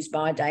its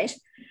use-by date.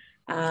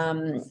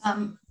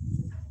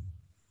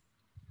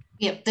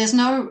 Yeah, there's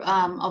no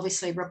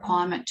obviously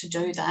requirement to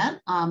do that.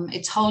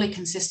 It's wholly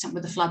consistent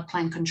with the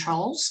floodplain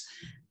controls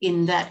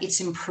in that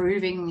it's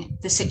improving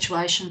the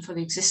situation for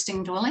the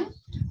existing dwelling,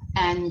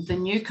 and the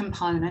new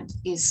component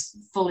is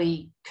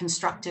fully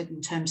constructed in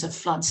terms of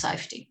flood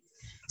safety.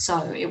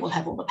 So it will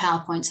have all the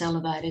power points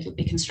elevated, it'll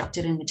be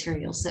constructed in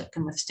materials that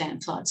can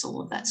withstand floods,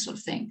 all of that sort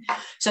of thing.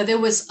 So there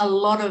was a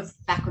lot of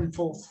back and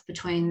forth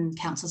between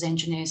council's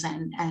engineers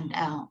and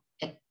our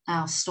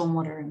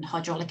stormwater and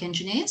hydraulic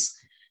engineers.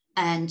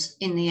 And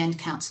in the end,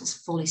 council's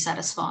fully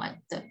satisfied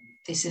that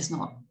this is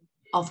not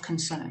of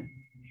concern.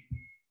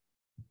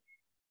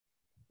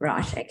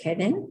 Right, okay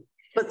then.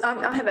 But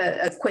I have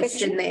a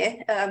question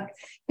there,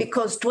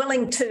 because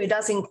dwelling 2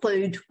 does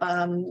include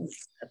a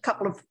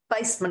couple of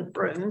basement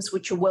rooms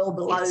which are well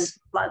below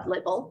flood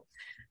level.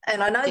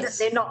 And I know that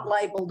they're not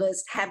labelled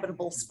as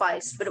habitable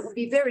space, but it would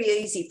be very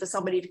easy for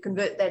somebody to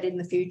convert that in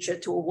the future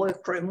to a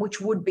workroom,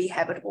 which would be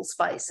habitable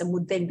space and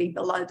would then be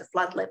below the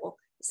flood level.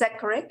 Is that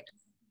correct?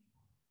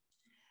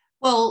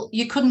 Well,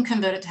 you couldn't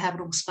convert it to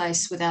habitable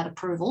space without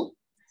approval.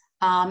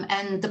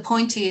 And the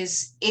point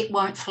is it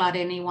won't flood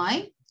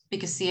anyway,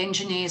 because the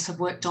engineers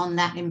have worked on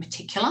that in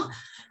particular,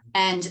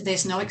 and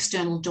there's no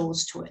external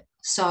doors to it.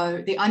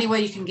 So the only way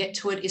you can get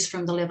to it is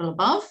from the level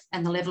above,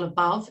 and the level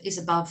above is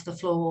above the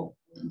floor,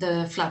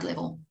 the flood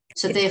level.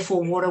 So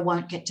therefore water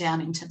won't get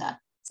down into that.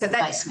 So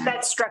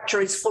that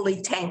structure is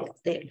fully tanked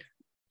then?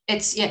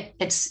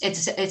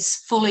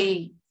 It's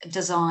fully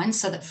designed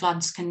so that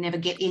floods can never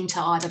get into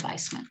either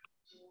basement.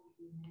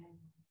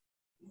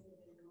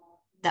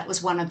 That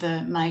was one of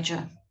the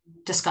major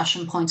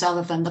discussion points,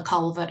 other than the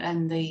culvert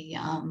and the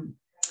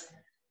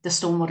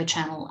stormwater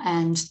channel,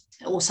 and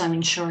also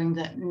ensuring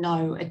that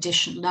no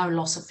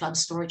loss of flood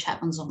storage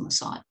happens on the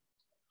site.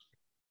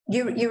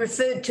 You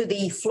referred to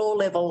the floor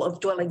level of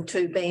dwelling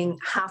 2 being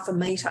 0.5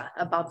 metre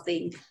above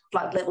the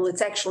flood level.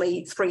 It's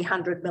actually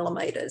 300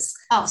 millimetres.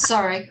 Oh,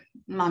 sorry,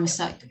 my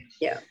mistake.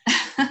 Yeah.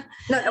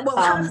 No,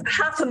 well,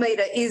 half a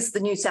metre is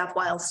the New South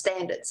Wales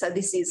standard, so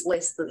this is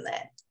less than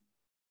that.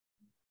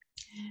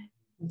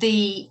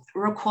 The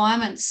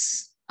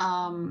requirements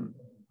are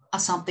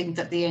something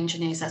that the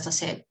engineers, as I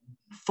said,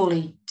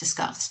 fully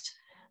discussed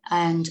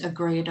and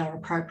agreed are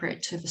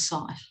appropriate to the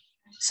site.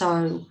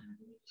 So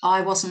I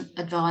wasn't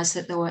advised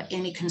that there were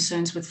any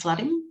concerns with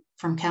flooding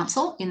from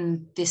council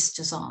in this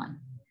design.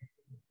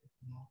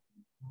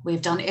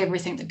 We've done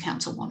everything that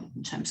council wanted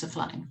in terms of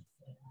flooding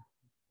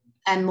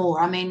and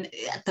more. I mean,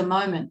 at the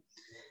moment,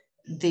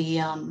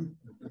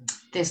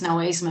 there's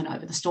no easement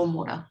over the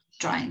stormwater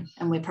drain,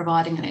 and we're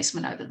providing an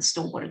easement over the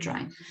stormwater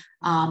drain.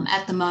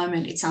 At the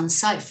moment, it's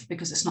unsafe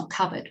because it's not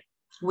covered.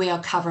 We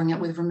are covering it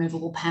with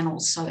removable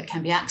panels so it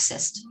can be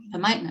accessed for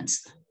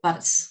maintenance, but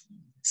it's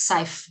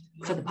safe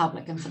for the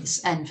public and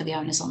for the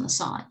owners on the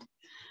site.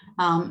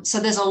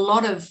 So there's a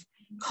lot of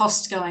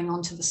cost going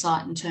on to the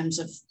site in terms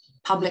of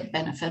public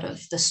benefit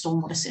of the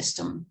stormwater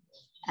system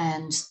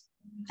and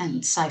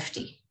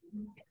safety.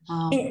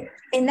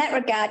 In that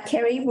regard,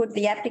 Kerry, would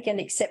the applicant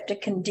accept a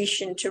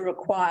condition to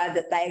require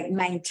that they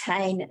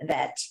maintain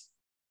that?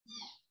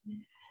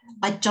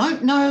 I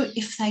don't know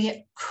if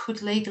they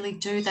could legally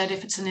do that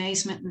if it's an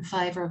easement in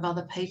favour of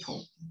other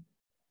people.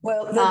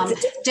 Well,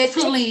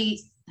 definitely.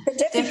 The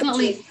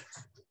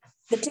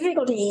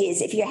difficulty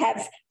is if you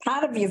have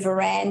part of your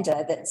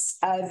veranda that's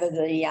over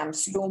the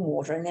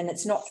stormwater and then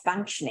it's not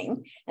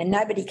functioning and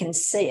nobody can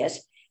see it,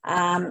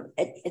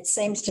 it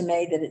seems to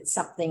me that it's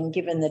something,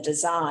 given the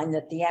design,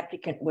 that the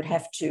applicant would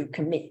have to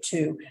commit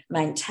to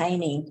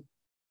maintaining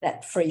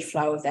that free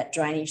flow of that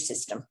drainage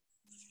system.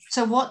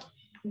 So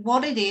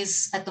what it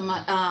is at the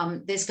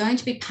moment, there's going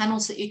to be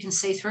panels that you can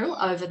see through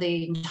over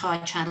the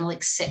entire channel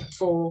except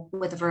for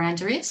where the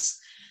veranda is.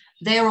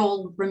 They're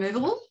all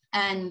removable,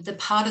 and the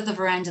part of the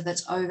veranda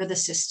that's over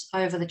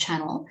the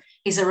channel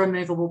is a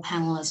removable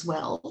panel as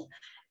well.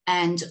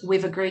 And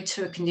we've agreed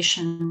to a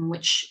condition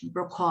which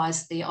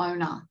requires the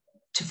owner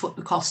to foot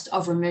the cost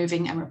of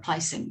removing and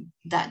replacing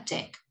that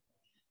deck.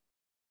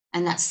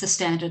 And that's the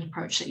standard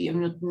approach that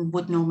you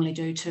would normally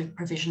do to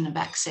provision of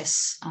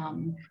access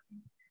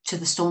to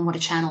the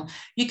stormwater channel.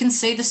 You can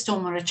see the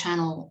stormwater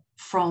channel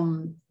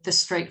from the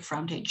street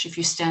frontage if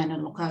you stand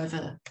and look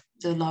over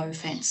the low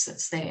fence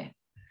that's there.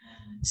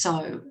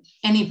 So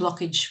any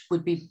blockage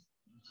would be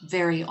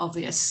very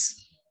obvious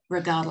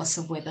regardless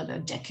of whether the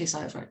deck is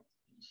over it.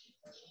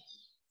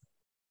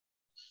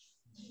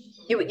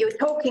 You were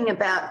talking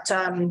about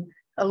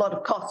a lot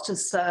of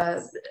costs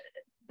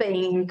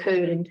being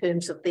incurred in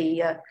terms of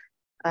the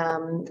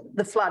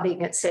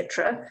flooding,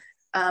 etc.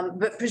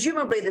 But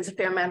presumably there's a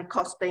fair amount of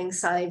cost being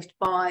saved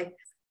by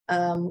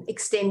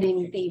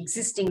extending the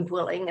existing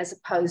dwelling as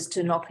opposed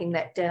to knocking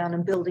that down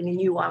and building a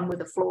new one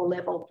with a floor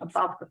level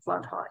above the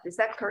flood height. Is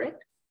that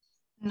correct?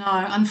 No,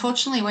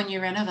 unfortunately, when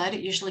you renovate,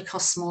 it usually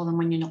costs more than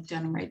when you knock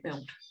down and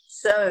rebuild.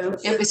 So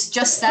it was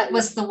just, that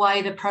was the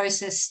way the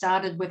process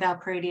started with our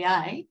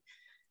pre-DA.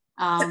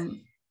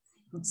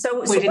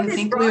 So we didn't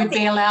think we would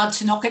be allowed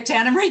to knock it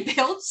down and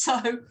rebuild. So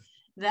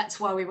that's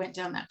why we went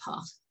down that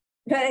path.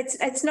 But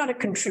it's not a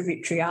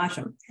contributory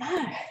item.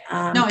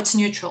 No, it's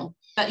neutral.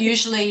 But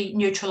usually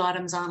neutral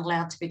items aren't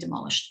allowed to be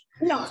demolished.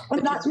 No,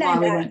 well, that's why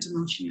we weren't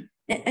demolishing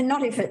it. And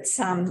not if it's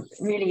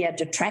really a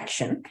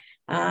detraction.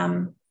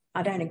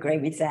 I don't agree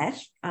with that.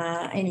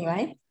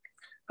 Anyway.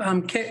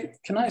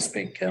 Can I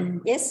speak?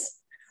 Yes.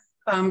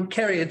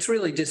 Kerry, it's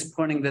really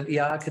disappointing that the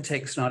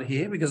architect's not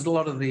here, because a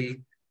lot of the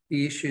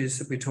issues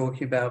that we're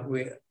talking about,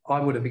 I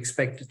would have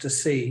expected to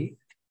see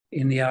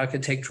in the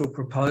architectural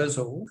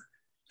proposal,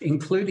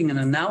 including an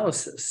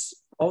analysis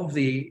of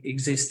the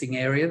existing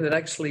area that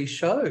actually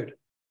showed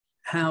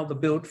how the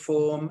built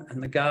form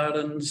and the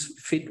gardens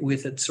fit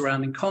with its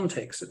surrounding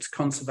context, its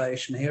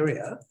conservation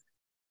area.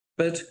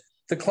 But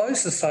the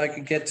closest I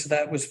could get to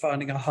that was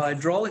finding a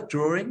hydraulic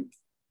drawing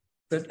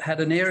that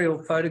had an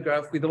aerial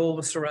photograph with all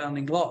the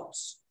surrounding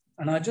lots.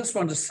 And I just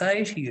want to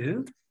say to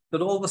you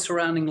that all the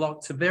surrounding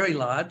lots are very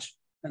large,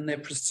 and they're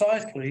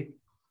precisely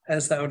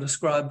as they were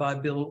described by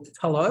Bill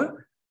Tullow.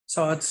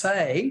 So I'd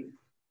say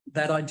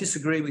that I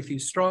disagree with you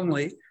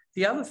strongly.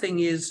 The other thing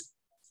is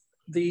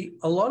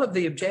a lot of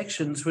the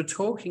objections were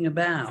talking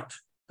about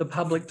the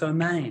public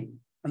domain,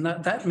 and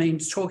that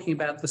means talking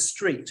about the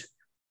street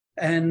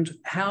and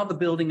how the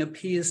building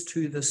appears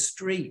to the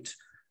street.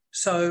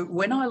 So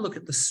when I look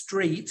at the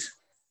street,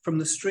 from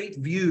the street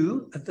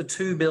view at the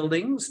two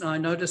buildings, and I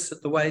notice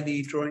that the way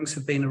the drawings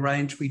have been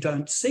arranged, we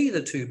don't see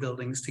the two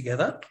buildings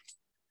together.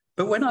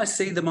 But when I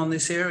see them on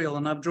this aerial,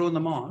 and I've drawn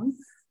them on,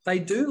 they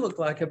do look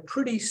like a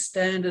pretty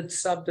standard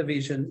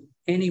subdivision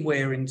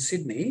anywhere in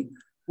Sydney,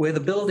 where the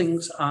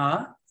buildings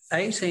are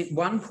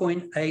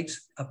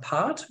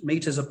 1.8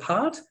 metres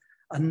apart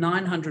and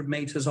 900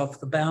 metres off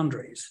the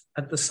boundaries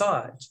at the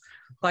sides.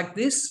 Like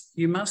this,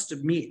 you must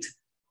admit,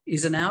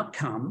 is an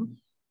outcome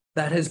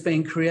that has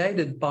been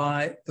created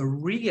by the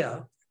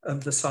rear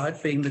of the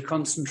site being the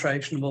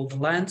concentration of all the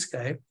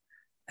landscape,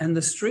 and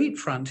the street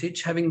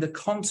frontage having the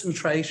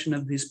concentration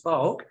of this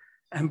bulk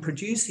and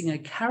producing a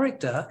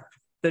character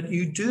that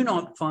you do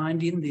not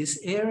find in this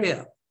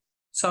area.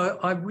 So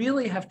I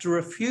really have to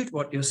refute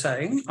what you're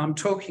saying. I'm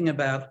talking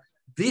about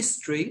this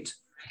street,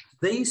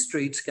 these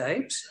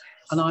streetscapes,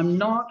 and I'm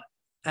not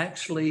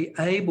actually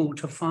able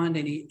to find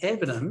any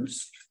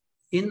evidence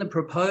in the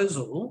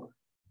proposal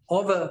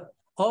of a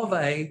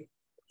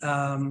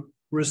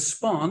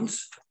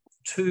response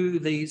to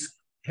these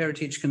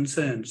heritage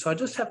concerns. So I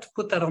just have to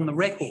put that on the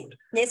record.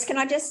 Yes, can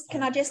I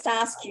just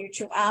ask you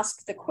to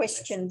ask the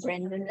question,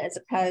 Brendan, as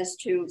opposed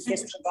to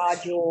just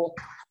provide your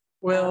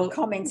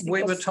comments?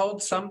 We were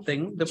told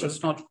something that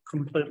was not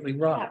completely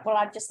right. Well,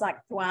 I'd just like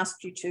to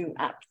ask you to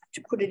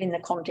put it in the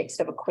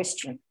context of a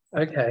question.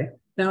 Okay.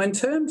 Now, in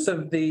terms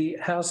of the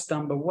house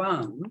number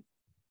 1,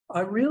 I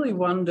really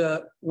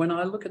wonder, when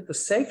I look at the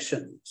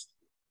sections,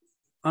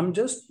 I'm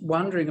just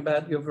wondering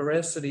about your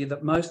veracity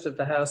that most of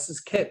the house is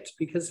kept,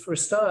 because for a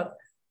start,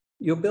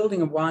 you're building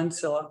a wine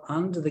cellar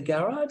under the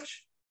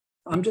garage.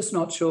 I'm just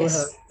not sure how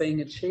it's being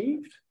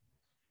achieved.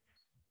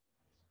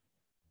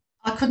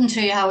 I couldn't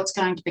tell you how it's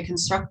going to be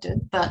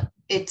constructed, but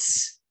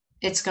it's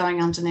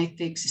going underneath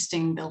the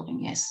existing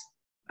building, yes.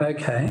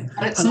 Okay.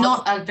 But it's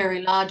not a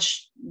very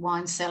large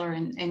wine cellar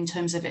in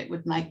terms of it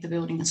would make the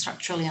building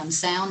structurally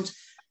unsound.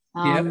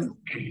 I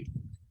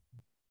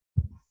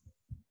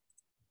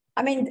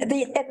mean, at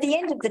the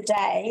end of the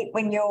day,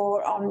 when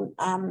you're on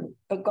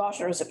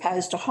Bogota as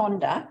opposed to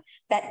Honda,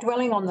 that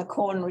dwelling on the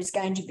corner is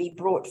going to be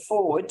brought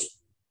forward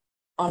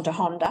onto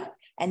Honda,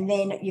 and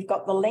then you've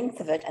got the length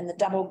of it and the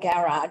double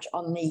garage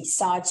on the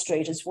side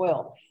street as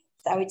well.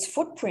 So its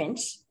footprint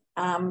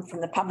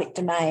from the public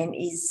domain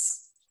is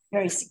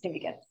very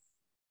significant.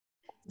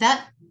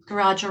 That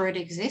garage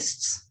already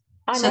exists.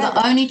 So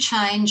the only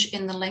change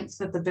in the length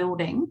of the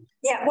building,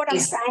 what I'm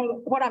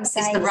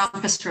saying is the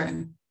rumpus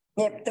room.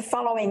 Yeah, the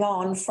following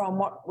on from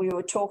what we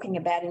were talking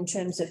about in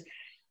terms of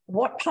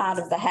what part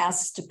of the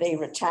house is to be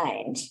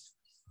retained,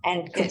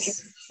 and could you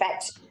in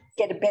fact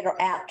get a better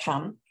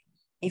outcome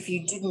if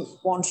you didn't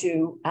want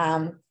to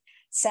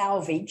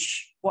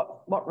salvage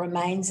what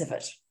remains of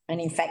it?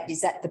 And in fact, is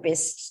that the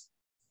best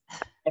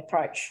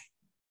approach?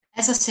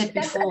 As I said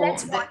before,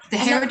 the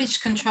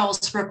heritage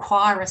controls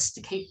require us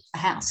to keep the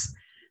house.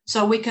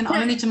 So we can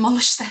only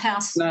demolish the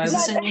house. No,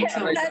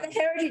 the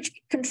heritage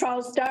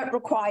controls don't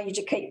require you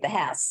to keep the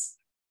house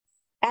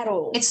at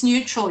all. It's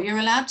neutral. You're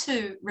allowed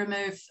to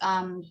remove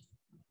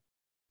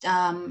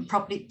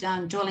property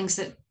dwellings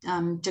that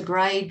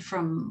degrade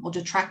from or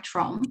detract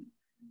from.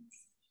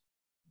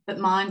 But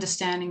my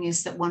understanding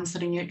is that ones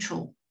that are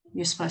neutral,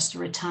 you're supposed to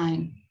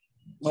retain.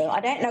 Well, I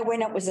don't know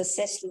when it was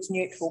assessed as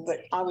neutral, but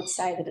I would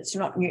say that it's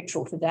not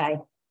neutral today.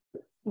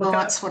 Well,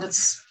 that's what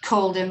it's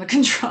called in the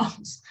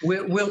controls.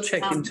 We'll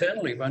check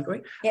internally, won't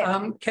we?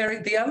 Yeah.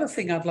 Kerry, the other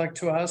thing I'd like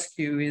to ask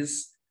you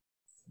is,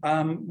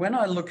 when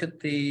I look at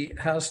the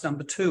house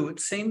number 2, it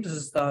seems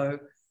as though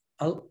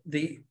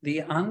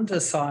the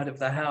underside of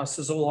the house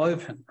is all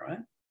open,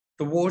 right?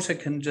 The water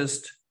can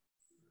just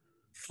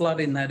flood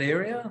in that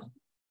area.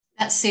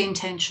 That's the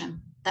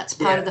intention. That's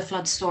part of the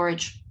flood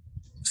storage.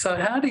 So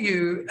how do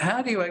you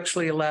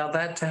actually allow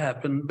that to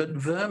happen, but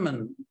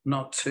vermin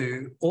not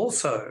to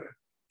also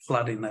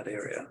flood in that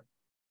area?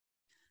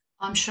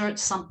 I'm sure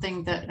it's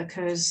something that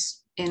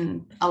occurs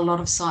in a lot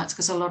of sites,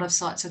 because a lot of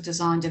sites are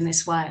designed in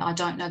this way. I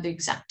don't know the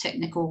exact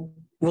technical.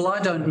 Well, I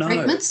don't know,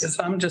 treatments, because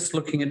I'm just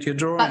looking at your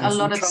drawings. But a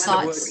lot of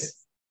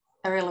sites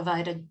are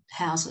elevated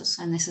houses,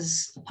 and this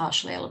is a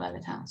partially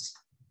elevated house.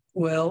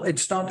 Well,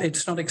 it's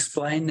not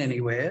explained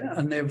anywhere,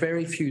 and there are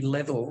very few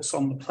levels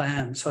on the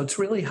plan. So it's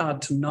really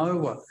hard to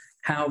know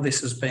how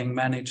this is being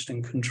managed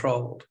and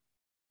controlled.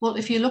 Well,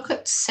 if you look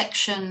at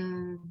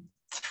section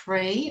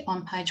 3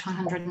 on page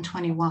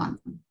 121,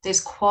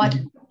 there's quite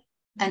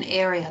an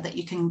area that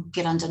you can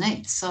get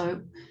underneath.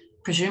 So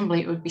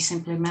presumably it would be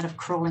simply a matter of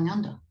crawling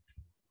under.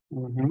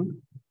 Mm-hmm.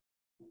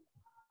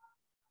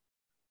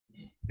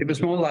 It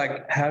was more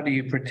like, how do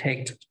you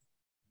protect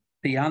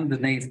the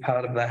underneath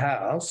part of the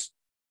house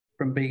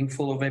from being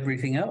full of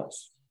everything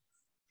else?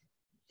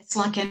 It's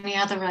like any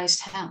other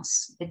raised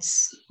house.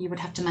 You would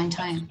have to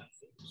maintain.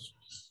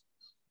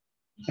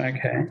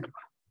 Okay.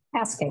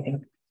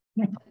 Housekeeping.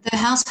 The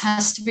house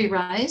has to be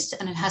raised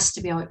and it has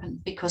to be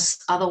open, because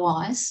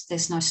otherwise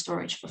there's no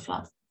storage for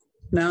flood.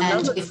 Now,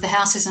 and if the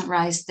house isn't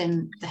raised,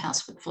 then the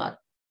house would flood.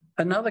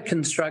 Another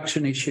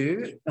construction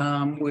issue,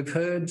 we've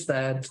heard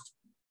that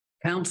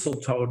council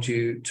told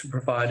you to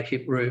provide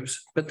hip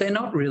roofs, but they're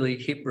not really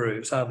hip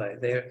roofs, are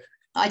they?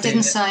 I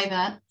didn't say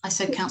that. I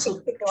said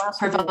council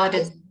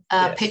provided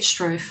a pitched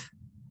roof.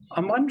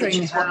 I'm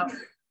wondering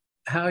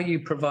how you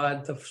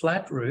provide the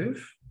flat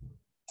roof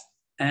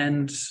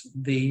and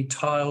the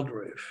tiled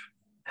roof.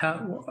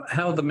 How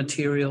are the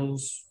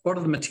materials? What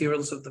are the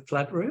materials of the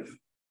flat roof?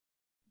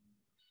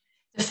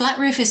 The flat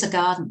roof is a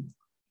garden.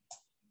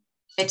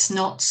 It's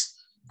not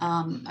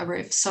a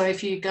roof. So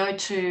if you go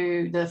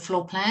to the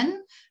floor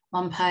plan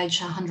on page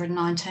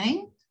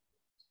 119,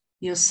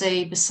 you'll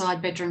see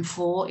beside bedroom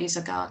 4 is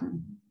a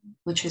garden,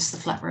 which is the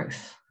flat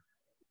roof.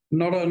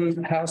 Not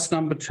on house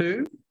number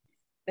 2?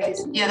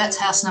 Yeah, that's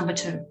house number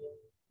 2.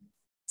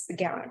 It's the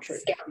garage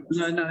roof.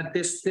 No,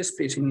 this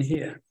bit in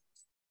here.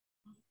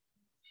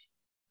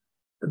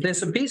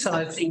 There's a bit,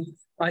 I think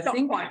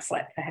quite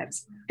flat,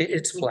 perhaps.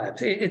 It's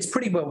flat. It's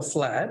pretty well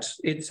flat.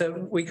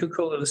 We could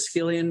call it a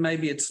skillion.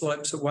 Maybe it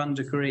slopes at 1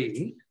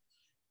 degree.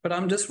 But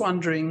I'm just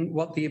wondering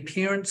what the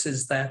appearance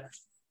is that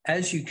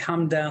as you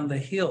come down the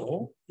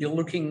hill, you're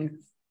looking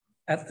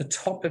at the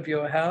top of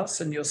your house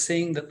and you're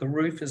seeing that the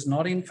roof is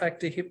not in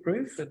fact a hip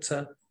roof. It's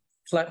a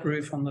flat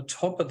roof on the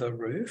top of the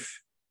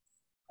roof.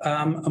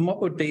 And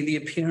what would be the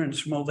appearance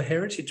from all the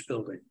heritage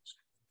buildings?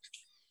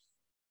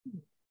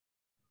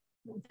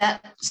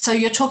 So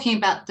you're talking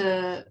about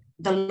the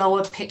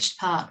lower pitched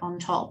part on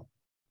top?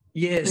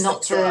 Yes.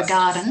 Not the right.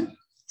 Garden?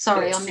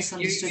 Sorry, yes, I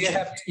misunderstood you.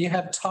 You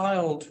have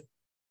tiled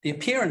the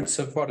appearance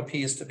of what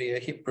appears to be a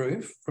hip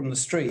roof from the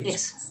street.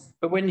 Yes.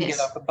 But when you get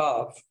up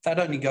above, that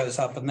only goes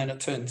up and then it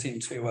turns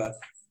into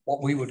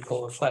what we would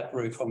call a flat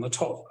roof on the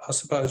top, I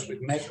suppose,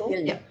 with metal.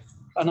 Yeah.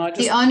 And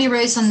the only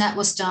reason that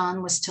was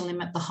done was to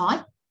limit the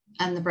height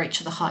and the breach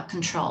of the height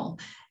control.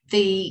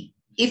 If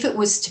it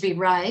was to be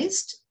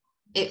raised,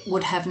 it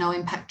would have no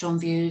impact on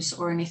views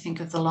or anything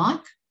of the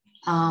like,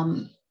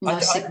 no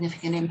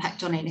significant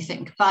impact on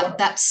anything. But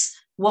that's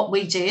what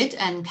we did,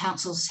 and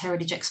Council's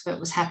heritage expert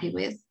was happy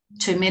with,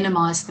 to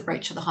minimise the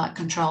breach of the height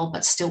control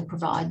but still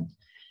provide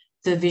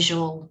the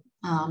visual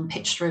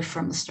pitched roof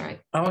from the street.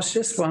 I was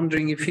just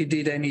wondering if you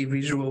did any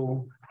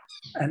visual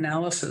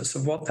analysis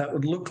of what that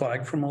would look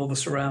like from all the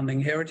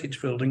surrounding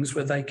heritage buildings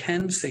where they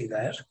can see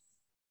that,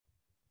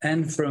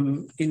 and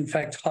from, in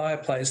fact, higher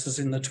places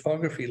in the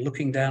topography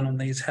looking down on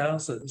these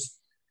houses.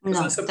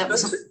 No,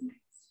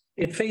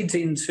 it feeds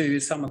into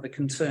some of the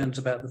concerns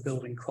about the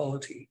building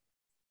quality.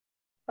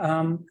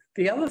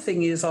 The other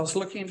thing is, I was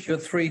looking at your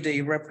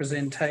 3D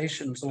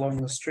representations along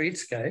the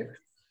streetscape,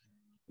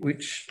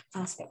 which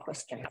ask that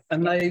question.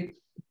 And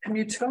can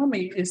you tell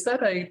me, is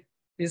that an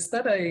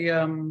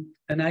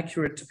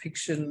accurate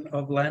depiction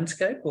of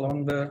landscape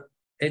along the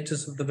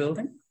edges of the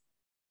building?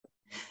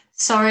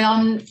 Sorry,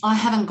 I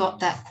haven't got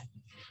that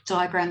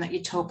diagram that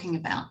you're talking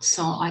about,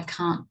 so I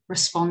can't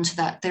respond to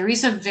that. There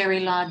is a very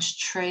large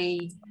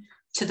tree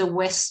to the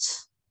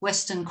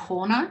western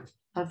corner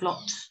of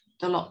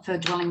the lot for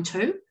dwelling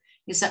 2.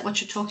 Is that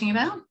what you're talking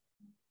about?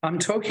 I'm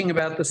talking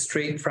about the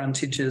street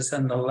frontages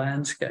and the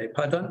landscape.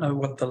 I don't know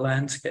what the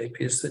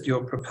landscape is that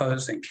you're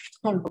proposing.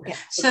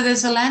 So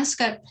there's a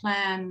landscape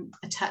plan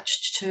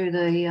attached to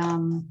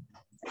the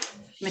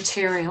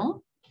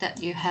material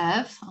that you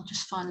have. I'll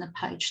just find the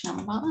page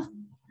number.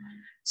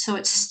 So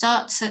it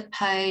starts at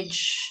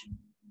page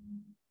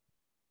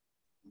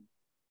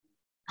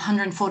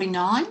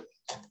 149.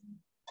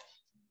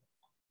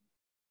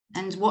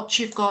 And what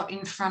you've got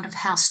in front of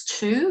house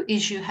 2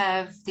 is you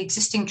have the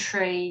existing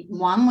tree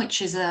 1,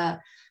 which is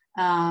a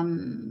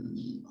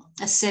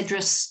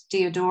Cedrus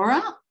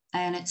deodora,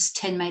 and it's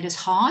 10 metres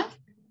high.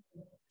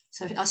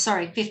 So,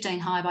 15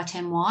 high by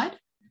 10 wide.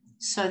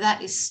 So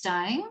that is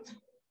staying.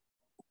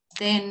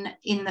 Then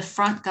in the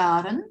front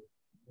garden,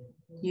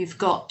 you've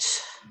got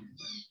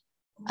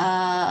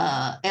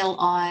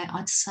LI,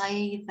 I'd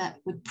say that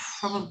would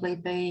probably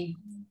be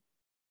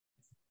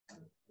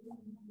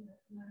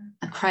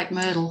a crepe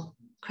myrtle.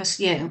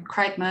 Yeah,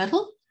 crepe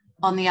myrtle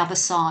on the other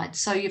side.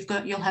 So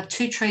you'll have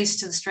two trees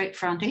to the street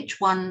frontage,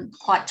 one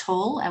quite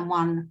tall and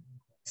one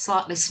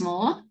slightly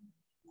smaller,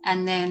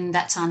 and then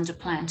that's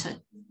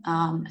underplanted.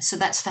 So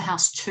that's for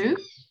house 2.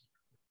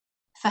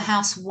 For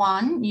house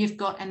 1, you've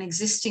got an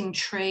existing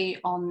tree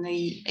on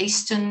the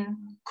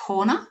eastern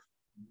corner,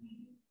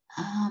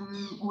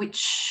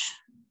 what's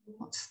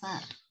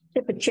that?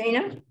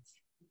 Cappuccino.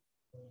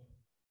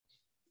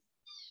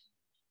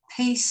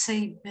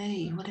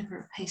 PCB, whatever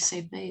a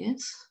PCB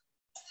is.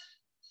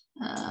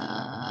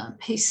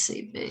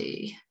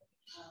 PCB.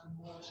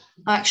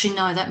 Actually,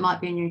 no, that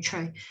might be a new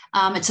tree.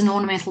 It's an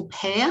ornamental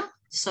pear,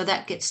 so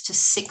that gets to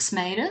 6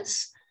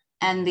 metres.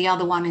 And the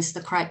other one is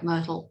the crepe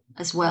myrtle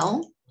as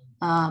well,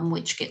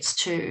 which gets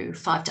to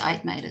 5 to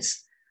 8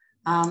 metres.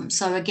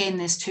 So again,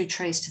 there's 2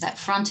 trees to that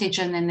frontage,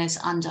 and then there's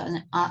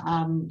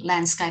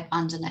landscape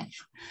underneath.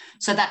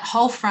 So that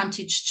whole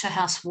frontage to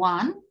house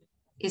 1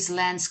 is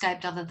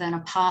landscaped other than a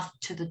path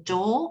to the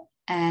door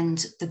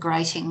and the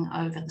grating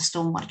over the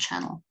stormwater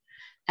channel.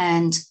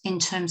 And in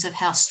terms of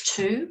house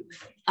 2,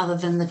 other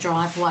than the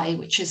driveway,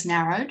 which is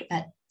narrowed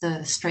at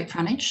the street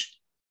frontage,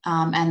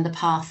 and the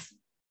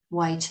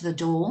pathway to the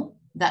door,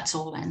 that's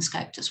all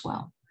landscaped as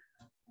well.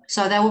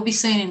 So they will be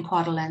seen in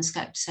quite a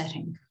landscaped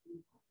setting.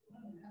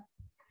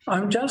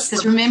 I'm just...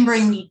 Because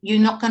remembering, you're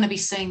not going to be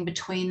seeing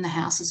between the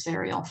houses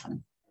very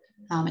often.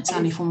 It's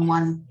only from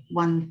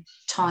one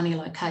tiny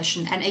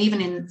location. And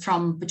even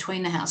from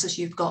between the houses,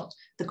 you've got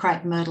the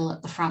crepe myrtle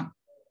at the front,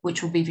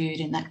 which will be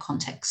viewed in that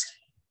context.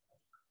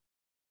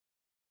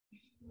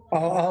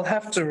 I'll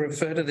have to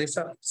refer to this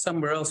up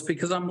somewhere else,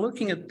 because I'm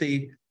looking at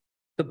the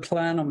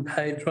plan on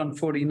page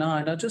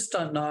 149. I just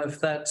don't know if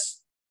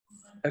that's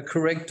a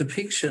correct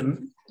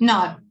depiction.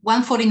 No,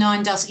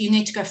 149 you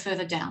need to go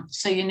further down.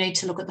 So you need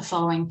to look at the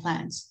following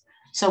plans.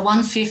 So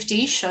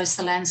 150 shows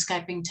the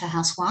landscaping to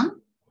house 1,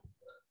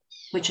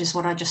 which is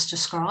what I just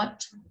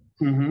described.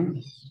 Mm-hmm.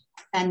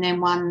 And then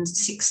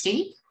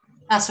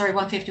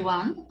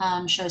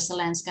 151 shows the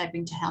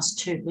landscaping to house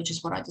 2, which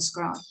is what I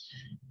described.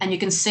 And you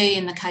can see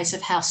in the case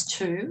of house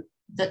 2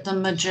 that the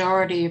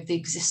majority of the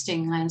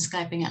existing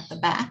landscaping at the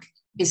back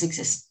is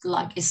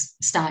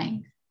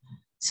staying.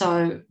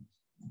 So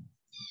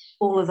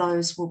all of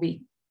those will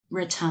be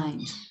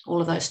retained,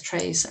 all of those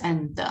trees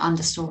and the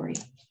understory.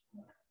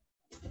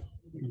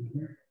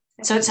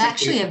 So it's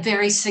actually a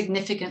very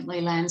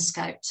significantly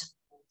landscaped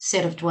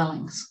set of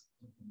dwellings.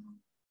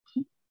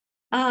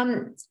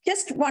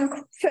 Just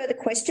one further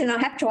question I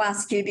have to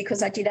ask you,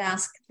 because I did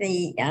ask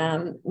the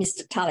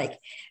Mr. Tulloch.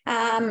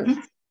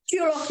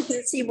 Dual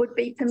occupancy would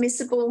be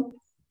permissible,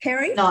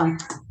 Kerry? No,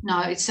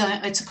 it's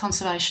a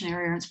conservation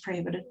area and it's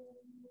prohibited.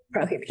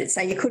 Prohibited.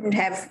 So you couldn't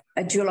have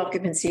a dual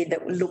occupancy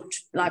that looked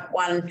like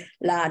one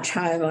large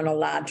home on a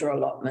larger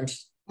allotment?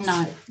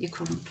 No, you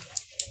couldn't.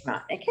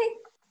 Right, okay.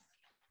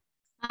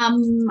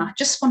 I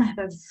just want to have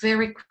a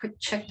very quick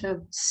check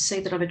to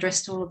see that I've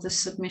addressed all of the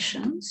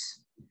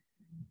submissions.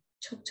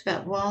 Talked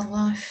about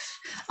wildlife.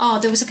 Oh,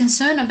 there was a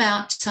concern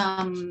about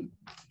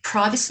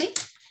privacy,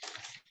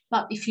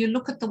 but if you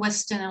look at the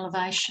western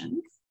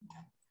elevation,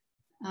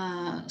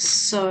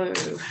 so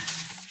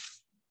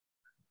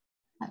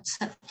that's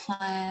that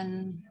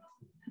plan,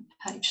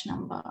 page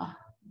number.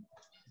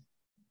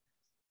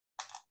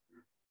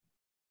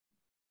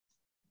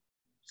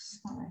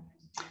 Sorry.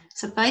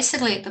 So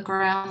basically at the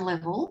ground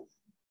level.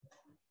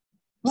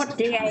 What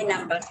DA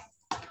number?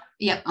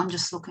 Yep, I'm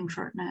just looking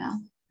for it now.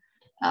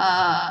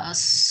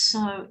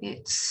 So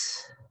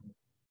it's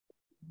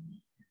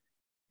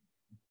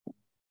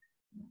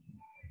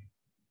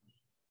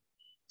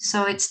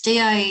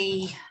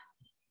DA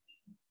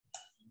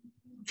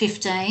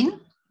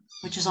 15,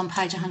 which is on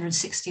page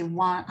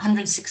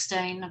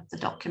 116 of the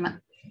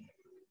document.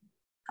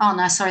 Oh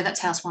no, sorry,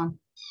 that's house 1.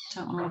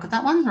 Don't want to look at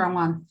that one, wrong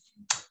one.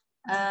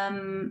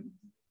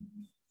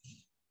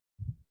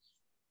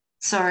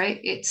 Sorry,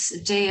 it's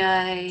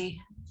DA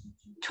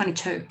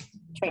 22.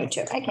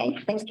 22, okay,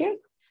 thank you.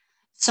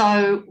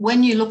 So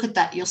when you look at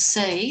that, you'll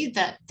see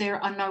that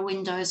there are no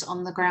windows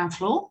on the ground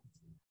floor,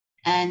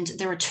 and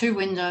there are 2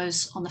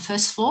 windows on the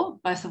first floor,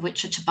 both of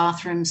which are to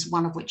bathrooms,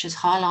 one of which is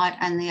highlight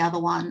and the other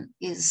one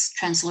is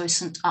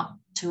translucent up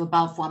to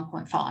above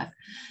 1.5.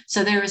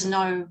 So there is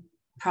no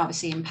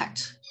privacy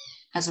impact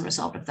as a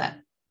result of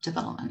that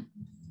development.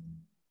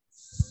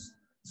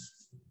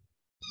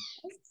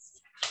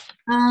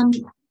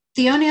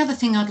 The only other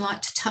thing I'd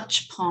like to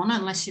touch upon,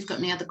 unless you've got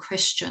any other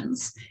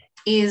questions,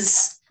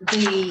 is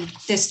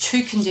there's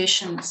 2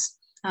 conditions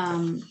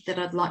that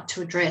I'd like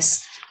to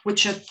address,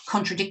 which are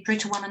contradictory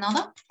to one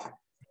another.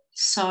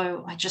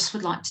 So I just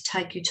would like to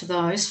take you to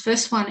those.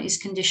 First one is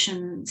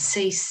condition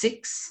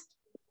C6,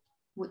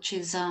 which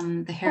is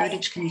the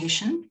heritage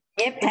condition,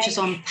 which is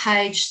on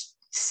page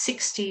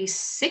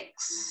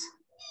 66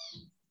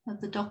 of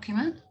the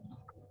document.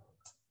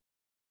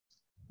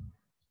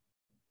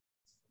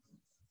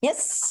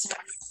 Yes.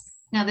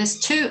 Now there's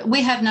two,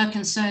 we have no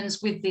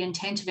concerns with the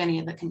intent of any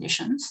of the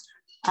conditions.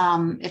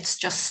 It's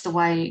just the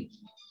way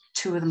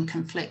two of them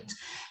conflict.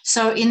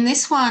 So in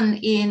this one,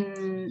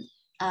 in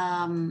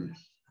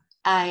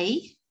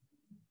A,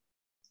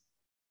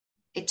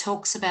 it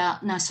talks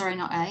about, no, sorry,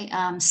 not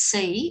A,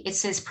 C, it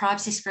says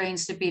privacy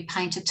screens to be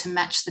painted to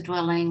match the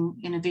dwelling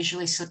in a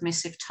visually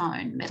submissive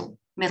tone.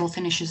 Metal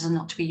finishes are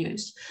not to be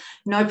used.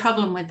 No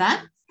problem with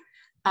that.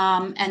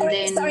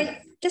 Sorry,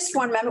 just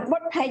one moment.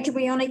 What page are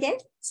we on again?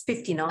 It's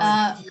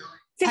 59.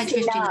 Page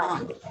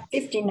 59.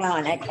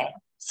 59, okay.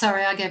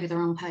 Sorry, I gave you the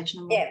wrong page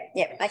number.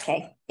 Yeah,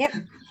 okay, yep.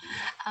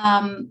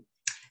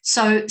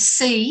 So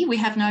C, we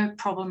have no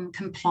problem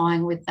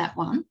complying with that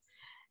one.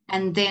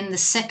 And then the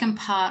second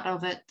part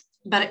of it,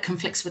 but it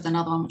conflicts with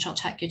another one, which I'll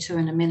take you to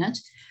in a minute.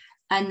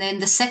 And then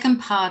the second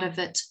part of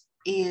it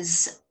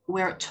is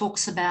where it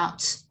talks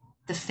about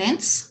the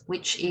fence,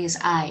 which is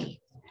A,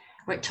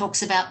 where it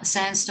talks about the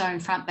sandstone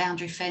front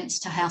boundary fence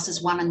to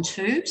houses 1 and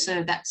 2.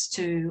 So that's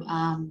to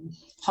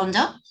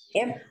Honda,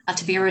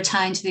 to be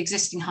retained to the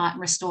existing height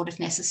and restored if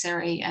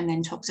necessary, and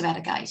then talks about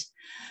a gate.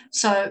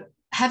 So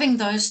having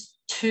those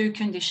two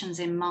conditions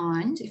in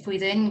mind, if we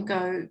then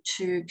go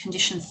to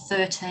condition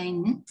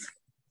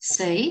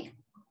 13C,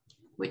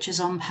 which is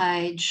on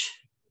page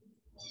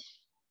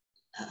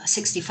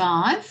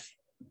 65.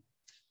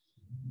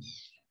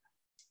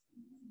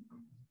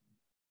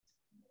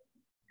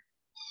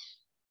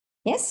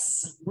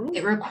 Yes.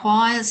 It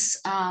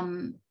requires,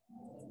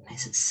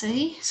 is it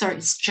C? Sorry,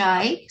 it's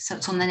J, so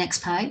it's on the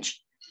next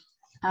page.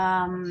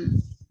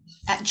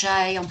 At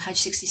J on page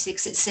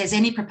 66, it says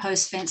any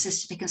proposed fence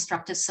is to be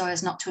constructed so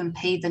as not to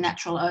impede the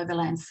natural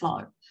overland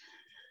flow.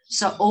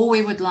 So all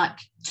we would like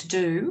to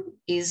do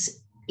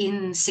is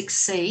in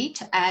 6C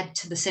to add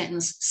to the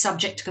sentence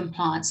subject to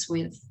compliance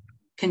with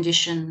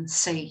condition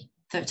C,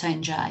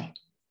 13J.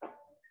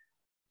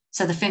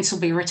 So the fence will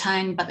be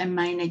retained, but there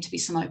may need to be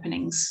some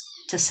openings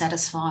to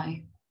satisfy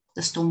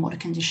the stormwater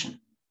condition.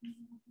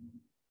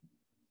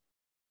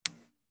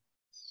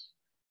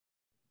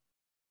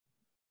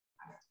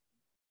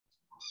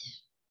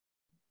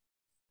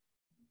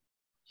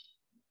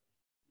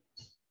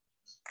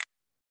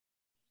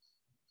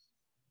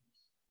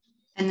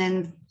 And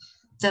then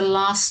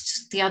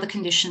the other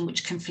condition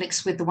which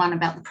conflicts with the one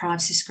about the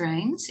privacy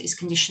screens is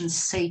condition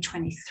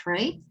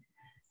C23,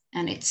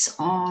 and it's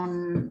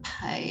on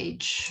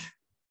page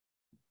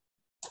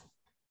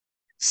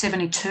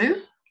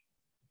 72.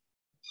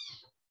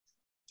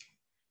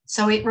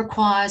 So it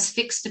requires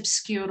fixed,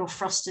 obscured or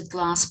frosted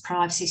glass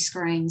privacy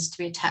screens to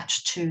be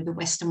attached to the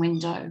western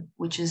window,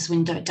 which is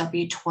window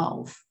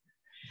W12.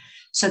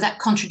 So that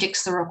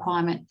contradicts the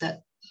requirement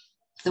that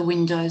the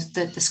windows,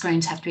 that the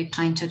screens have to be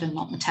painted and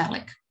not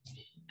metallic,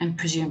 and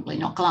presumably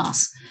not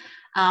glass.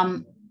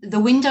 The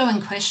window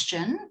in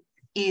question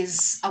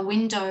is a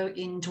window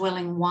in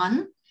dwelling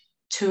 1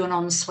 to an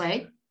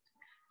ensuite,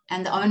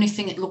 and the only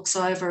thing it looks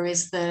over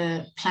is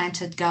the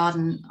planted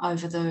garden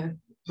over the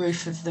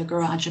roof of the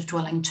garage of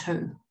dwelling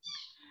 2.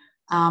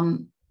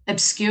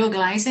 Obscure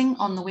glazing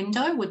on the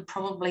window would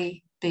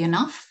probably be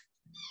enough,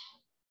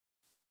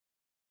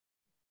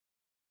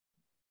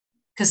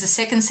 because the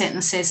second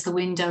sentence says the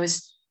window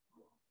is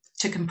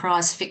to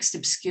comprise fixed,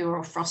 obscure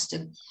or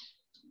frosted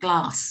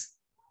glass,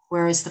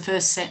 whereas the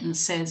first sentence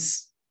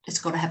says it's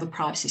got to have a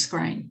privacy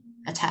screen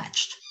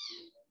attached.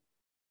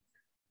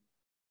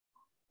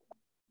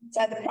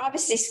 So the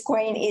privacy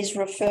screen is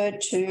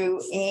referred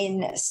to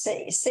in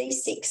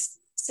C6C.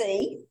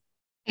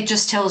 It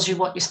just tells you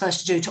what you're supposed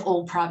to do to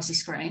all privacy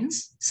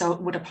screens, so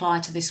it would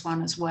apply to this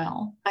one as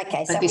well.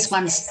 Okay, but so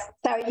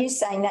are you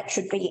saying that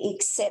should be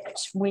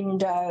except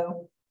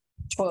window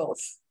 12?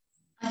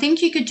 I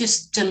think you could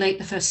just delete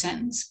the first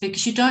sentence,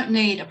 because you don't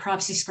need a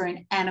privacy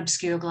screen and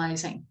obscure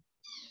glazing.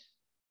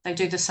 They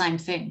do the same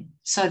thing.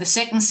 So the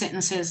second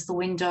sentence says the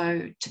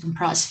window to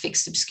comprise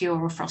fixed,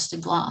 obscure or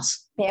frosted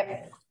glass.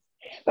 Yep.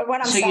 But what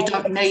I'm saying, you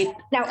don't need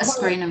a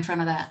screen in front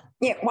of that.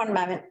 Yeah, one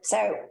moment.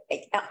 So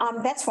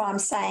that's why I'm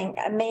saying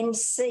amend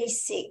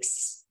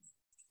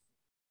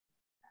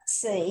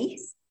C6C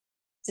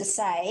to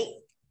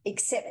say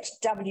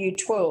except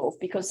W12,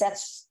 because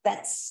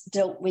that's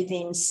dealt with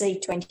in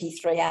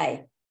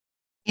C23A.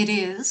 It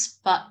is,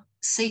 but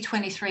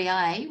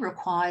C23A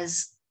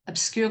requires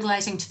obscure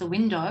glazing to the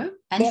window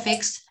and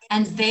fixed,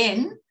 and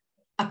then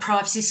a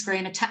privacy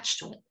screen attached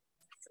to it.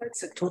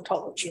 It's a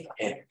tautology.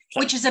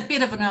 Which is a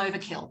bit of an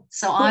overkill.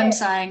 So I'm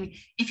saying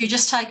if you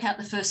just take out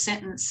the first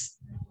sentence,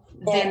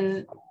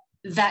 then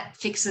that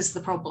fixes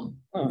the problem.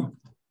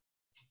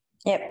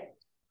 Yep.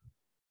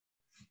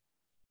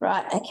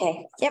 Right,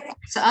 okay. Yep.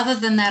 So other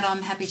than that,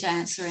 I'm happy to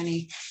answer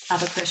any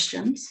other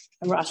questions.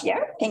 Right,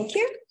 yeah, thank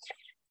you.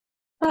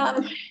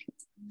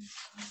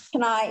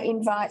 Can I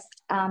invite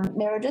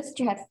Meredith?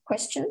 Do you have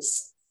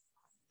questions?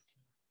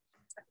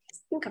 I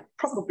think I've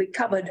probably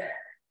covered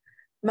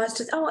most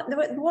of. Oh,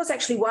 there was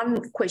actually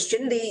one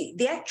question.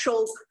 The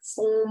actual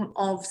form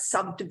of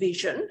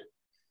subdivision.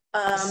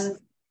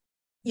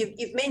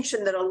 You've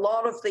mentioned that a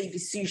lot of the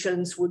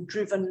decisions were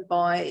driven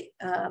by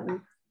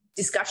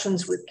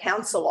discussions with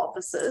council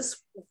officers.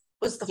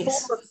 Was the form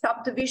of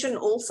subdivision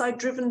also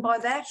driven by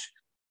that?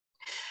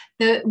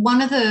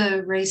 One of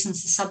the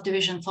reasons the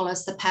subdivision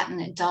follows the pattern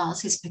it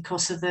does is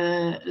because of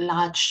the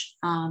large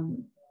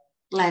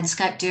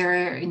landscaped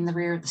area in the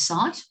rear of the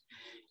site.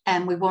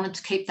 And we wanted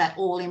to keep that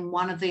all in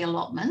one of the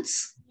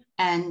allotments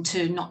and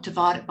to not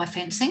divide it by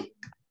fencing.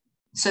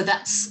 So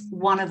that's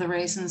one of the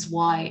reasons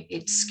why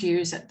it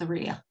skews at the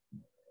rear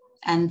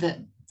and that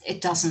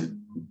it doesn't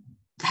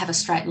have a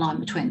straight line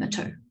between the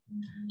two.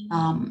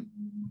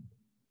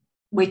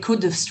 We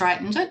could have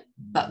straightened it,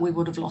 but we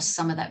would have lost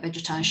some of that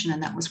vegetation,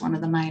 and that was one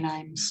of the main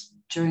aims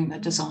during the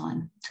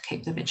design, to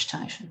keep the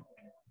vegetation.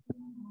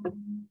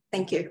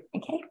 Thank you.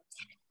 Okay.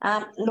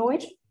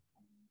 Lloyd?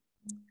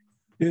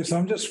 Yes,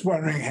 I'm just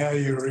wondering how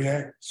you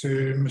react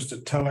to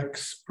Mr.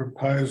 Tulloch's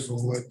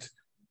proposal that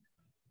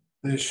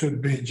there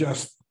should be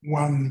just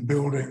one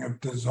building of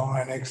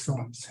design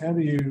excellence. How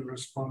do you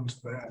respond to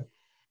that?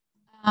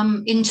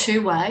 In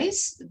two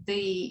ways.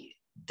 The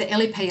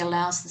LEP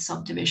allows the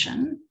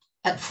subdivision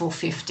at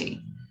 450.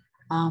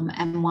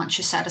 And once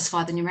you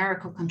satisfy the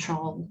numerical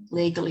control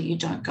legally, you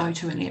don't go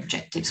to any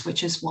objectives,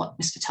 which is what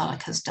Mr.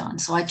 Tulloch has done.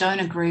 So I don't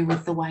agree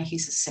with the way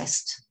he's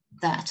assessed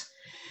that.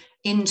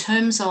 In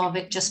terms of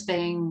it just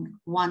being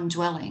one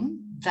dwelling,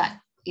 that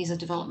is a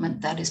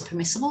development that is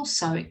permissible,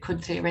 so it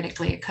could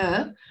theoretically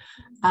occur.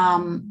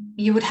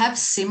 You would have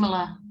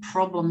similar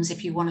problems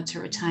if you wanted to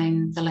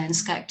retain the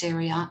landscaped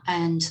area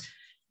and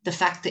the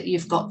fact that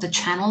you've got the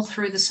channel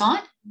through the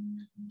site.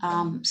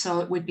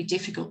 So it would be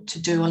difficult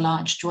to do a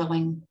large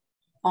dwelling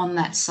on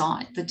that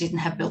site that didn't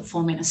have built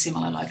form in a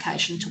similar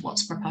location to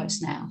what's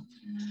proposed now.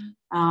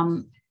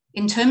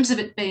 In terms of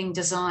it being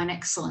design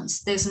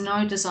excellence, there's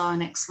no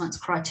design excellence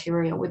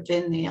criteria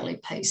within the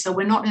LEP. So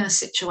we're not in a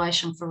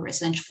situation for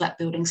residential flat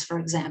buildings, for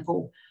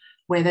example,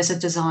 where there's a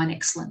design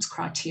excellence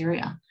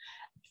criteria.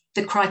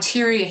 The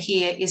criteria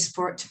here is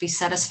for it to be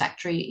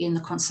satisfactory in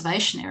the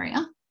conservation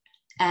area,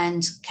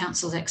 and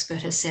council's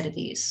expert has said it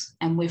is,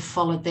 and we've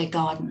followed their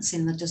guidance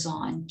in the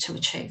design to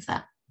achieve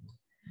that.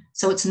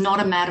 So it's not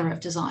a matter of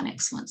design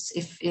excellence.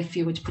 If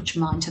you were to put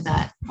your mind to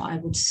that, I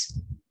would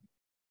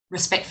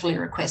respectfully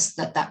request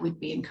that that would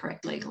be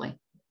incorrect legally.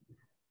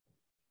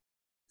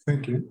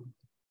 Thank you.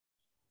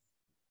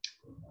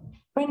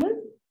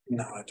 Brendan?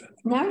 No, I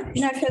don't.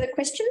 No further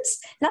questions?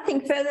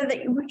 Nothing further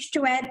that you wish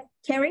to add,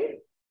 Kerry?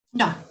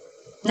 No,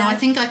 I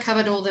think I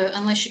covered all the,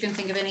 unless you can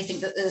think of anything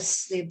that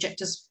is the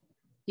objectives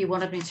you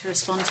wanted me to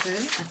respond to,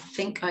 I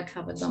think I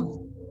covered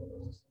them.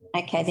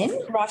 Okay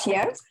then,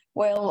 rightio.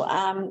 Well,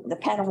 the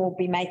panel will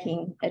be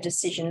making a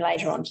decision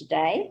later on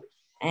today,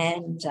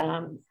 and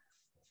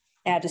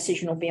our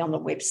decision will be on the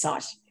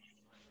website.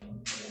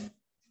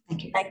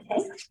 Thank you. Okay,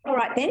 all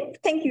right then.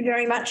 Thank you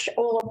very much,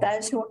 all of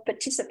those who have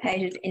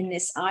participated in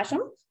this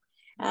item.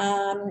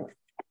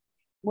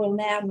 We'll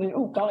now move,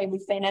 oh golly,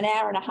 we've been an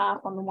hour and a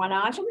half on the one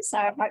item, so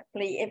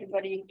hopefully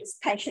everybody is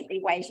patiently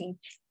waiting.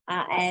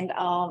 And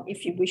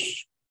if you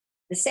wish,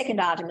 the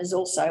second item is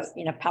also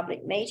in a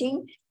public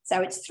meeting. So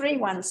it's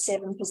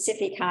 317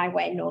 Pacific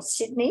Highway, North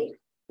Sydney.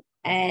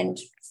 And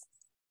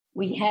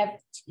we have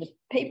the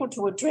people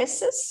to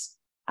address us.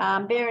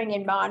 Bearing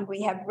in mind,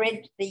 we have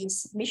read the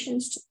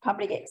submissions to the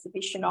public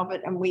exhibition of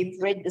it, and we've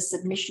read the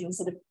submissions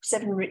that have,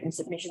 7 written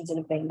submissions that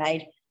have been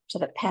made to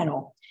the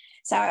panel.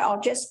 So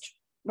I'll just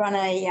run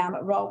a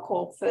roll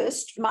call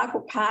first.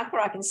 Michael Parker,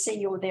 I can see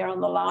you're there on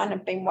the line.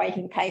 I've been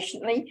waiting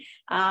patiently.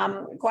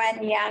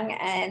 Guan Young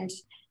and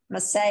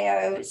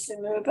Masao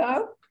Sumubo,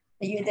 are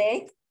you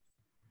there?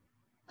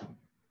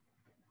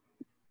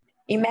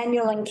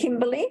 Emmanuel and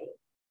Kimberly?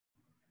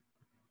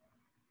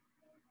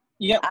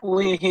 Yep,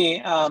 we're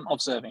here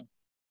observing.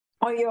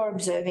 Oh, you're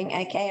observing.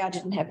 Okay, I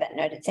didn't have that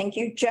noted. Thank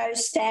you. Joe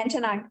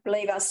Stanton, I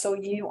believe I saw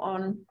you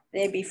on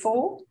there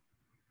before.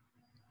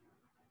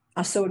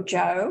 I saw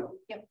Joe.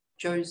 Yep,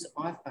 Joe's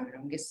iPhone,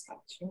 I guess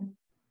that's you.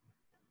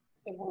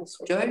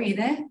 Joe, are you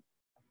there?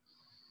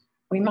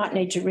 We might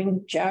need to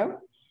ring Joe.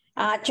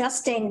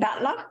 Justine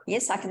Butler.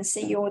 Yes, I can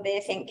see you're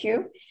there. Thank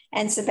you.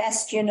 And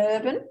Sebastian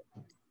Urban.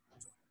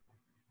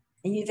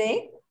 Are you there?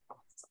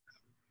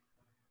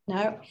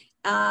 No.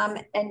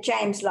 And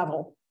James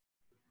Lovell.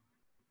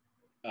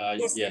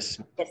 Yes. Yes.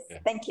 Yeah.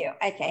 Thank you.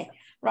 Okay.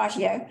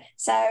 Rightio.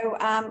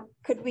 So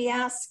could we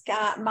ask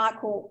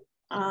Michael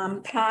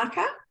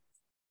Parker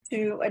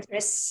to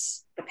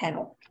address the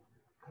panel?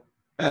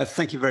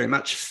 Thank you very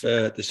much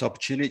for this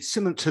opportunity.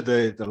 Similar to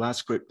the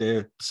last group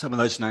there, some of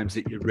those names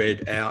that you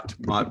read out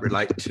might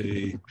relate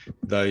to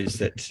those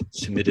that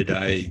submitted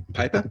a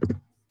paper.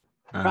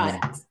 Right.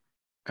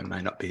 And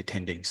may not be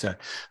attending. So,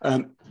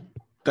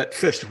 but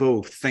first of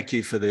all, thank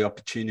you for the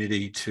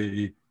opportunity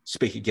to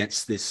speak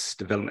against this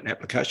development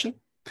application.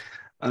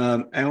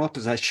 Our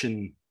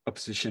opposition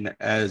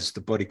as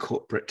the body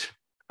corporate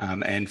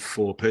and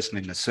for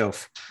personally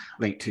myself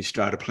linked to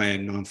Strata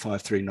Plan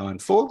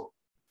 95394.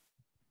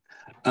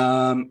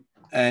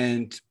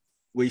 And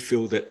we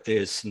feel that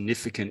there's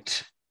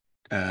significant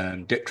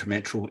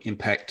detrimental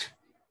impact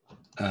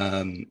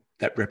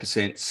that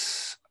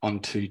represents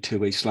onto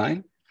 2 East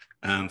Lane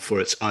for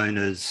its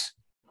owners,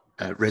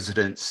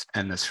 residents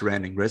and the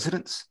surrounding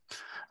residents.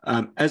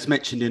 As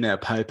mentioned in our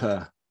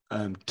paper,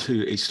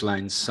 2 East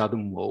Lane's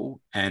southern wall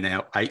and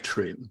our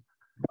atrium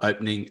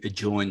opening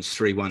adjoins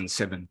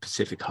 317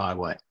 Pacific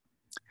Highway.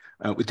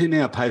 Within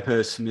our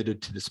paper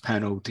submitted to this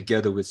panel,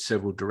 together with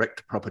several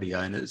direct property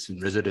owners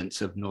and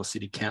residents of North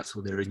City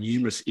Council, there are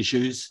numerous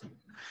issues,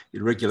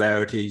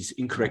 irregularities,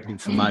 incorrect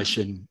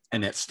information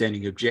and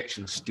outstanding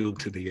objections still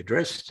to be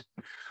addressed.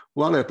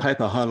 While our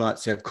paper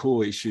highlights our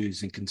core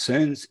issues and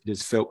concerns, it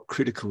is felt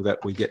critical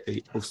that we get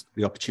the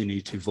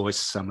opportunity to voice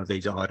some of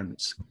these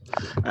items.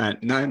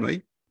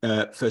 Namely,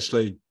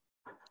 firstly,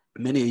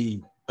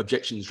 many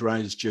objections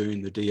raised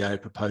during the DA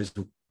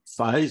proposal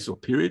phase or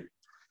period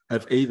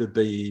have either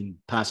been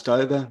passed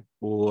over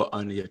or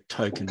only a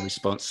token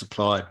response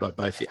supplied by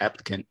both the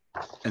applicant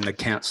and the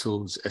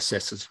council's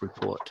assessor's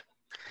report.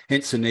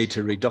 Hence the need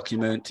to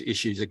redocument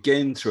issues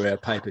again through our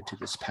paper to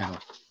this panel.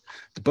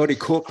 The body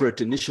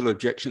corporate initial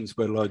objections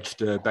were lodged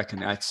back in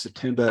 8th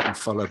September and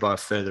followed by a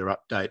further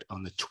update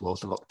on the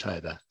 12th of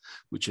October,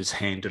 which was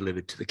hand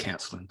delivered to the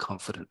council in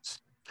confidence.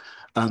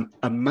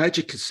 A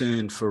major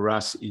concern for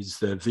us is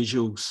the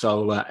visual,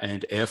 solar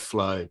and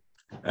airflow,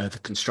 the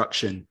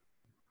construction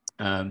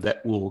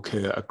that will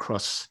occur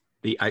across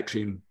the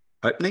atrium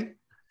opening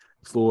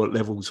for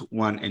levels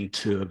 1 and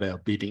 2 of our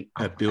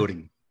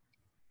building,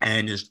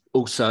 and is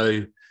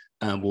also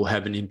will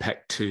have an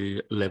impact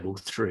to level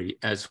 3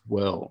 as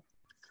well.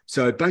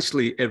 So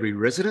basically every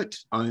resident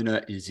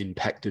owner is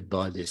impacted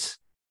by this.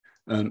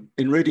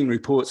 In reading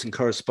reports and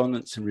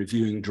correspondence and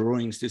reviewing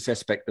drawings, this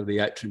aspect of the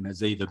atrium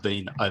has either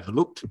been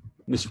overlooked,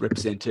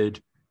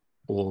 misrepresented,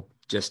 or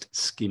just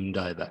skimmed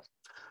over.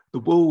 The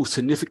wall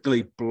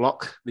significantly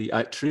block the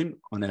atrium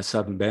on our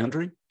southern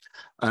boundary,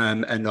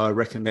 and I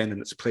recommend,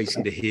 and it's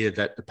pleasing to hear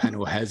that the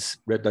panel has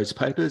read those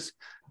papers,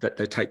 that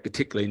they take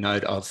particularly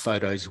note of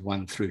photos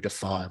 1 through to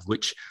 5,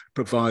 which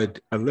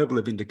provide a level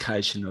of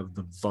indication of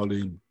the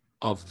volume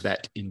of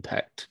that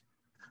impact.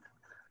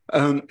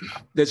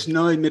 There's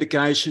no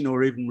mitigation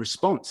or even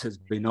response has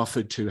been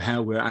offered to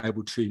how we're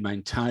able to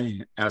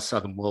maintain our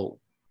southern wall.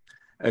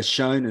 As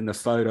shown in the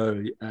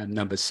photo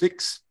number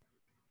 6,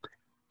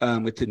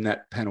 within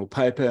that panel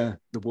paper,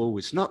 the wall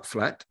is not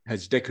flat,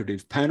 has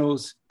decorative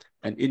panels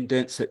and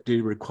indents that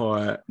do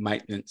require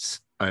maintenance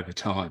over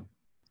time.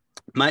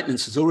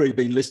 Maintenance has already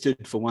been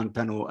listed for one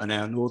panel on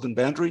our northern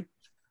boundary,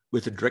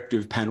 with a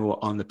directive panel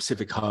on the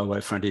Pacific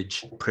Highway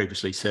frontage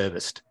previously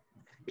serviced.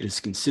 It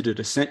is considered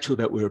essential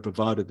that we are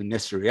provided the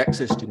necessary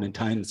access to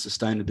maintain the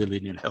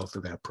sustainability and health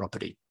of our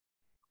property.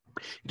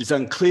 It is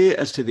unclear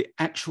as to the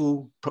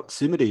actual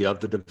proximity of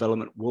the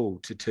development wall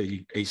to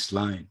 2 East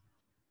Lane.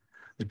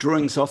 The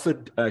drawings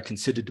offered are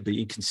considered to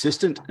be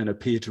inconsistent and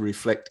appear to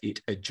reflect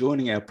it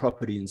adjoining our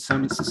property in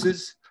some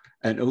instances,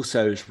 and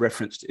also is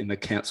referenced in the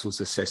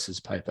council's assessor's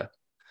paper.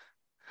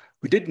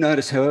 We did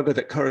notice, however,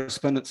 that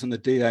correspondence on the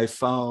DA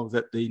file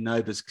that the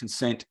neighbour's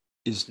consent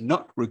is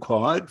not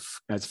required,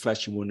 as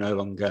flashing will no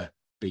longer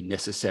be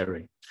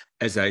necessary,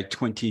 as a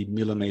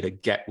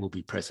 20mm gap will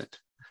be present.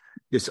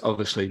 This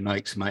obviously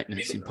makes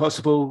maintenance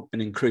impossible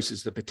and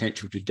increases the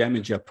potential to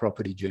damage our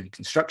property during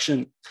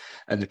construction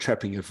and the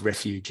trapping of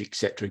refuge,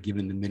 etc.,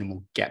 given the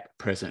minimal gap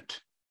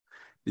present.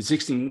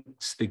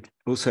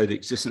 Also, the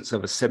existence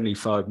of a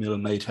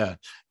 75mm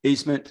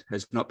easement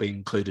has not been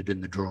included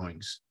in the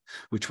drawings,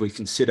 which we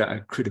consider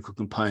a critical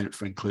component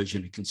for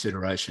inclusion and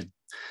consideration.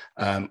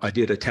 I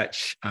did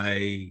attach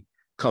a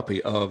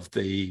copy of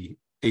the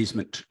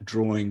easement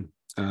drawing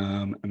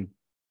and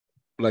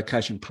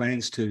location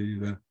plans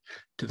to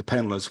the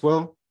panel as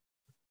well.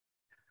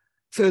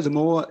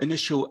 Furthermore,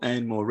 initial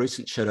and more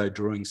recent shadow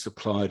drawings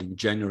supplied in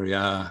January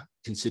are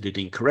considered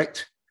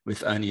incorrect,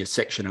 with only a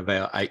section of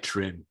our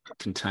atrium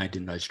contained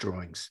in those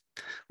drawings.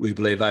 We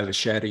believe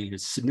overshadowing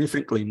is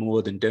significantly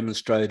more than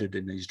demonstrated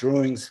in these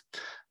drawings,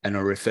 and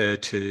I refer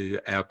to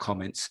our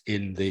comments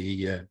in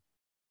the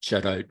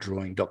shadow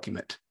drawing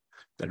document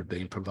that have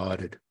been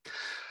provided.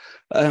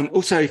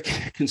 Also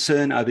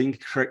concern are the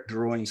incorrect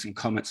drawings and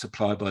comments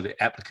supplied by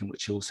the applicant,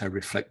 which are also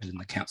reflected in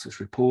the council's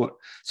report.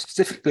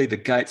 Specifically, the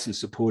gates and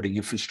supporting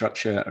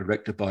infrastructure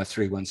erected by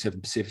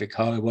 317 Pacific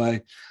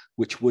Highway,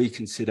 which we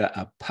consider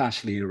are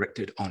partially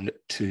erected on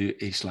 2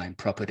 East Lane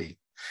property.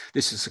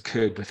 This has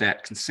occurred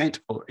without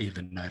consent or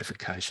even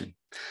notification.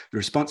 The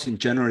response in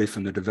January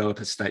from the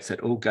developer states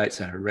that all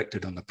gates are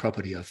erected on the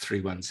property of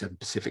 317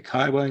 Pacific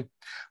Highway.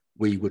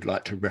 We would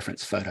like to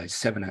reference photos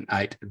 7 and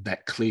 8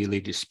 that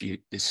clearly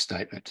dispute this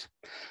statement.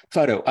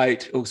 Photo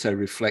 8 also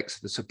reflects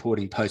the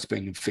supporting post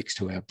being affixed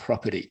to our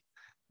property,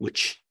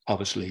 which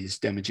obviously is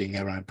damaging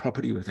our own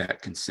property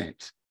without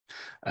consent.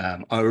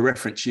 I will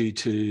reference you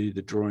to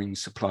the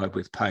drawings supplied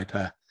with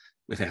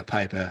our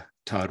paper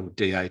titled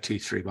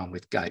DA231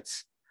 with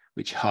gates,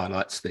 which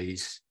highlights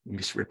these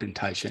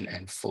misrepresentation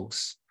and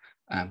false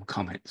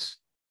comments.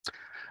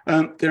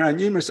 There are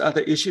numerous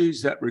other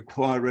issues that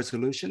require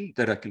resolution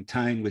that are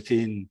contained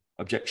within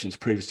objections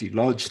previously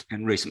lodged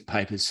and recent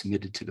papers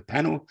submitted to the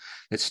panel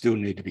that still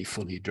need to be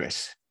fully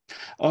addressed.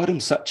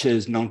 Items such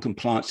as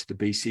non-compliance to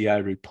the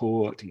BCA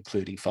report,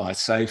 including fire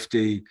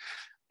safety,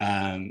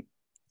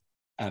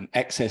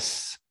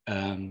 access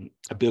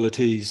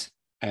abilities,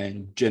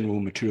 and general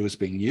materials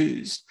being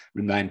used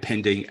remain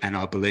pending, and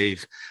I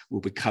believe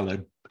will be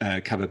covered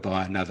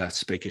by another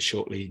speaker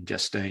shortly, in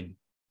Justine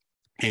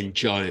and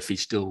Joe, if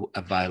he's still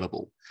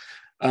available.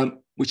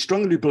 We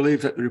strongly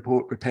believe that the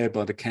report prepared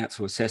by the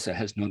Council Assessor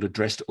has not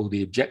addressed all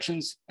the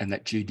objections and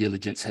that due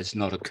diligence has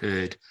not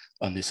occurred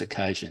on this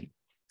occasion.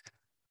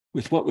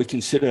 With what we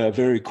consider a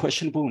very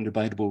questionable and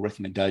debatable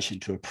recommendation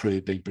to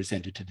approve being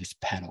presented to this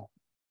panel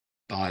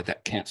by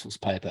that Council's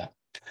paper,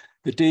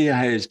 the DA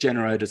has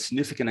generated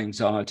significant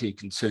anxiety and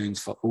concerns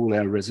for all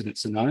our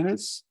residents and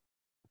owners.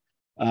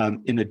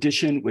 In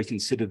addition, we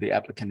consider the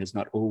applicant has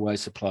not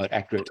always supplied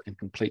accurate and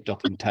complete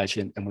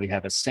documentation, and we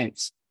have a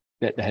sense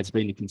that there has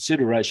been no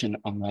consideration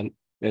on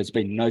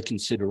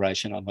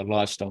the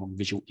lifestyle and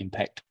visual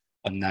impact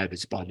on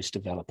neighbours by this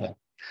developer.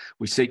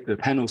 We seek the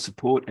panel's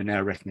support and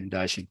our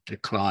recommendation to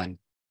decline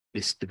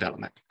this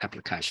development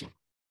application.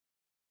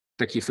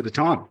 Thank you for the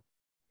time.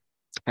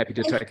 Happy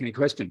to take any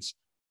questions.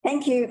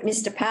 Thank you,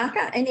 Mr.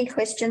 Parker. Any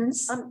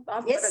questions? I've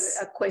got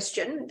a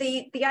question.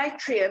 The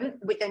atrium,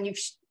 and you've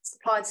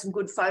supplied some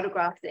good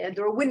photographs there.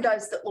 There are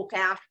windows that look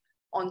out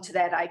onto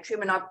that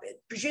atrium, and I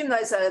presume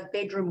those are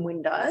bedroom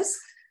windows.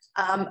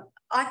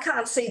 I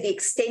can't see the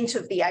extent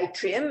of the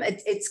atrium.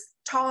 It's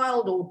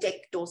tiled or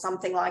decked or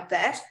something like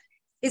that.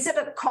 Is it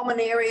a common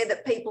area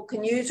that people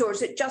can use, or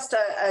is it just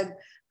a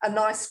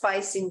nice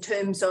space in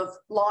terms of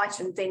light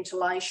and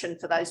ventilation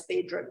for those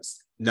bedrooms?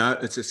 No,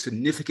 it's a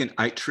significant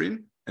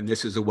atrium, and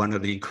this is one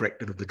of the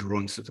incorrect of the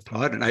drawings that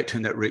applied, an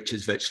atrium that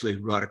reaches virtually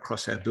right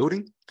across our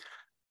building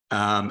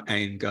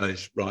and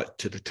goes right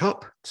to the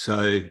top.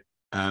 So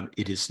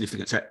it is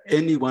significant. So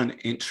anyone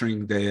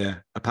entering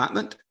their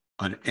apartment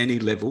on any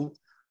level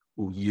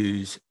will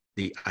use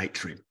the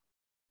atrium.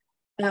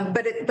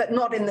 But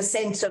not in the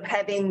sense of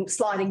having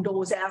sliding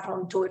doors out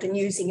onto it and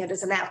using it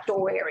as an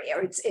outdoor area.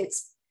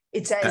 It's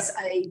as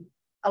a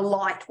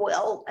light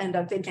well and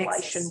a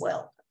ventilation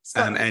well. So,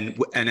 and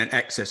an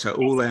access. So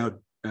all our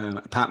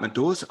apartment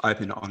doors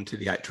open onto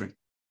the atrium.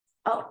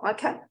 Oh,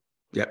 okay.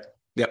 Yep.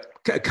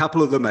 A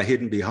couple of them are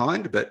hidden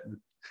behind, but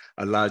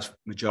a large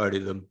majority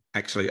of them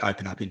actually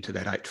open up into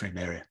that atrium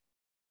area.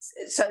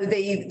 So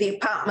the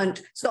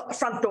apartment, it's not the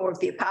front door of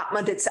the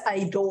apartment, it's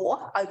a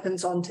door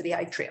opens onto the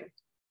atrium.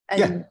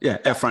 And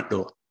our front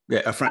door.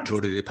 Yeah, our front door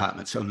to the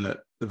apartments on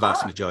the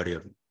vast majority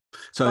of them.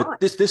 So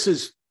this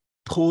is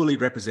poorly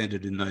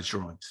represented in those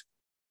drawings.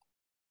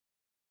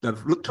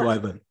 They've looked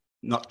over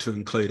not to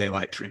include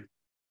our atrium.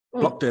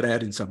 Blocked it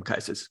out in some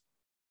cases.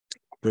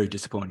 Very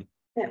disappointing.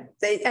 Yeah,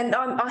 and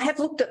I have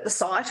looked at the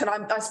site, and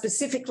I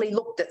specifically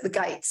looked at the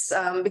gates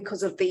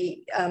because of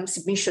the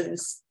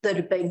submissions that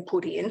have been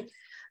put in.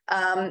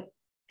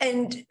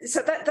 And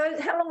so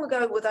how long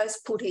ago were those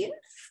put in?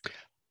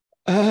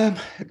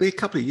 It'd be a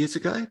couple of years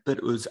ago, but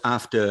it was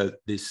after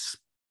this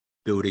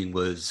building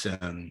was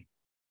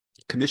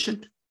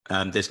commissioned.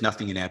 There's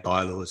nothing in our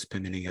bylaws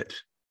permitting it,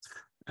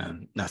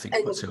 nothing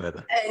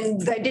whatsoever.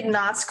 And they didn't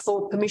ask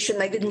for permission?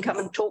 They didn't come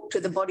and talk to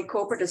the body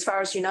corporate, as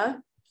far as you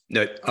know?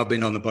 No, I've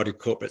been on the body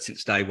corporate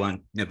since day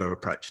one, never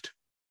approached.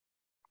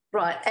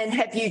 Right, and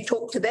have you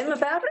talked to them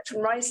about it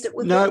and raised it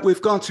with them? No,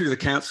 we've gone through the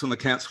council, and the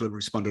council have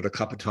responded a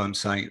couple of times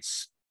saying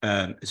it's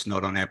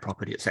not on our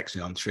property, it's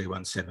actually on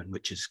 317,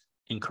 which is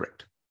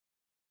incorrect.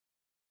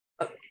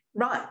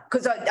 Right,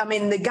 because I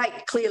mean the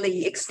gate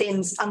clearly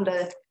extends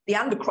under the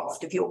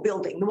undercroft of your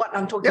building. The one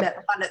I'm talking about,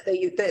 the one at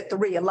the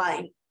rear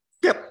lane.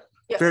 Yep.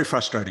 Very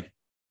frustrating.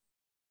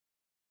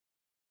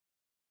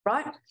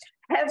 Right.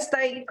 Have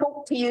they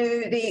talked to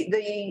you,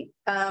 the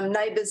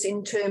neighbours,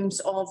 in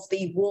terms of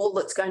the wall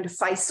that's going to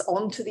face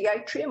onto the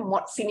atrium,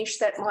 what finish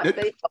that might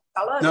be?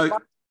 What colour?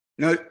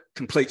 No,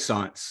 complete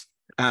science.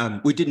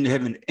 We didn't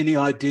have any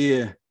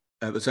idea.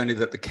 It was only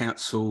that the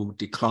council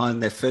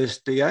declined their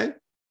first DA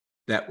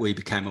that we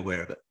became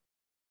aware of it.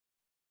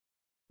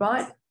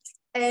 Right.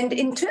 And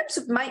in terms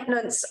of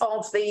maintenance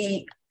of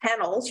the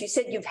panels, you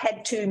said you've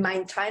had to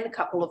maintain a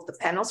couple of the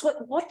panels.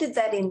 What did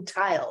that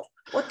entail?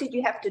 What did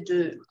you have to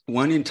do?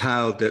 One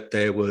entailed that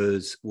there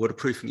was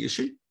waterproofing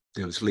issue.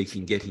 There was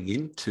leaking getting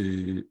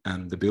into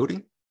the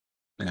building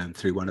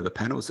through one of the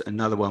panels.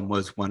 Another one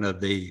was one of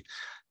the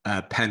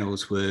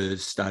panels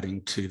was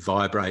starting to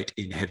vibrate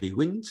in heavy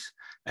winds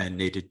and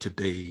needed to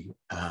be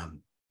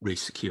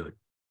resecured.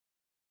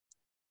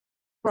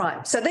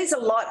 Right. So these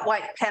are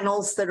lightweight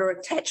panels that are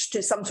attached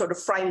to some sort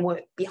of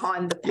framework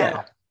behind the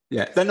panel.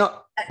 Yeah. They're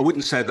not, I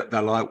wouldn't say that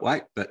they're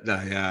lightweight, but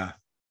they are.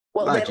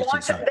 Well, they're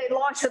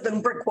lighter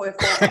than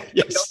brickwork.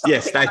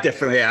 Yes, they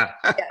definitely are.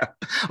 I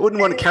wouldn't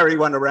want to carry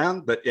one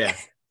around, but yeah.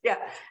 Yeah.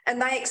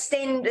 And they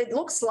extend, it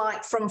looks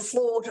like, from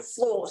floor to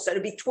floor. So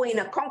between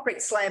a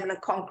concrete slab and a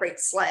concrete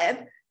slab.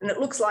 And it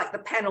looks like the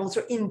panels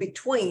are in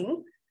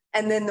between.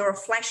 And then there are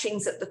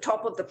flashings at the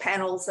top of the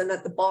panels and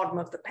at the bottom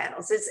of the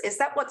panels. Is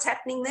that what's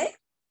happening there?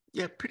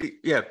 Yeah,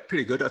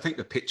 pretty good. I think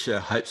the picture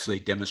hopefully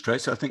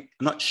demonstrates. I'm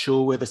not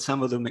sure whether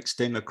some of them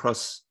extend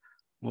across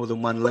more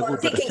than one Well, level.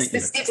 I'm thinking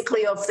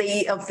specifically of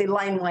the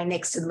laneway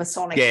next to the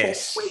Masonic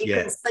yes, Hall, where you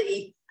can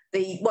see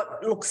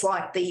what looks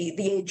like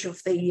the edge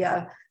of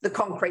the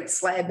concrete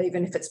slab,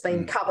 even if it's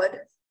been covered,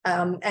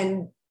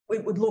 and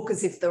it would look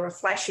as if there are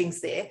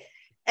flashings there.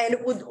 And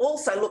it would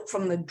also look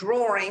from the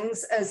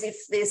drawings as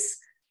if this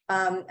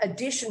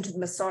addition to the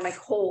Masonic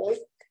Hall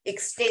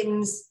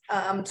extends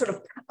sort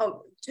of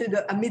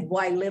to a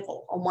midway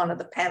level on one of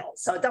the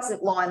panels. So it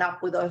doesn't line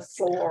up with a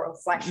floor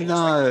of flashing.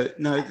 No.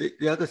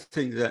 The other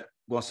thing that,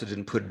 whilst I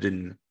didn't put it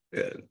in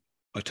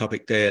my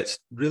topic there, it's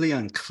really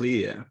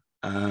unclear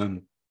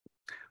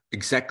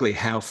exactly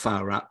how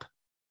far up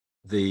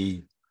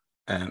the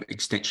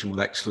extension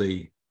will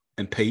actually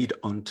impede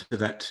onto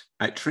that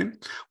atrium.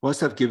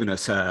 Whilst they've given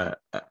us a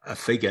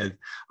figure,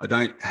 I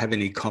don't have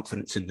any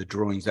confidence in the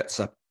drawings that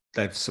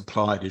they've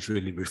supplied is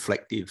really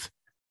reflective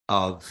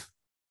of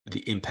the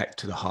impact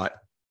to the height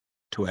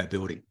to our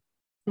building.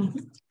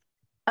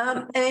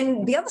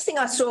 And the other thing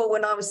I saw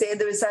when I was there,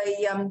 there was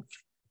a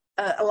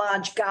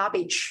large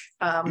garbage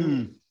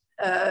bin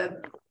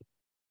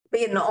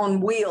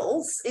on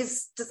wheels.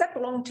 Does that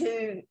belong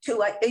to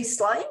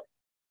East Lane?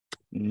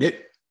 Nope.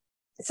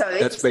 So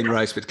that's been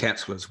raised with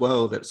council as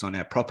well. That's on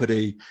our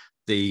property.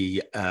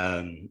 The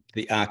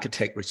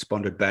architect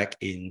responded back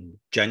in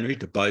January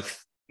to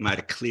both, made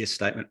a clear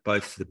statement,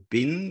 both the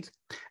bins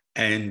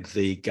and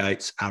the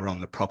gates are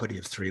on the property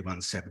of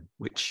 317,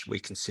 which we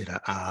consider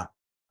are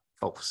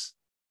false.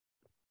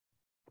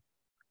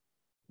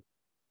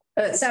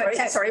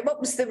 Sorry, what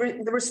was the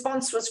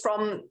response was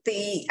from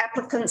the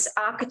applicant's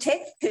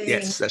architect?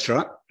 Yes, that's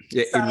right.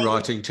 Yeah, in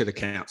writing to the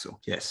council,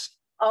 yes.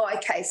 Oh,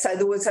 okay. So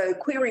there was a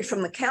query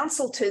from the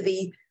council to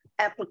the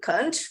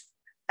applicant,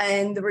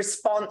 and the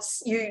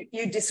response, you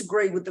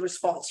disagree with the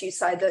response. You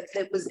say that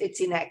it's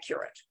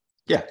inaccurate.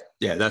 Yeah,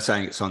 they're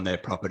saying it's on their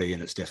property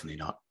and it's definitely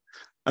not.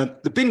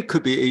 The bin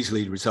could be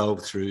easily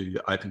resolved through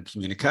open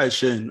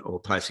communication or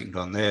placing it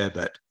on there,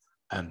 but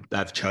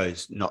they've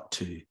chose not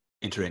to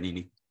enter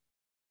any.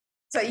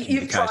 So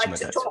you've tried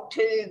to talk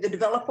to the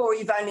developer, or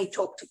you've only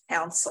talked to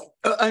council?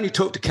 Only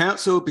talked to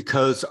council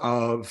because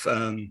of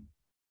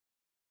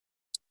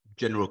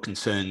general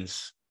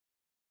concerns,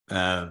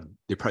 the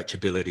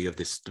approachability of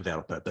this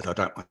developer, but I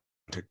don't want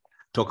to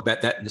talk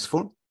about that in this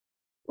forum.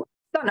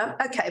 No,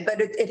 okay, but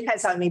it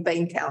has only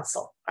been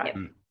council, right?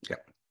 Yeah.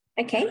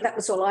 Okay, that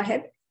was all I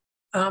had.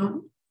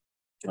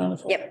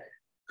 Yep.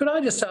 Could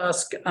I just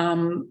ask,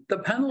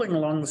 the panelling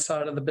along the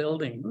side of the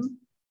building,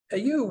 are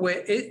you aware,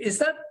 is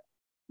that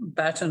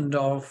battened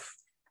off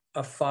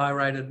a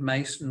fire-rated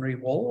masonry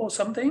wall or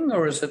something,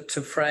 or is it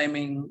to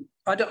framing?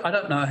 I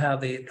don't know how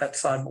that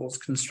side wall's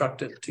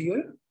constructed. Do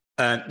you?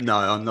 No,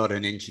 I'm not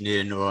an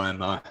engineer, nor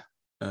am I.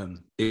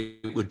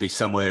 It would be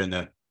somewhere in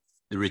the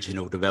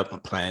original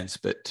development plans,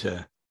 but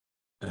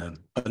I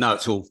know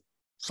it's all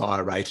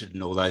fire rated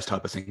and all those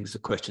type of things. The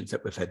questions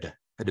that we've had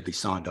to be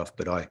signed off,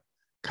 but I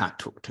can't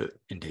talk to it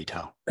in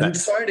detail. I'm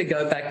sorry to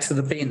go back to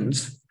the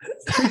bins.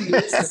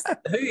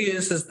 Who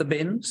uses the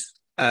bins?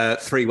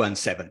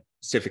 317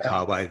 Pacific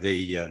Highway,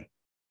 the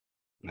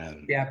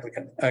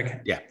applicant.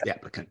 Okay. Yeah, the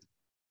applicant.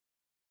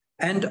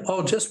 And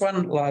just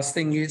one last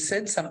thing. You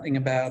said something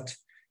about,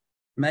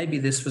 maybe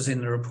this was in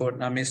the report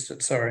and I missed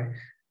it, sorry.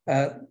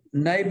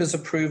 Neighbours'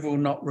 approval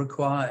not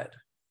required.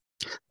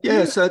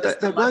 Yeah, so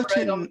they wrote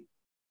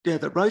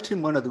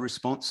in one of the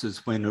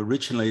responses when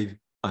originally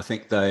I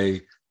think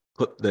they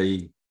put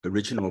the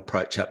original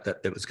approach up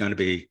that there was going to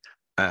be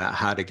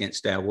hard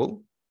against our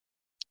wall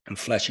and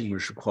flashing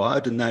was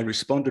required, and they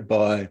responded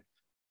by,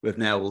 we've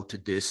now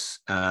altered this,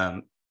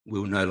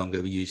 we'll no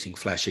longer be using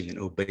flashing, and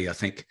it will be, I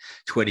think,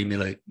 20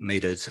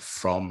 millimetres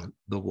from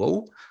the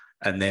wall,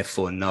 and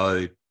therefore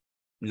no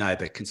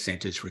neighbour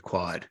consent is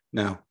required.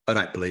 Now, I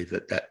don't believe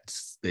that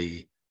that's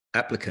the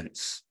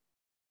applicant's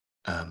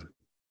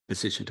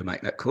decision to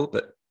make that call,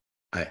 but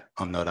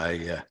I'm not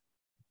a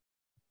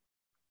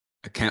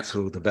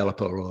council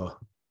developer or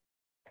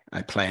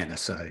a planner,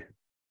 so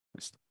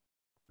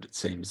it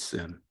seems.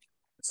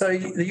 So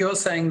you're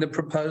saying the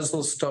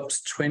proposal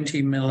stops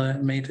 20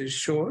 millimetres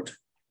short?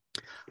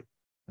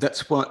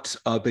 That's what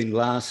I've been the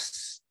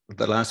last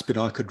bit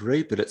I could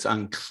read, but it's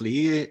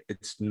unclear.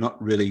 It's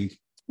not really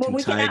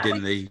contained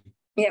in the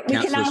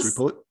councillor's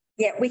report.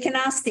 Yeah, we can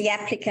ask the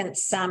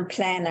applicant's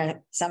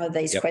planner some of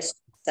these questions.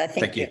 So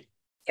thank you.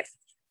 Yep.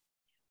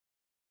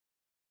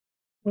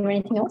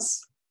 Anything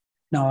else?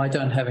 No, I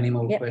don't have any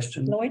more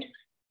questions. Lloyd?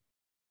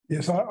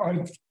 Yes,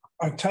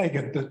 I take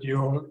it that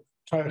you're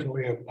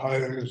totally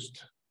opposed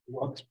to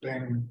what's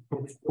being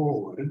put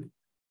forward.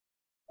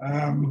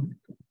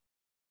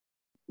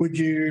 Would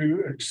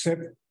you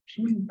accept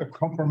a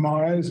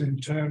compromise in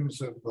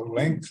terms of the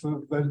length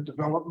of the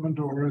development,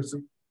 or is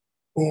it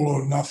all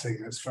or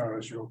nothing as far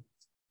as you're?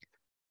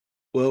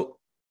 Well,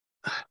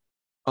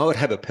 I would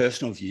have a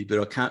personal view, but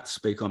I can't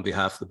speak on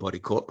behalf of the body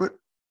corporate.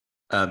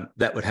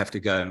 That would have to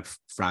go in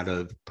front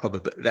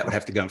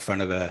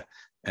of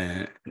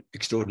an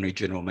extraordinary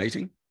general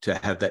meeting to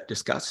have that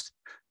discussed.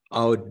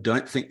 I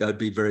don't think they'd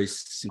be very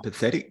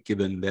sympathetic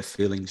given their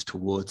feelings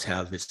towards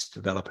how this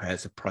developer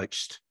has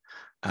approached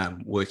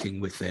working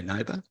with their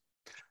neighbour.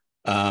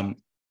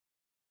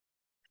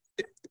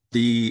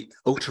 The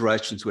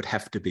alterations would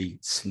have to be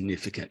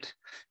significant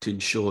to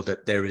ensure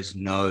that there is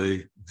no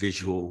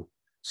visual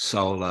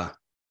solar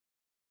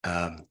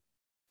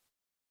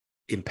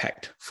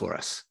impact for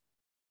us.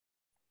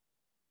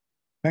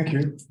 Thank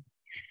you.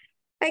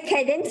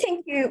 Okay, then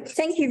thank you.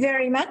 Thank you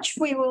very much.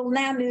 We will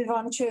now move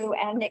on to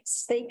our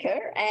next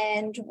speaker,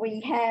 and we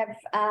have,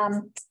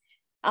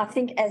 I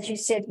think, as you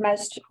said,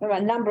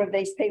 a number of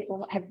these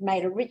people have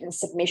made a written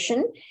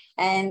submission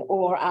and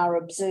or are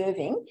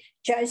observing.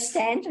 Joe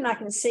Stanton, I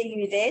can see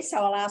you there, so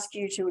I'll ask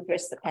you to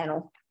address the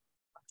panel.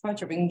 Try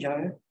to ring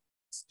Joe.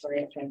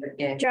 Sorry,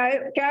 yeah.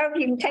 Joe,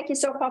 you can take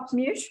yourself off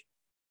mute.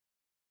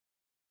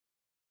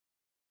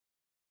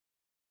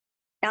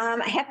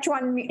 I have to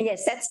unmute.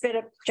 Yes, that's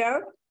better,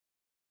 Joe.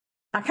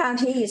 I can't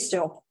hear you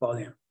still.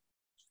 Volume.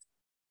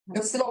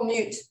 You're still on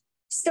mute.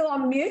 Still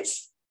on mute?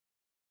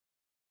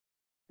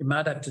 You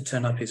might have to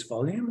turn up his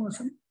volume or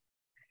something.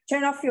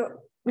 Turn off your...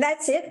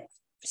 That's it.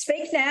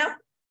 Speak now.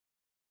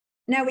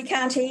 No, we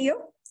can't hear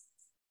you.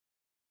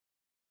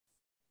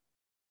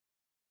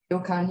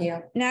 You can't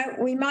hear. No,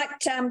 we might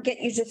get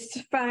you to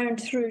phone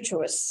through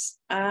to us.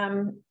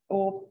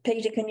 Or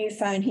Peter, can you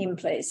phone him,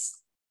 please?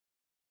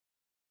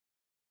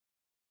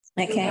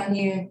 Okay. Can't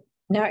hear.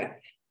 No.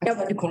 I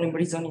tried to call him,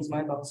 but he's on his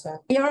mobile.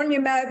 So you're on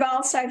your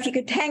mobile, so if you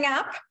could hang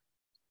up,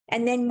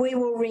 and then we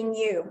will ring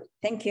you.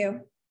 Thank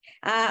you.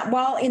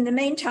 Well, in the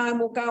meantime,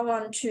 we'll go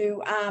on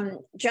to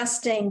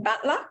Justine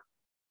Butler.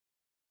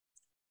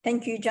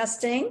 Thank you,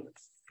 Justine.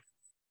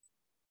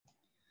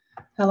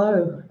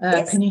 Hello.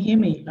 Yes. Can you hear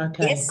me?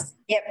 Okay. Yes.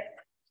 Yep.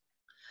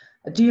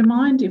 Do you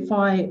mind if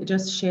I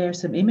just share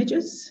some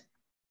images?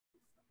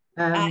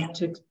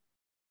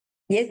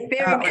 Yes,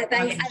 are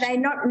they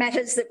not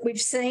matters that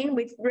we've seen?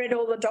 We've read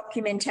all the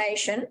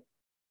documentation.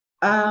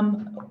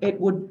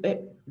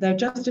 They're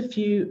just a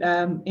few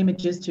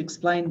images to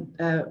explain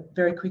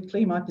very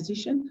quickly my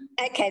position.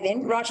 Okay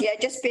then, rightio,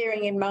 just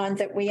bearing in mind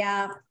that we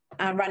are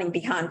running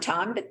behind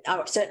time, but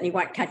I certainly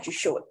won't cut you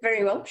short.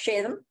 Very well,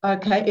 share them.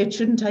 Okay, it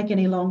shouldn't take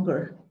any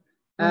longer.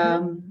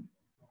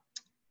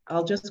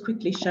 I'll just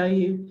quickly show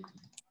you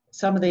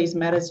some of these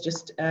matters.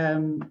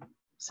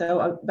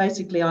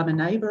 Basically, I'm a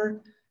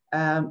neighbour.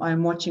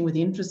 I'm watching with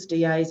interest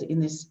DAs in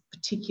this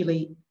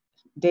particularly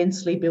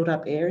densely built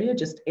up area.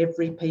 Just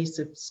every piece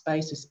of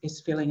space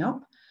is filling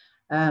up.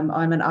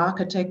 I'm an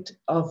architect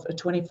of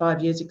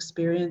 25 years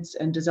experience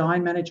and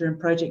design manager and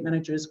project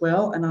manager as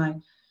well. And I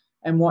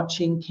am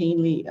watching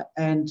keenly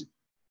and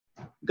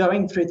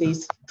going through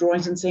these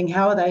drawings and seeing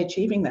how are they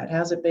achieving that?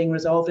 How's it being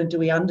resolved? And do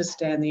we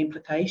understand the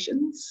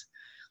implications?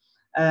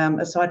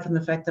 Aside from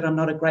the fact that I'm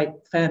not a great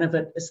fan of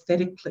it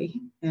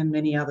aesthetically, and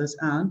many others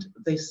aren't,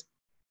 this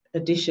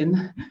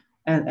addition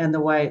and the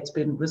way it's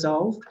been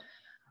resolved.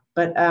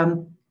 But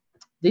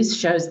this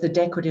shows the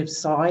decorative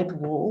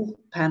sidewall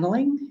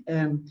panelling,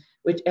 and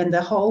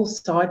the whole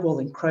sidewall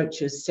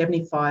encroaches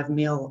 75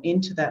 mil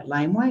into that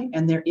laneway,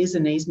 and there is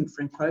an easement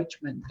for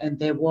encroachment, and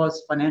there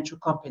was financial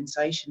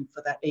compensation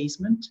for that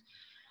easement.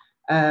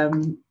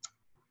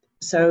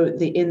 So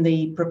in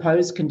the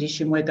proposed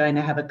condition, we're going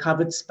to have a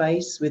covered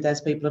space with,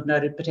 as people have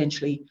noted,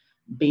 potentially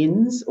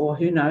bins or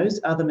who knows,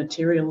 other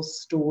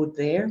materials stored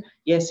there.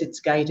 Yes,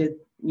 it's gated,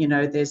 you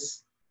know,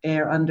 there's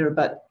air under,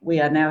 but we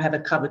now have a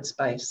covered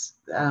space.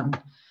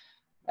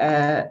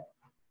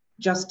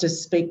 Just to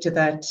speak to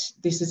that,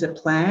 this is a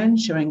plan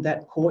showing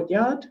that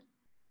courtyard,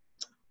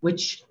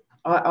 which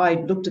I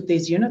looked at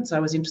these units. I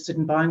was interested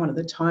in buying one at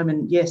the time,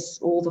 and yes,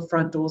 all the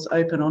front doors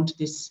open onto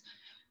this,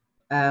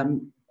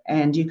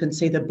 and you can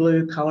see the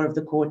blue colour of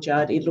the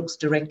courtyard. It looks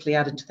directly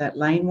out into that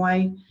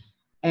laneway,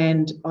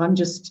 and I'm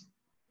just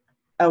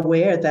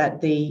aware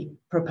that the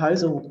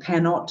proposal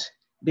cannot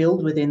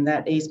build within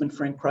that easement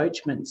for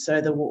encroachment. So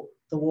the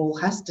wall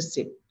has to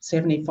sit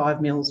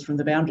 75 mils from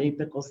the boundary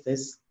because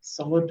there's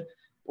solid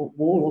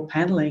wall or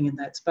panelling in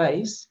that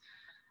space.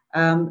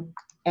 And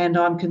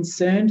I'm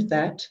concerned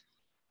that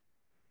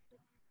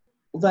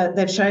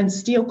they've shown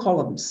steel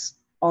columns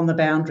on the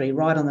boundary,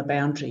 right on the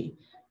boundary.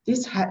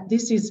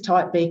 This is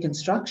type B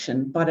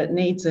construction, but it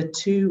needs a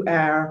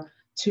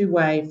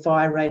two-way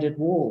fire-rated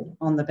wall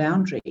on the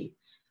boundary.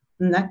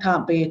 And that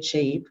can't be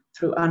achieved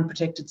through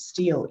unprotected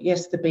steel.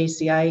 Yes, the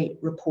BCA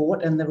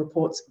report and the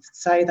reports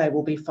say they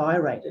will be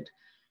fire rated,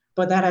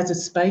 but that has a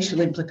spatial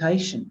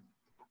implication.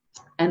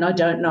 And I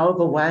don't know of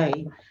a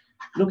way,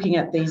 looking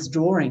at these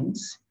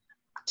drawings,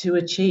 to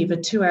achieve a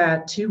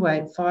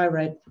two-way fire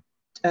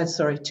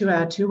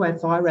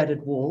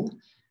rated wall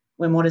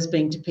when what is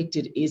being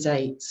depicted is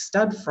a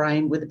stud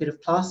frame with a bit of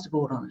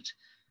plasterboard on it.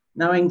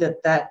 Knowing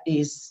that that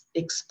is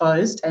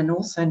exposed and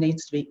also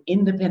needs to be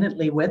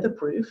independently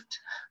weatherproofed,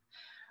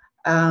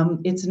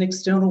 it's an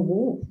external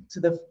wall to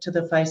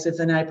the face of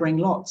the neighbouring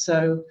lot.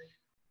 So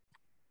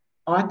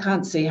I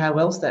can't see how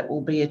else that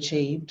will be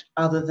achieved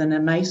other than a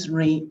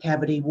masonry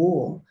cavity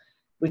wall,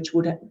 which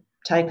would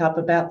take up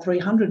about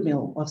 300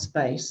 mil of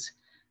space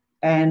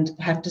and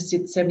have to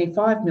sit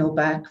 75 mil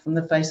back from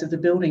the face of the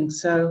building.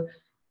 So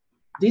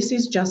this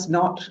is just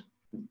not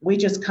we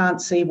just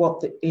can't see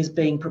what is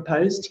being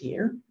proposed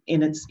here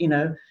in its,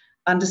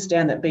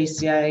 understand that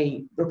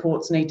BCA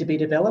reports need to be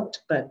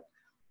developed, but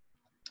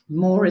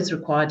more is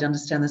required to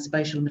understand the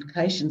spatial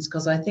implications,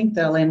 because I think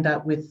they'll end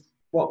up with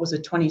what was a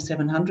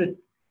 2,700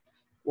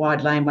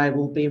 wide laneway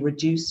will be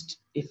reduced,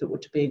 if it were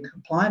to be a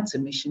compliance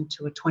emission,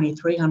 to a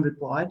 2,300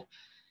 wide.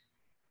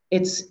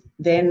 It's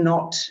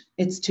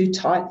too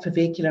tight for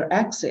vehicular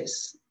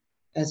access,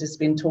 as has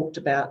been talked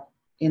about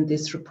in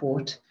this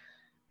report.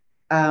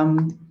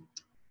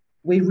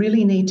 We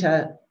really need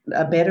a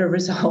better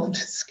resolved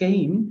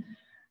scheme,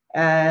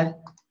 and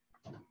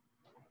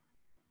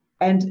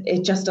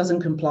it just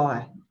doesn't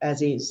comply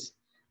as is.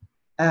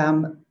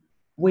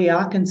 We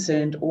are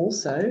concerned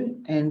also,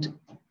 and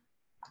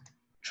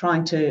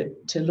trying to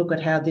look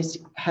at how this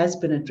has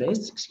been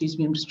addressed. Excuse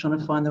me, I'm just trying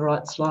to find the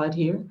right slide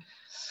here.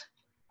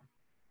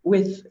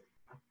 With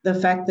the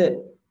fact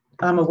that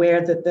I'm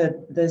aware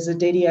that there's a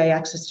DDA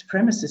access to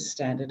premises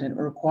standard, and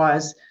it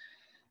requires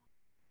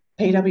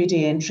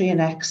PWD entry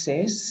and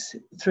access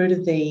through to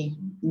the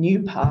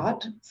new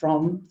part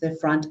from the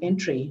front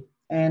entry.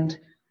 And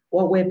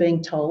what we're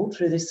being told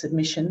through this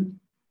submission,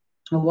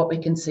 or what we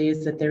can see,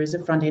 is that there is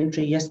a front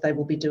entry. Yes, they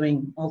will be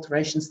doing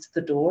alterations to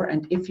the door,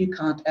 and if you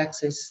can't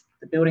access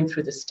the building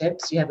through the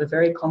steps, you have a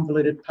very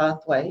convoluted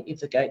pathway if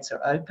the gates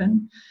are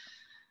open,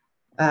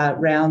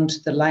 round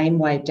the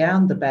laneway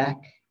down the back,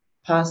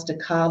 past a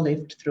car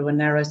lift through a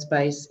narrow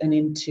space and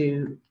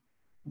into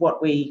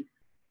what we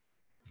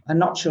are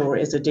not sure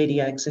is a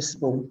DDA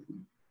accessible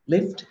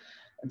lift.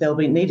 There'll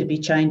need to be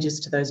changes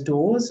to those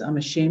doors, I'm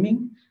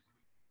assuming.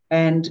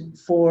 And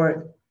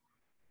for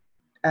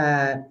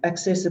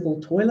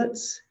accessible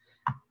toilets,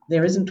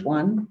 there isn't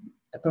one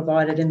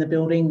provided in the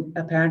building.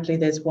 Apparently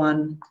there's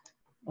one,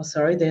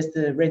 there's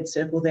the red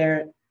circle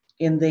there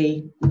in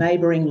the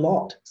neighbouring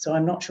lot. So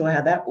I'm not sure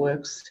how that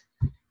works,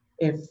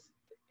 if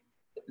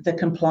the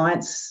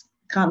compliance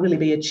can't really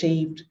be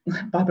achieved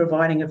by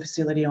providing a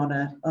facility on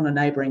a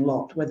neighbouring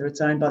lot, whether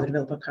it's owned by the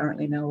developer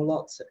currently now or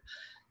not.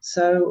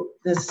 So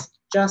there's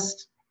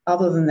just,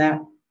 other than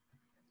that,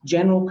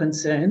 general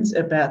concerns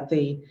about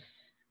the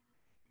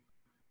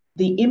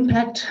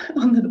impact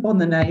on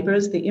the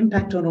neighbours, the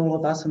impact on all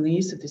of us on the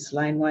use of this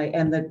laneway,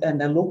 and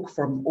the look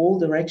from all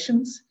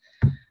directions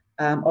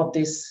of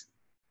this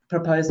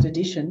proposed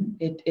addition.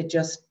 It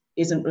just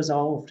isn't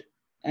resolved,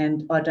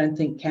 and I don't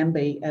think can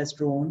be as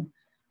drawn.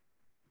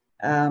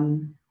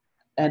 And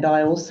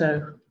I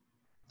also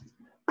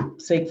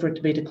seek for it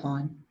to be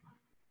declined.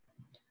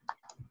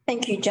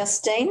 Thank you,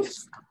 Justine.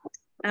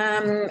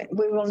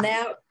 We will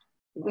now,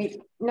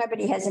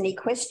 nobody has any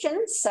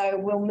questions, so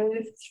we'll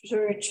move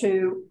through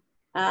to,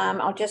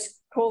 I'll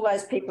just call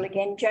those people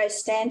again. Joe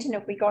Stanton,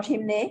 have we got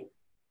him there?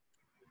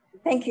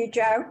 Thank you,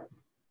 Joe.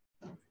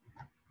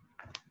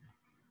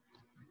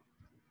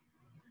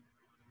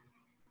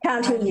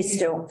 Can't hear you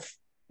still.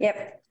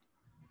 Yep.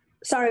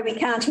 Sorry, we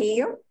can't hear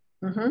you.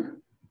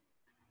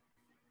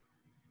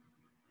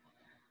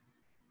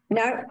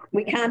 No,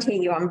 we can't hear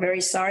you. I'm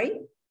very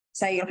sorry.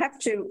 So you'll have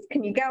to,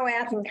 can you go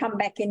out and come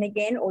back in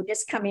again, or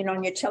just come in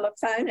on your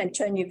telephone and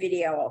turn your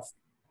video off?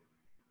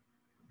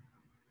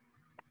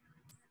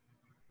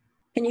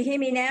 Can you hear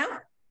me now?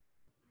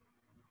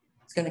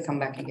 It's going to come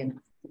back again.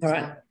 All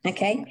right.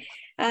 Okay.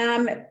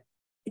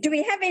 Do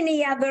we have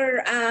any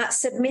other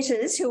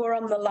submitters who are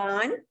on the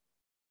line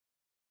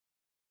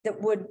that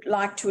would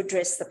like to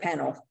address the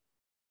panel?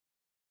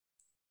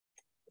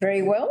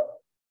 Very well.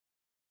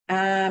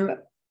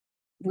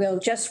 We'll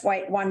just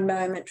wait one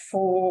moment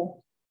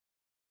for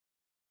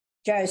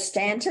Joe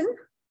Stanton.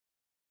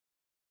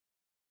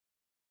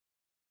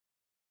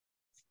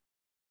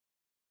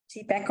 Is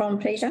he back on,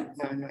 Peter?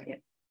 No, not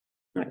yet.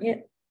 Not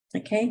yet.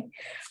 Okay.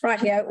 Right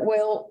here,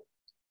 we'll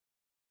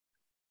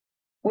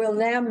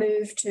now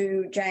move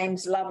to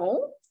James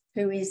Lovell,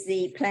 who is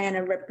the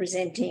planner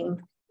representing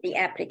the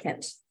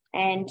applicant.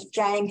 And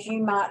James,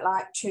 you might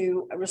like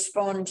to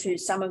respond to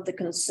some of the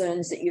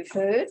concerns that you've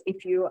heard,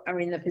 if you are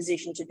in the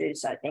position to do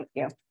so. Thank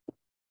you.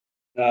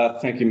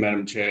 Thank you,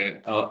 Madam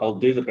Chair. I'll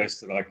do the best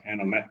that I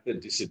can. I'm at the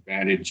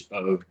disadvantage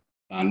of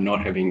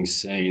not having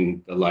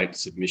seen the late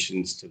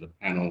submissions to the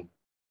panel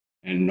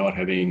and not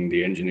having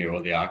the engineer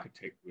or the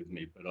architect with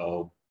me, but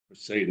I'll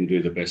proceed and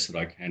do the best that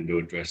I can to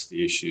address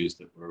the issues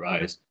that were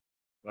raised.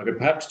 I could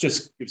perhaps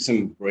just give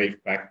some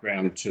brief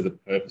background to the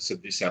purpose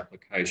of this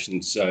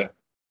application. So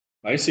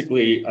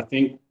basically, I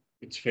think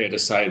it's fair to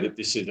say that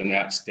this is an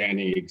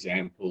outstanding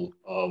example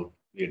of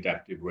the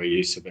adaptive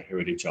reuse of a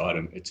heritage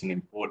item. It's an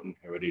important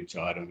heritage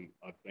item.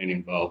 I've been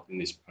involved in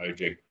this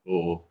project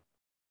for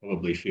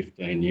probably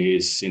 15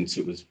 years since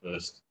it was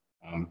first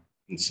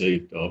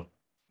conceived of,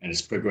 and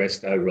it's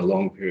progressed over a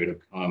long period of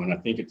time. And I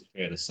think it's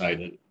fair to say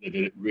that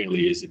it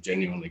really is a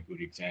genuinely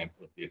good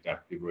example of the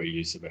adaptive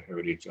reuse of a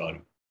heritage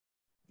item.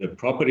 The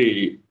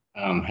property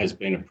has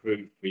been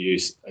approved for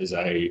use as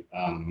a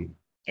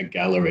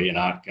gallery, an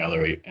art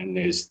gallery, and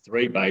there's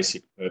three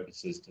basic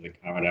purposes to the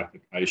current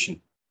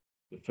application.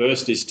 The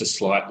first is to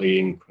slightly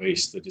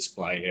increase the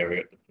display area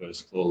at the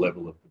first floor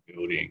level of the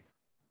building.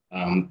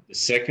 The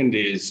second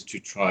is to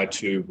try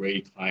to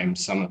reclaim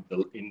some of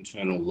the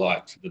internal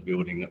light to the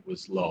building that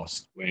was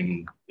lost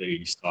when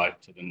the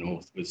site to the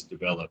north was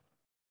developed.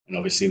 And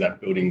obviously that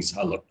building's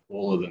a lot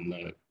taller than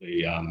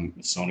the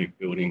Masonic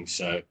building,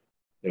 so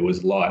there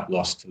was light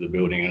lost to the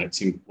building, and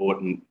it's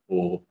important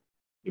for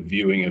the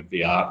viewing of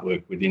the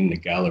artwork within the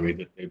gallery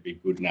that there'd be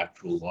good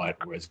natural light,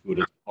 or as good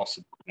as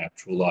possible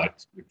natural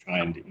light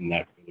retained in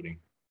that building.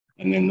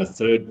 And then the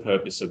third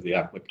purpose of the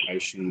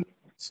application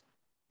was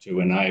to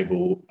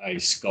enable a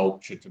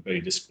sculpture to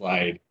be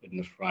displayed in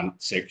the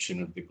front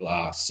section of the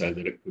glass so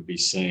that it could be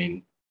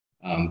seen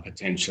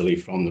potentially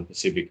from the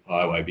Pacific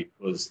Highway,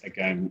 because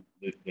again,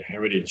 the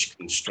heritage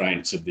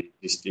constraints of the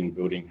existing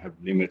building have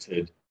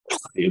limited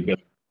the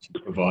ability to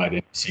provide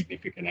any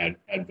significant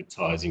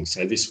advertising.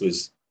 So this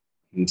was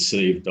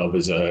conceived of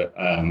as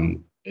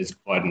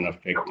quite an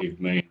effective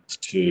means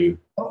to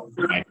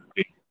make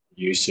the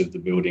use of the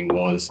building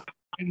was,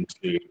 and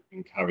to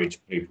encourage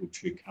people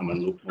to come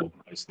and look more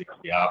closely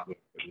at the artwork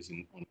that was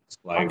on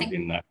display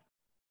within that.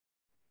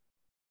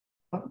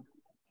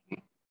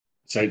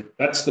 So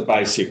that's the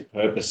basic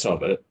purpose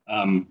of it.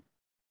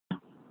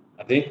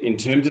 I think in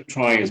terms of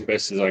trying as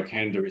best as I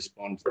can to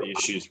respond to the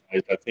issues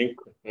raised, I think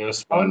the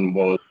first one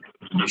was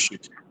the issue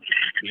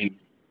in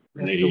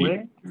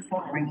the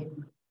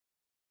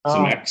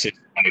some access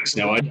breaks.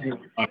 Now, hang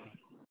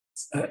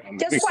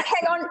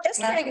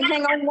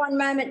on one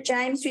moment,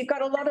 James. We've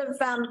got a lot of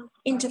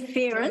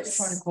interference.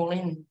 Trying to call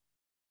in.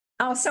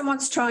 Oh,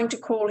 someone's trying to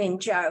call in,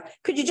 Joe.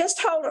 Could you just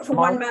hold it for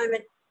one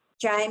moment,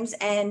 James,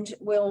 and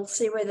we'll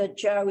see whether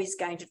Joe is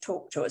going to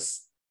talk to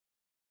us.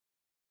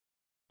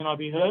 Can I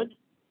be heard?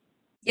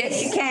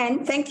 Yes, you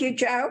can. Thank you,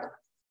 Joe.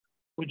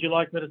 Would you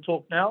like me to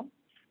talk now?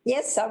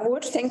 Yes, I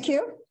would. Thank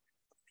you.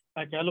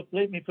 Okay, look,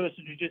 let me first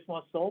introduce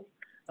myself.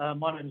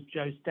 My name is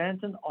Joe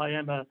Stanton. I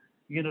am a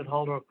unit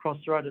holder across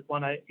the road at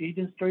 1A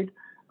Eden Street,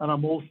 and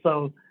I'm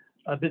also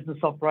a business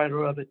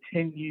operator over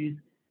 10 years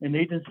in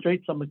Eden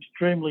Street, so I'm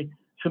extremely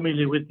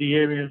familiar with the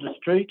area of the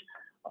street.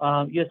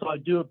 Yes, I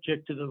do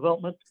object to the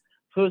development.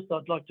 First,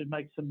 I'd like to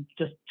make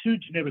just two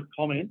generic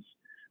comments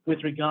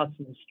with regards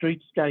to the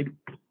streetscape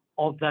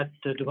of that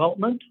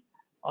development.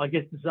 I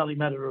guess it's only a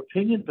matter of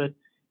opinion, but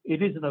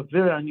it is in a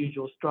very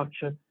unusual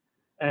structure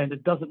and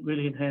it doesn't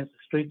really enhance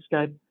the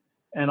streetscape.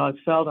 And I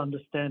fail to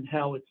understand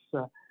how it's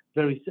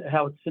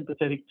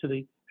sympathetic to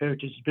the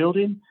heritage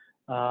building.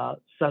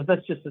 So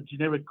that's just a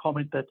generic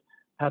comment that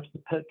perhaps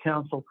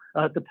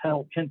the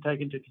panel can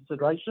take into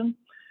consideration.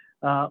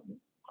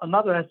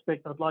 Another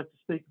aspect I'd like to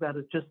speak about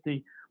is just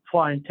the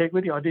fire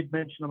integrity. I did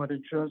mention I'm an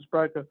insurance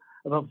broker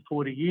of over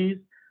 40 years.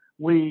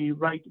 We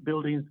rate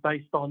buildings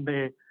based on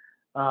their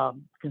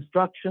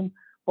construction.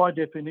 By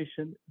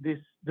definition, this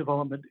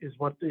development is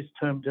what is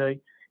termed a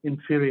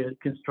inferior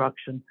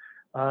construction.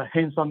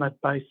 Hence, on that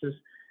basis,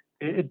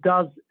 it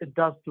does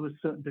to a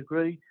certain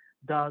degree,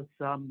 have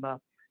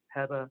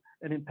an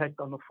impact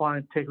on the fire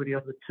integrity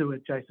of the two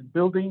adjacent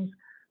buildings.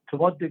 To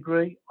what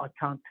degree, I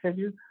can't tell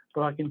you,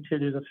 but I can tell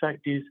you the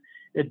fact is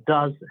it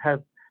does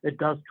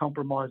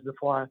compromise the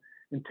fire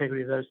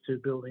integrity of those two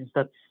buildings.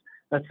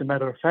 That's a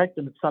matter of fact,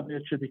 and it's something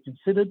that should be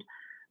considered.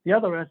 The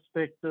other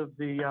aspect of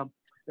the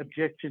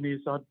objection is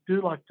I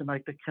do like to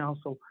make the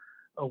council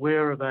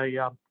aware of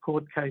a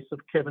court case of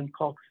Kevin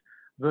Cox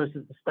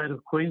versus the state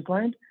of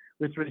Queensland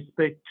with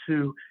respect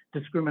to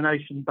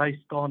discrimination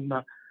based on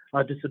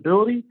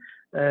disability.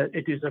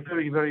 It is a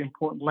very, very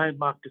important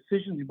landmark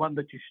decision, the one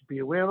that you should be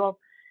aware of.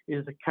 It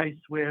is a case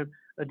where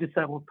a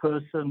disabled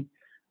person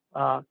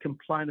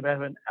complained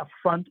about having a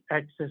front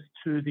access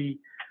to the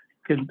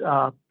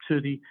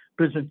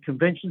Brisbane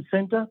Convention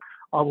Centre.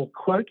 I will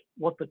quote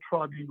what the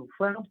tribunal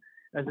found,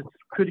 as it's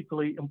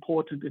critically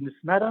important in this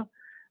matter.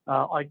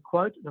 I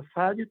quote, "The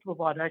failure to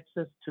provide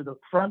access to the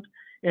front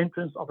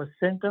entrance of a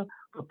centre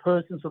for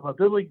persons with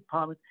mobility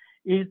impairment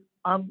is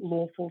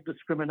unlawful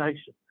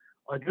discrimination."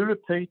 I do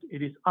repeat,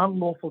 it is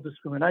unlawful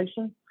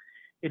discrimination.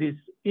 It is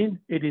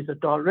a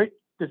direct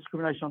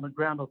discrimination on the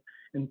ground of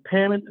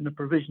impairment in the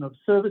provision of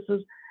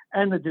services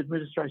and the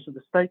administration of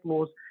the state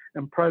laws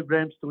and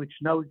programs to which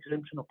no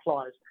exemption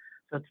applies.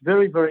 So it's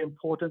very, very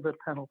important that the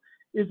panel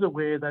is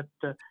aware that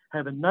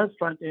having no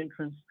front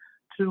entrance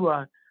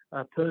to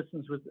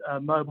persons with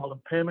mobile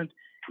impairment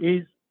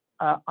is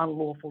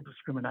unlawful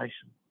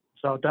discrimination.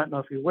 So I don't know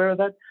if you're aware of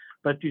that,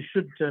 but you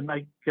should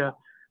make,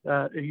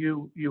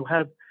 you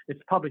have,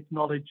 it's public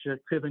knowledge,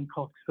 Kevin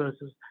Cox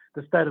versus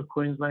the state of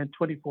Queensland,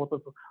 24th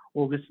of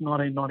August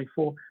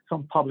 1994, it's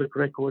on public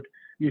record.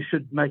 You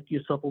should make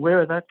yourself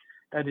aware of that.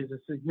 That is a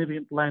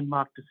significant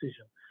landmark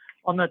decision.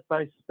 On that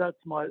basis,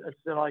 that's my, as I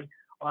said,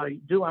 I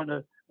do own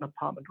an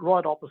apartment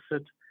right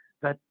opposite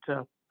that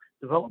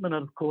development,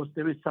 and of course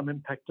there is some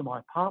impact to my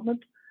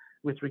apartment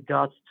with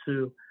regards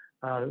to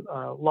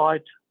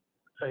light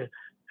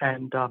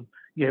and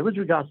with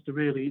regards to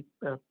really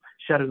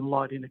shadow and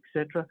lighting,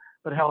 etc.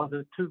 But however,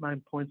 the two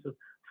main points of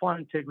fire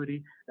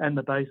integrity and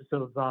the basis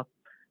of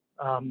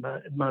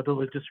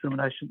mobility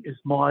discrimination is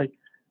my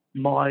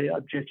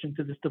objection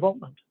to this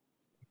development.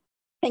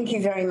 Thank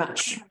you very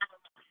much.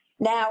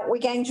 Now we're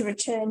going to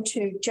return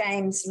to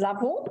James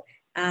Lovell,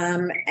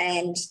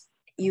 and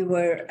you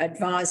were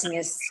advising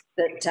us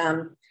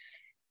that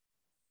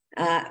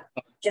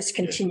just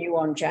continue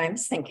on,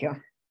 James. Thank you.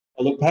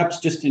 Well, look, perhaps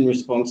just in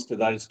response to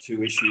those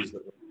two issues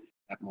that were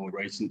at more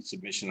recent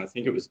submission, I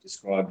think it was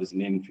described as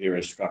an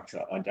inferior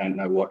structure. I don't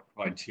know what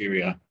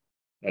criteria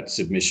that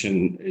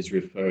submission is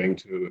referring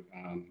to.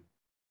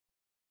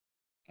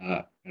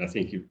 And I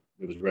think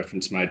there was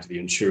reference made to the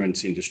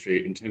insurance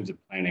industry. In terms of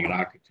planning and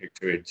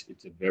architecture, it's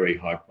a very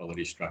high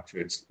quality structure.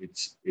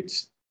 It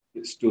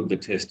stood the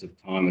test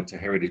of time. It's a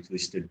heritage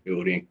listed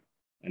building,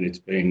 and it's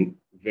been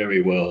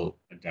very well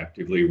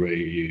adaptively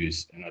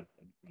reused. And I'm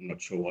not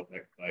sure what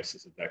that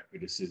basis of that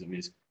criticism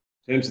is.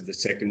 In terms of the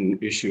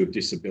second issue of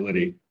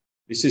disability,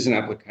 this is an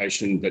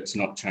application that's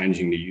not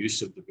changing the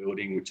use of the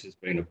building, which has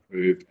been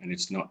approved, and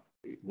it's not.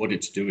 What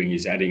it's doing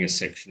is adding a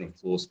section of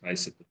floor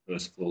space at the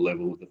first floor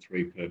level, the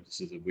three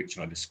purposes of which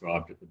I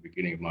described at the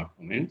beginning of my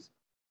comments.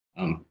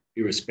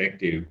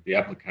 Irrespective, the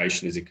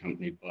application is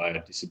accompanied by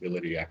a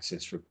disability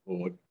access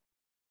report,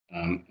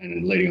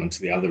 and leading on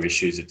to the other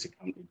issues, it's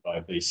accompanied by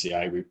a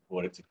BCA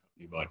report, it's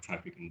accompanied by a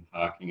traffic and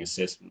parking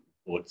assessment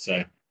report.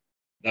 So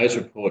those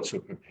reports were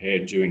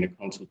prepared during the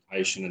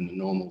consultation and the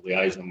normal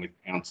liaison with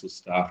council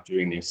staff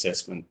during the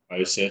assessment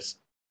process.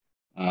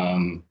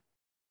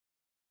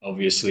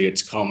 Obviously,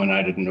 it's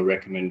culminated in a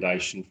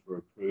recommendation for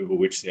approval,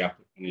 which the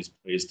applicant is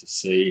pleased to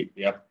see.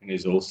 The applicant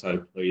is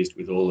also pleased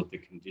with all of the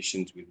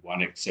conditions, with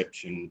one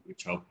exception,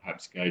 which I'll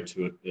perhaps go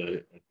to at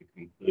the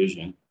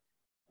conclusion.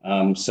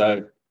 So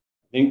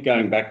I think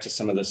going back to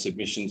some of the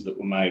submissions that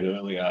were made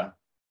earlier,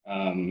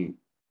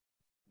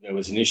 there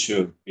was an issue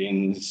of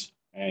bins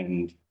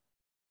and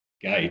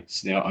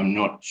gates. Now, I'm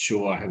not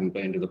sure, I haven't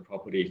been to the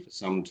property for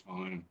some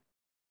time,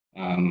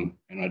 and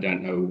I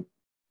don't know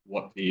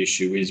what the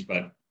issue is,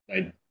 but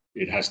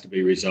it has to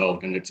be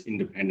resolved, and it's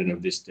independent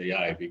of this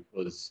DA,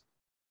 because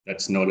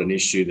that's not an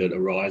issue that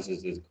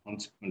arises as a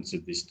consequence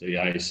of this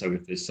DA. So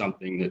if there's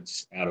something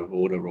that's out of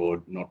order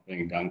or not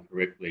being done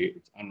correctly,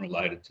 it's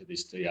unrelated to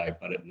this DA,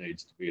 but it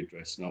needs to be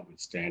addressed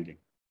notwithstanding.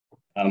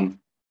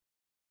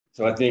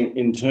 So I think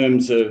in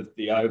terms of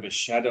the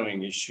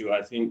overshadowing issue,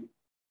 I think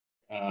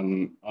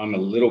I'm a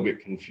little bit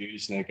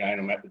confused. And again,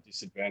 I'm at the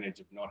disadvantage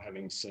of not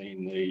having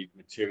seen the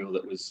material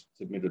that was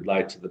submitted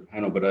late to the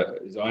panel. But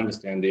as I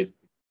understand it,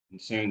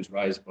 concerns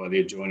raised by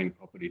the adjoining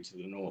property to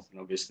the north, and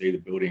obviously the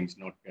building's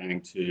not going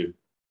to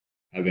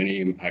have any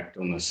impact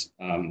on this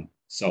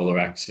solar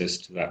access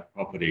to that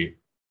property.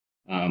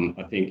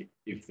 I think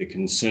if the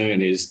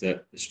concern is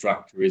that the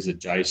structure is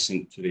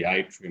adjacent to the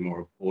atrium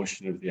or a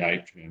portion of the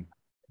atrium,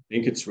 I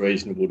think it's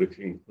reasonable to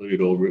conclude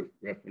or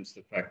reference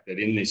the fact that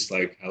in this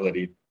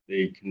locality,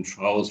 the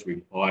controls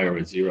require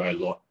a zero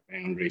lot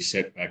boundary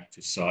setback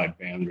to side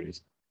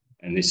boundaries,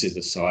 and this is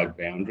a side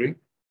boundary.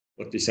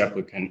 What this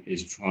applicant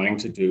is trying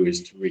to do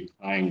is to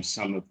reclaim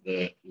some of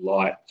the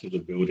light to the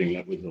building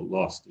that was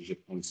lost as a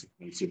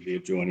consequence of the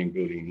adjoining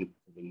building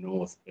to the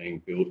north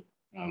being built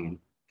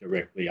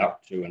directly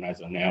up to, and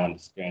as I now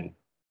understand,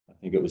 I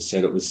think it was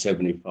said it was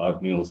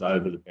 75 mils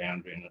over the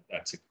boundary, and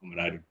that's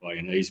accommodated by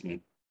an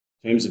easement.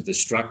 In terms of the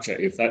structure,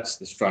 if that's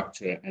the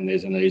structure and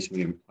there's an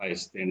easement in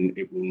place, then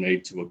it will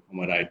need to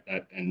accommodate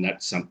that, and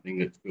that's something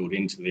that's built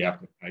into the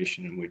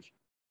application, and which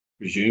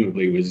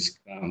presumably was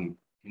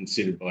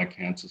considered by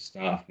council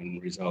staff and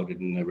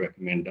resulted in the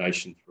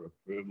recommendation for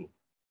approval.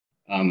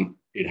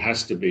 It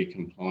has to be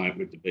compliant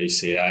with the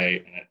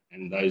BCA,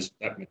 and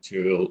that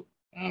material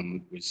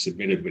was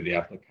submitted with the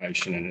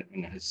application,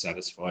 and has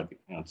satisfied the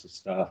council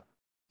staff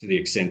to the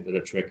extent that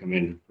it's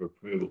recommended for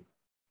approval.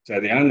 So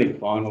the only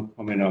final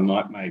comment I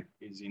might make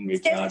is in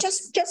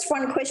regards... Just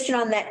one question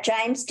on that,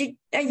 James.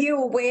 Are you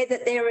aware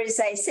that there is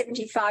a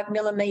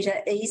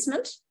 75mm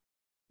easement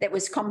that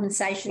was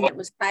compensation that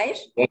was paid?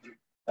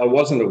 I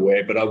wasn't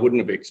aware, but I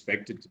wouldn't have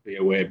expected to be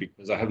aware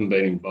because I haven't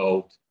been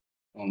involved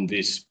on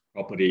this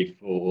property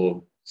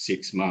for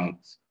 6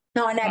 months.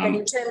 No, I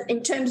know, but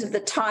in terms of the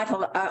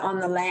title on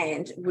the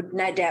land, would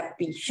no doubt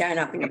be shown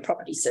up in a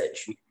property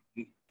search.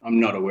 I'm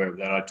not aware of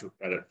that. I took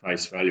that at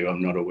face value.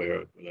 I'm not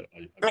aware of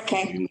it.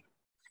 Okay.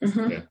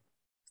 Mm-hmm.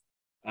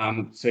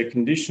 Yeah. So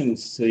condition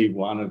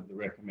C1 of the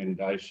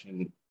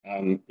recommendation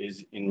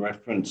is in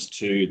reference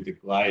to the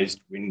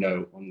glazed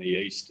window on the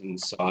eastern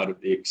side of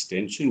the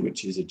extension,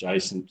 which is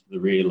adjacent to the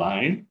rear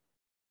lane.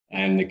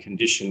 And the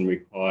condition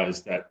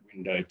requires that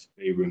window to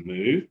be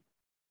removed.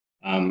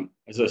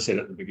 As I said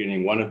at the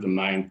beginning, one of the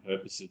main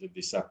purposes of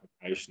this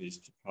application is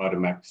to try to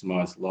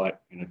maximise light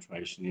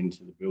penetration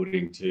into the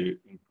building to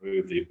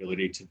improve the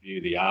ability to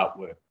view the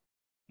artwork.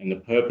 And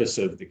the purpose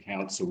of the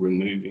council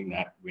removing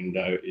that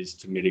window is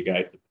to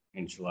mitigate the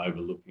potential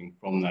overlooking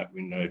from that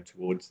window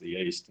towards the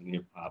east and the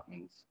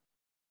apartments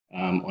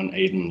on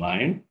Eden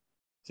Lane.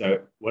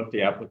 So what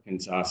the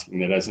applicant's asking,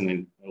 that as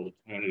an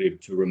alternative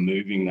to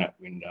removing that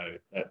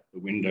the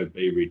window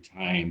be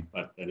retained,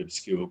 but that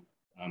obscure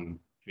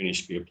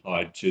finish be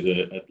applied to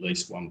the at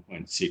least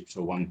 1.6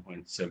 or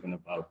 1.7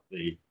 above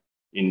the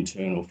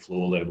internal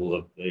floor level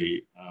of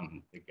the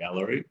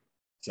gallery.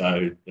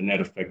 So the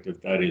net effect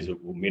of that is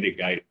it will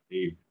mitigate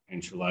the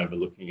potential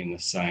overlooking in the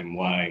same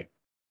way,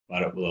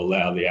 but it will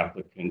allow the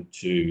applicant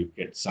to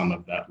get some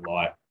of that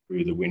light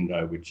through the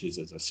window, which is,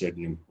 as I said,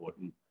 an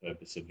important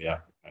purpose of the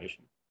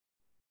application.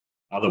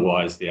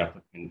 Otherwise, the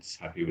applicant's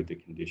happy with the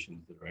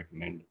conditions that are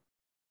recommended.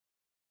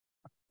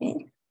 Yeah,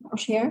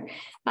 Chair.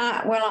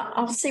 Well,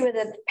 I'll see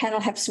whether the panel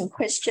have some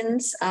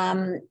questions.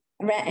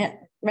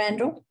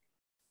 Randall?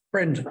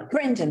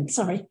 Brendan,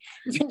 sorry.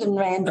 Brendan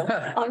Randall.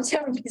 I'm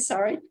terribly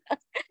sorry.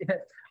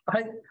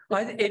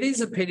 It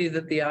is a pity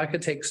that the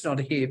architect's not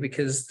here,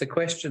 because the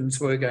questions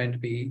were going to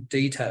be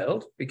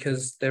detailed,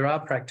 because there are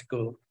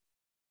practical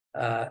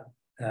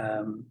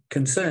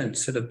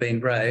concerns that have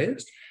been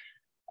raised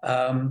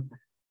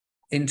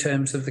in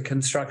terms of the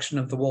construction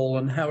of the wall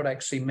and how it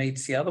actually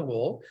meets the other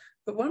wall.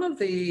 But one of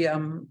the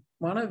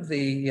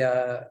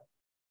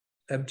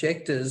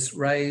objectors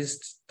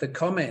raised the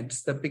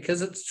comments that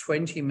because it's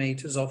 20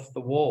 metres off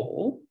the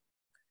wall,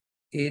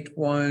 there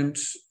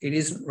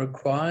wasn't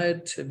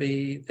required to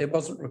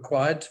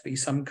be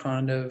some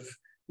kind of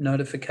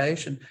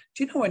notification.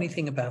 Do you know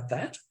anything about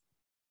that?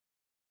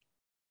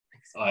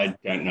 I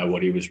don't know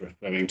what he was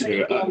referring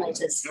to.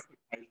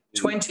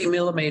 20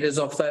 millimetres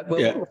off that. Well,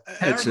 yeah,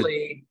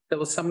 apparently there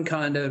was some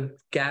kind of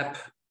gap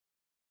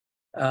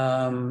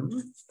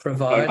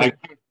provided.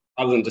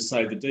 Other than to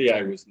say the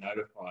DA was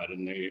notified,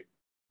 and the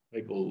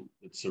people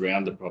that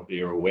surround the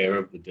property are aware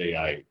of the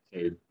DA.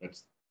 So I'm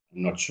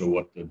not sure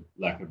what the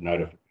lack of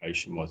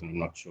notification was, and I'm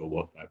not sure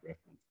what that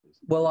reference was.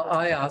 Well,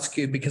 I ask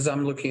you because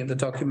I'm looking at the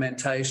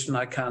documentation.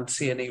 I can't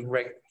see any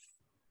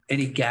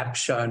gap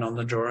shown on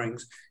the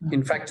drawings.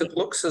 In fact, it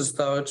looks as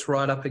though it's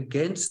right up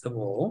against the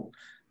wall,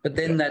 but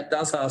then that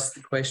does ask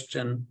the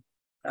question,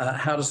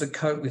 how does it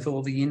cope with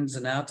all the ins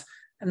and outs?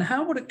 And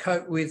how would it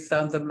cope with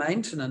the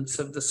maintenance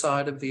of the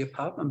side of the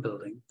apartment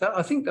building?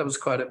 I think that was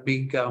quite a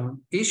big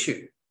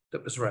issue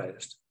that was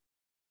raised.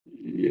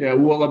 Yeah,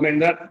 well, I mean,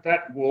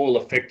 that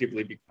wall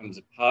effectively becomes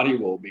a party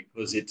wall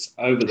because it's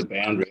over the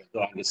boundary, as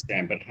I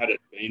understand, but had it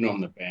been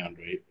on the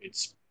boundary,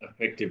 it's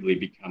effectively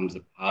becomes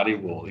a party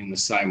wall in the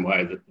same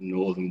way that the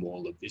northern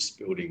wall of this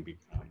building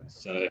becomes.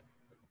 So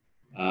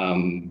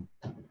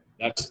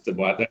that's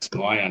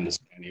my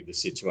understanding of the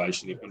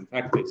situation. If in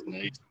fact there's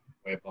need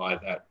whereby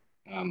that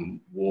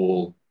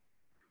wall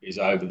is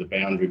over the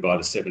boundary by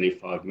the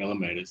 75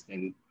 millimetres,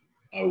 then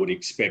I would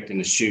expect,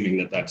 and assuming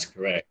that that's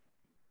correct,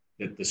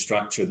 that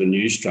the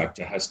new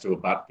structure has to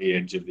abut the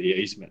edge of the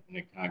easement, and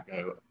it can't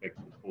go affect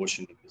the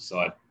portion of the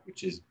site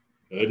which is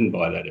burdened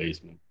by that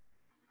easement.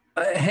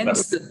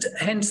 Hence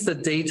the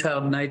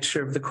detailed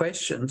nature of the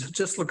questions. It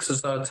just looks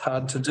as though it's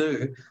hard to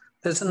do.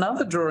 There's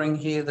another drawing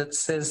here that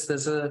says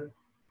there's a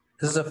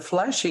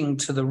flashing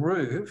to the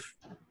roof,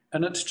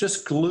 and it's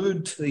just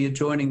glued to the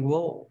adjoining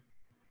wall.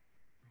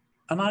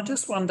 And I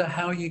just wonder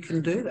how you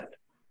can do that.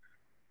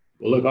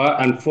 Well, look,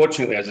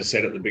 unfortunately, as I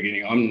said at the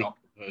beginning, I'm not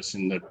the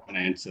person that can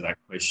answer that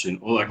question.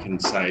 All I can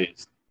say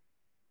is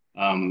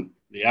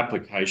the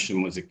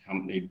application was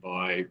accompanied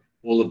by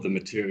all of the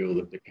material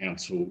that the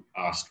council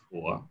asked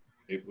for.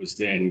 It was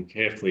then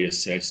carefully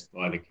assessed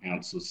by the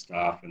council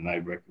staff, and they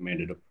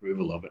recommended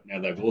approval of it. Now,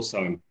 they've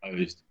also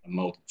imposed a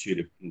multitude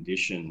of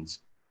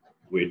conditions,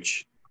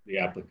 which the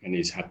applicant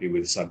is happy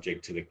with,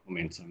 subject to the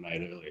comments I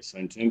made earlier. So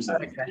in terms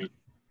of the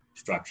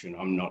construction,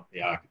 I'm not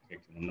the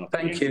architect and I'm not the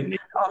engineer. Thank you.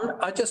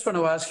 I just want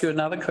to ask you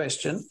another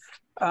question.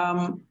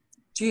 I'm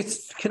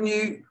just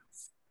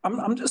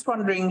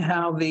wondering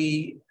how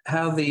the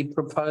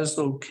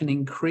proposal can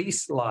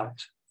increase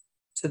light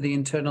to the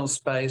internal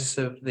space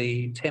of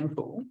in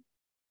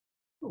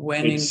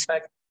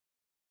fact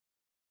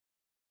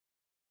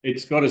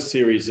it's got a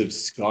series of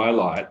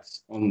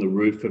skylights on the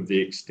roof of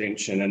the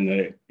extension,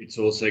 and it's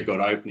also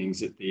got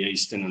openings at the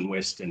eastern and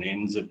western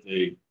ends of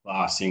the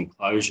glass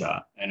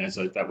enclosure. And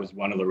that was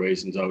one of the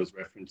reasons I was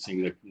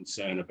referencing the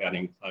concern about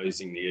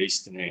enclosing the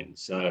eastern end.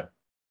 So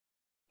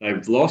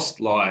they've lost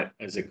light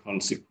as a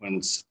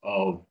consequence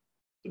of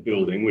the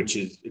building,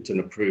 it's an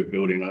approved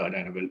building.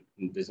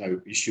 There's no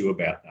issue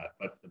about that.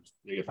 But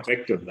the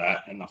effect of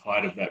that and the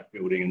height of that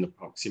building and the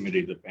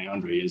proximity to the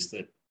boundary is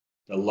that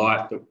the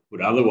light that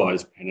would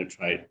otherwise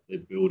penetrate the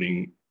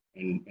building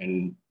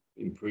and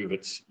improve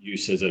its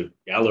use as a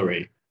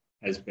gallery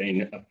has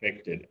been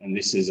affected. And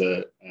this is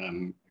a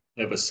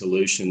clever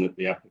solution that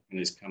the applicant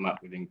has come up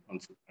with in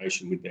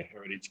consultation with their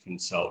heritage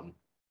consultant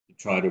to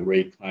try to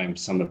reclaim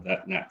some of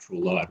that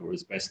natural light, or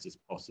as best as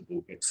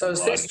possible. So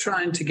is this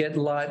trying to get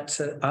light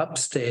to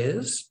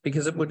upstairs?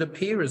 Because it would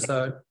appear as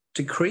though it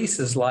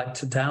decreases light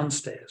to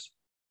downstairs.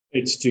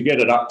 It's to get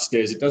it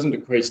upstairs. It doesn't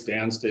decrease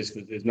downstairs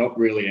because there's not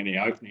really any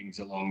openings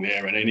along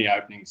there, and any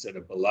openings that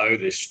are below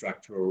this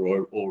structure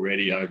are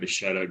already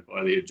overshadowed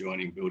by the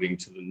adjoining building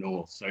to the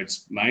north. So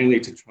it's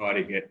mainly to try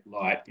to get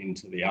light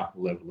into the upper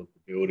level of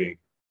the building.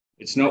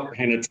 It's not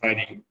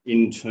penetrating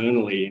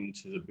internally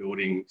into the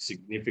building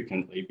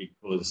significantly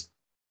because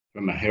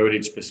from a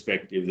heritage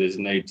perspective, there's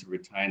need to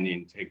retain the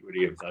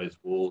integrity of those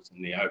walls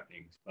and the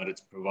openings, but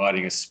it's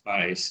providing a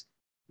space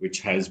which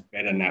has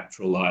better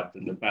natural light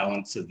than the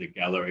balance of the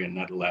gallery, and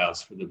that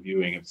allows for the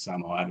viewing of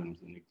some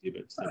items and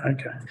exhibits.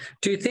 Okay.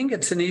 Do you think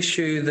it's an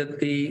issue that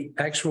the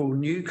actual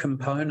new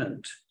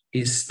component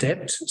is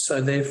stepped, so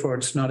therefore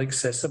it's not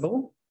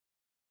accessible?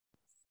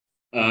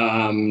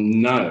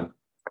 No.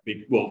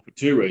 Well, for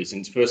two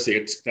reasons.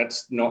 Firstly,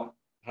 that's not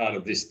part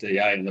of this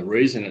DA, and the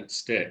reason it's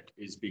stepped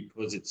is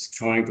because it's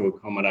trying to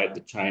accommodate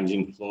the change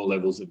in floor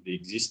levels of the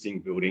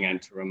existing building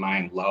and to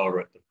remain lower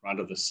at the front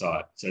of the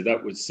site. So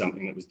that was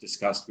something that was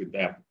discussed with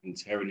the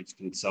applicant's heritage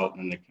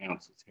consultant and the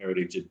council's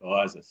heritage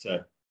advisor.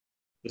 So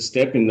the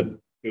step in the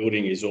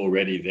building is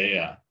already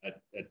there at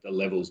the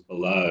levels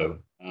below.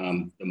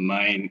 The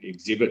main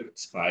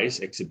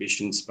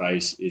exhibition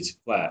space is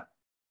flat,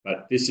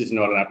 but this is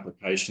not an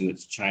application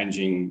that's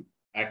changing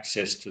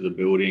access to the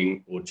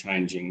building or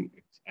changing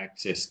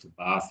access to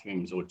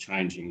bathrooms or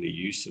changing the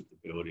use of the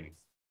building.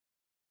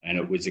 And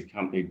it was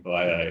accompanied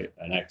by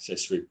an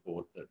access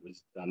report that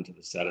was done to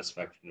the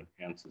satisfaction of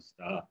council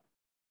staff.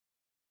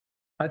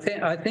 I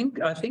think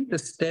the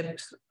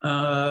steps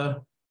yeah,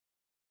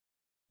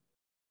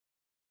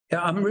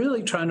 I'm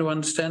really trying to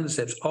understand the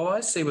steps. Oh,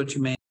 I see what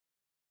you mean.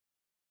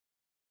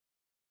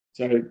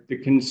 So the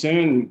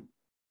concern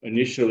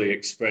initially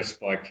expressed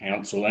by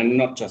council, and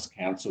not just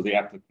council, the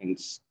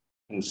applicant's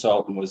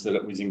consultant, was that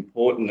it was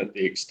important that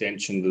the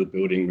extension of the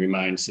building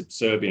remain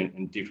subservient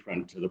and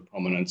different to the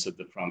prominence of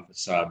the front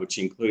facade, which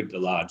include the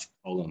large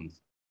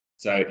columns.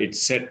 So it's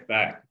set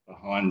back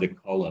behind the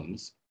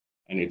columns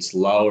and it's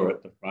lower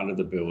at the front of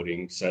the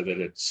building so that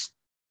it's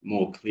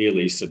more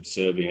clearly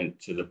subservient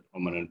to the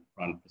prominent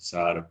front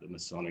facade of the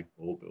Masonic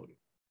Hall building.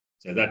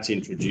 So that's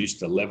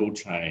introduced a level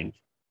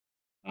change,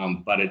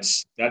 but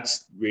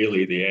that's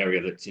really the area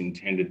that's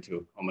intended to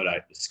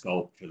accommodate the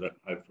sculpture that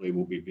hopefully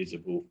will be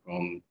visible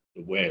from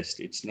the west.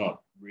 It's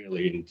not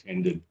really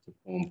intended to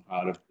form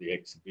part of the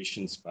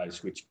exhibition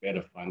space, which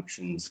better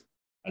functions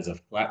as a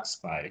flat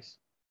space,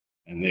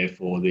 and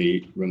therefore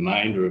the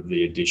remainder of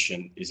the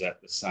addition is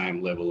at the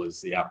same level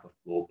as the upper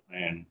floor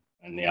plan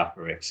and the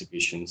upper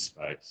exhibition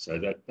space. So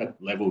that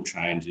level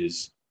change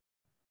is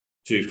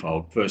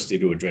twofold. Firstly,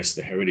 to address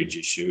the heritage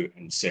issue,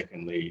 and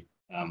secondly,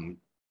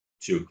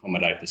 to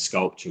accommodate the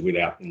sculpture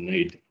without the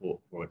need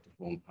for it to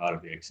form part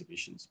of the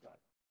exhibition space.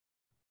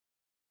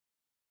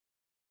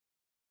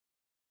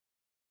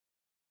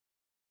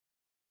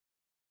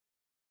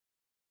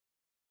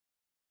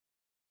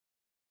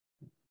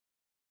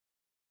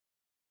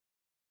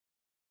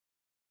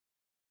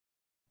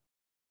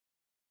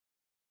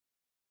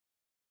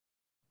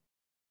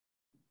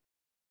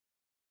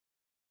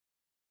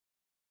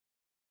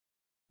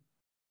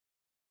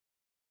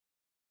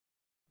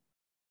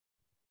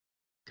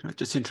 Can I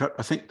just interrupt?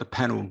 I think the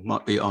panel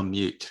might be on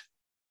mute.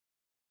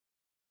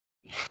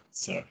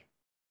 So,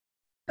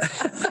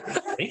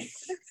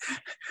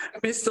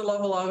 Mr.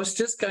 Lovell, I was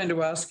just going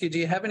to ask you, do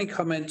you have any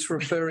comments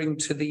referring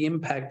to the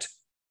impact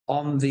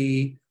on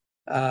the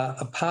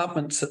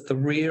apartments at the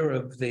rear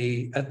of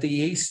at the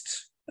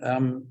east,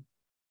 in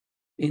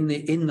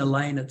the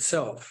lane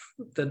itself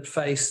that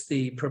face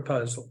the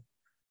proposal?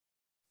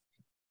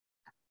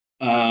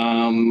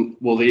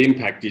 Well, the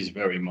impact is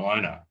very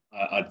minor.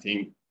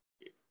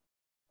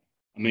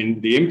 I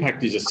mean, the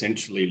impact is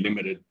essentially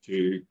limited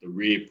to the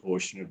rear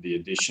portion of the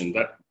addition.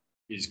 That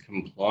is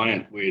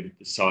compliant with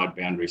the side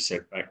boundary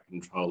setback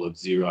control of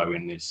 0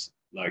 in this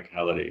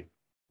locality.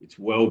 It's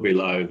well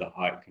below the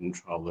height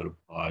control that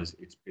applies.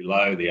 It's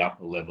below the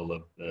upper level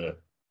of the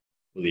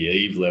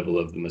eave level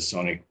of the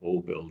Masonic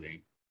Hall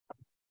building.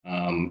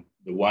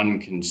 The one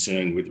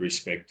concern with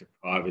respect to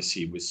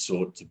privacy was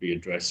sought to be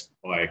addressed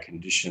by a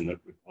condition that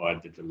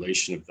required the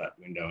deletion of that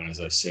window. And as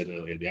I said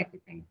earlier, the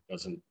applicant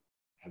doesn't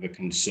have a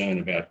concern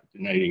about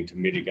needing to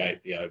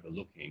mitigate the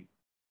overlooking,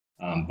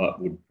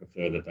 but would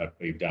prefer that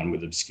be done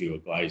with obscure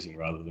glazing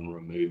rather than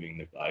removing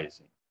the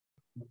glazing.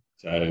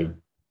 So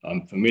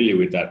I'm familiar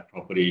with that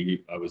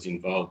property. I was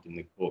involved in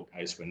the court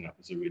case when that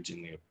was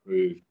originally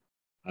approved.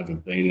 I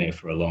haven't been there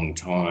for a long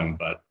time,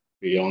 but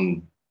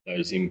beyond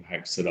those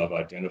impacts that I've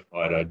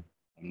identified, I'm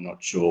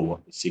not sure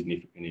what the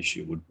significant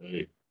issue would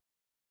be.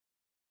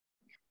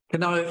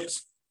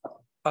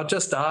 I'll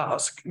just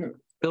ask,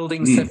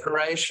 building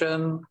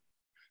separation,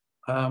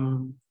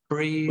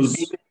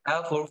 breeze,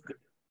 outlook?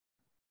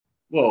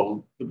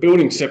 Well, the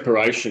building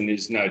separation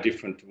is no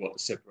different to what the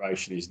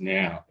separation is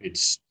now.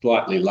 It's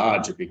slightly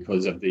larger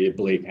because of the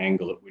oblique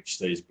angle at which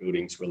these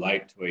buildings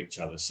relate to each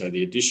other. So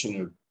the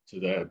addition to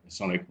the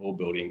Masonic Hall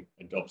building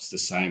adopts the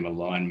same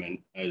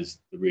alignment as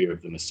the rear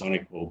of the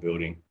Masonic Hall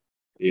building.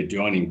 The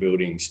adjoining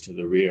buildings to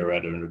the rear are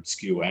at an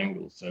obscure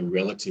angle. So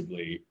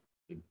relatively,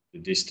 the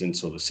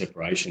distance or the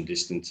separation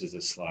distances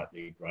are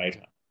slightly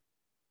greater.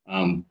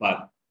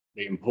 But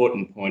the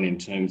important point in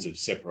terms of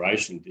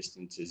separation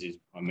distances is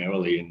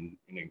primarily in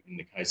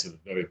the case of a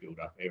very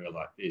built-up area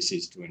like this,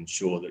 is to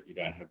ensure that you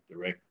don't have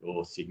direct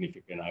or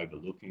significant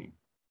overlooking.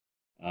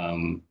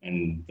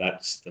 And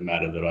that's the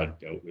matter that I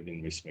dealt with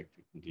in respect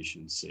to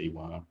condition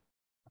C1.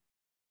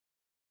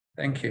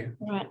 Thank you.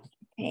 Right.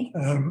 Okay.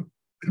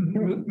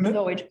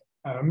 Lloyd.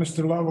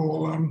 Mr.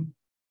 Lovell,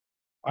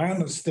 I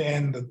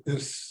understand that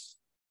this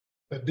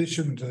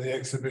addition to the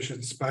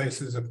exhibition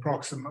space is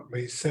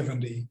approximately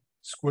 70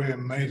 square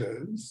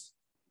metres.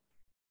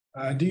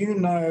 Do you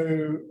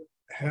know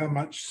how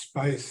much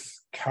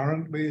space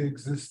currently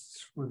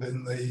exists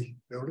within the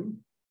building?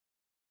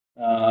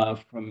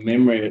 From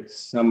memory,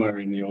 it's somewhere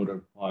in the order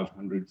of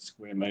 500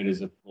 square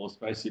metres of floor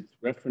space. It's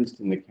referenced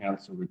in the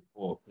council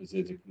report because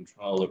there's a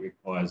control that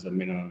requires a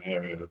minimum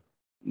area of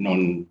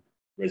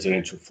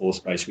non-residential floor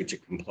space, which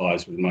it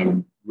complies with. My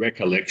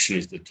recollection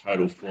is the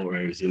total floor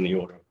area is in the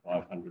order of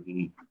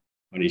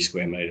 520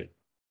 square metres.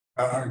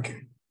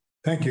 Okay,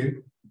 thank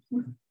you.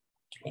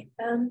 Okay.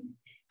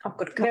 I've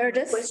got a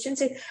couple of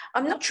questions.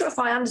 I'm not sure if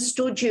I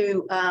understood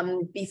you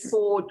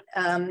before,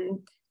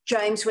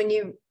 James, when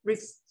you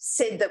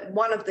said that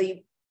one of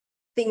the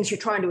things you're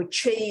trying to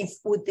achieve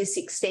with this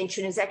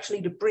extension is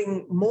actually to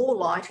bring more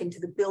light into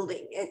the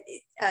building,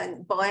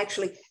 and by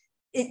actually,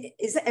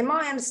 am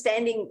I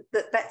understanding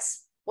that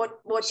that's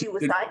what you were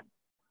saying?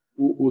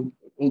 Well,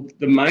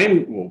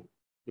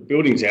 the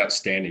building's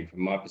outstanding from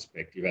my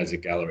perspective as a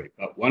gallery,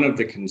 but one of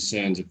the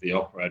concerns of the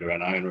operator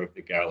and owner of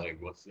the gallery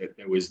was that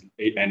there was,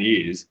 and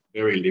is,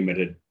 very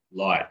limited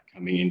light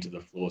coming into the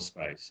floor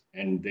space.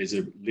 And there's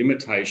a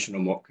limitation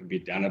on what can be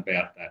done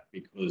about that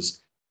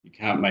because you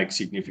can't make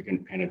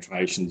significant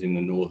penetrations in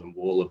the northern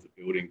wall of the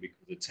building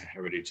because it's a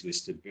heritage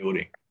listed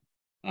building.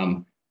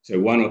 So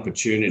one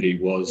opportunity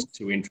was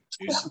to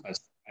introduce a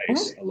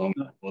space along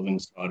the northern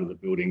side of the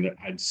building that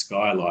had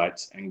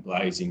skylights and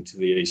glazing to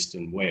the east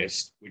and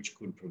west, which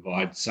could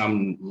provide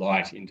some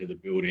light into the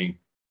building.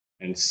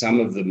 And some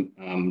of the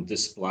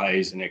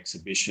displays and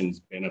exhibitions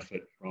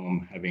benefit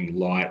from having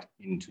light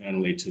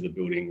internally to the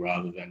building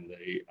rather than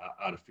the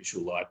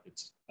artificial light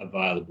that's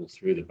available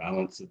through the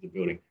balance of the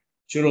building.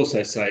 Should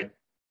also say,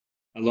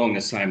 along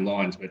the same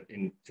lines, but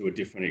to a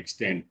different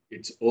extent,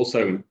 it's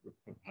also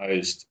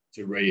proposed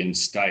to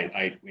reinstate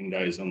 8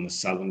 windows on the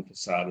southern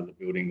facade of the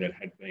building that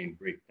had been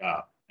bricked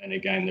up. And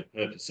again, the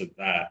purpose of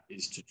that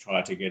is to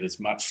try to get as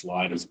much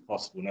light as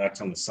possible. Now,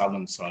 it's on the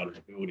southern side of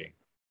the building,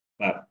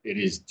 but it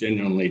is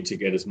genuinely to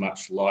get as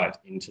much light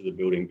into the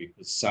building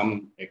because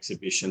some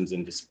exhibitions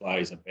and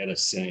displays are better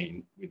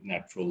seen with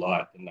natural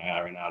light than they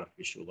are in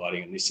artificial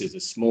lighting. And this is a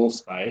small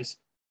space,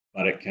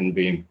 but it can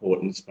be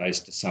important space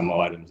to some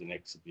items in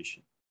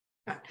exhibition.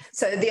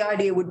 So the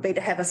idea would be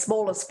to have a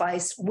smaller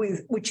space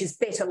which is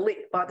better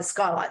lit by the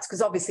skylights,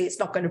 because obviously it's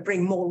not going to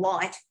bring more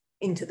light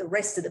into the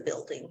rest of the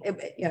building.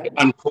 You know,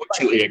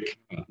 unfortunately, it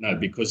can't, no,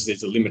 because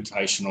there's a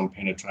limitation on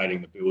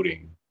penetrating the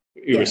building,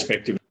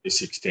 irrespective of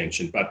this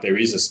extension. But there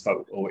is a space,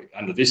 or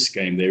under this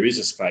scheme, there is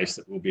a space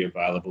that will be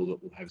available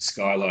that will have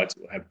skylights,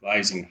 will have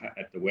glazing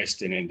at the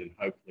western end and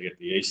hopefully at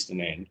the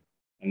eastern end.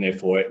 And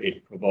therefore,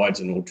 it provides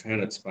an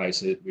alternate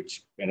space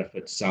which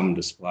benefits some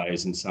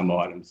displays and some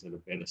items that are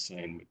better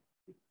seen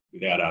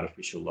without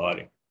artificial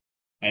lighting.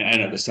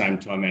 And at the same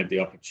time, add the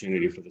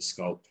opportunity for the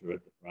sculpture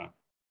at the front.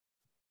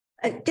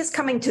 And just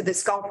coming to the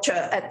sculpture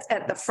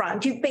at the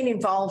front, you've been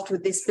involved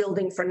with this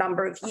building for a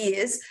number of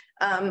years.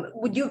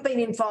 Would you have been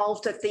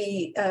involved at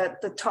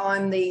the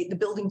time the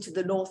building to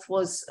the north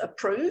was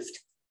approved?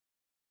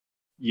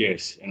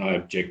 Yes, and I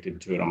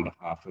objected to it on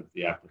behalf of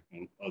the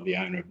applicant or the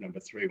owner of number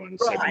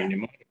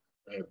 317.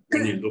 Right.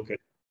 When you look at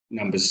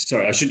numbers,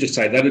 sorry, I should just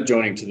say that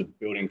adjoining to the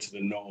building to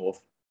the north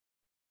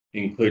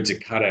includes a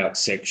cutout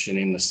section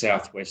in the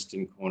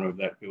southwestern corner of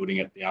that building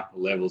at the upper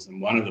levels. And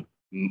one of the,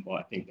 well,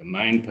 I think the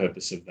main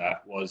purpose of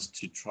that was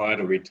to try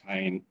to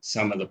retain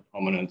some of the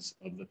prominence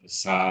of the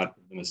facade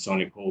of the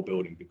Masonic Hall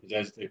building, because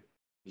as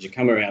you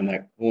come around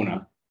that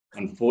corner,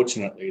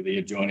 unfortunately, the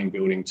adjoining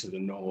building to the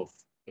north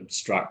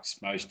obstructs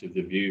most of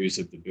the views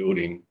of the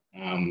building.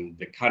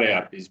 The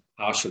cutout is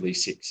partially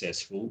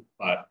successful,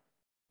 but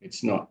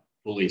it's not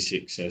fully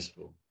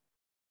successful.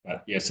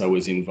 But yes, I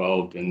was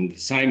involved, and the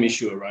same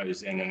issue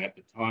arose then. And at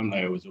the time,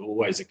 there was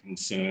always a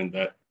concern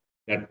that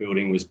that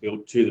building was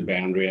built to the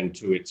boundary and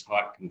to its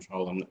height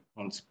control, and the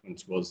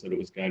consequence was that it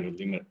was going to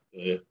limit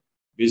the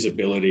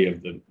visibility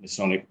of the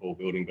Masonic Hall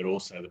building, but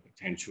also the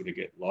potential to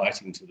get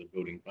light into the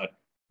building. But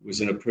it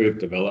was an approved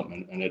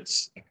development, and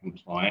it's a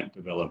compliant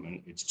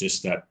development. It's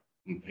just that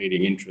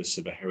competing interests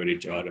of a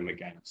heritage item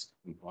against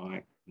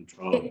compliant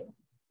control.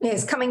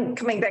 Yes, coming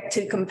back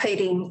to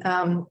competing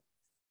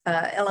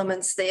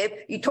elements there.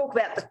 You talk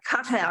about the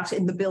cutout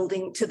in the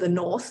building to the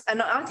north,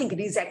 and I think it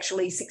is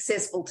actually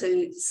successful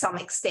to some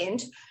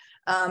extent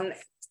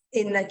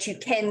in that you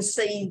can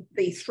see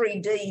the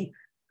 3D,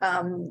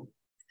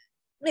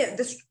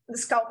 the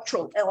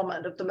sculptural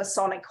element of the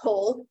Masonic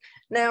Hall.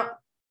 Now,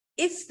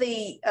 if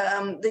the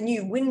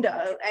new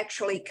window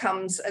actually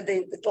comes,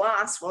 the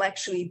glass will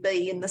actually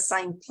be in the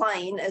same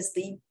plane as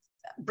the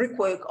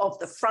brickwork of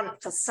the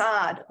front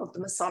facade of the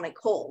Masonic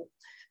Hall.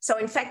 So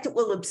in fact, it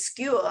will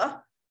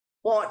obscure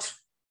what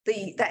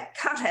that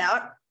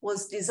cutout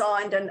was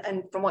designed,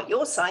 and from what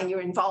you're saying,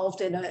 you're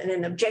involved in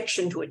an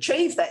objection to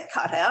achieve that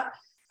cutout,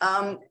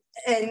 and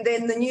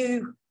then the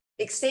new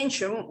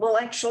extension will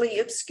actually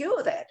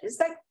obscure that. Is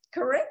that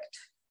correct?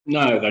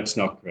 No, that's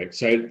not correct.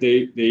 So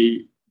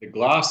the the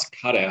glass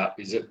cutout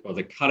or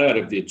the cutout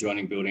of the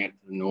adjoining building to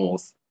the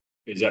north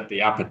is at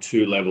the upper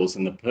 2 levels,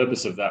 and the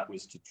purpose of that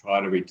was to try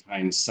to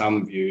retain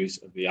some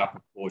views of the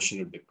upper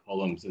portion of the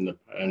columns and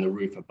the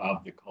roof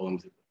above the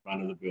columns at the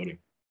front of the building.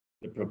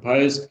 The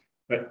proposed,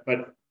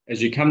 but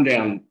as you come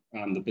down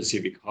the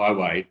Pacific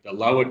Highway, the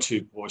lower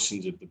 2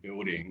 portions of the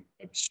building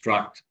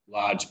obstruct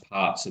large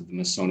parts of the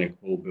Masonic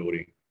Hall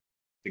building.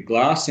 The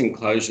glass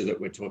enclosure that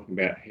we're talking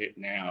about here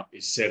now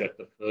is set at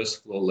the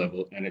 1st floor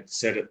level, and it's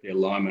set at the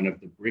alignment of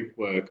the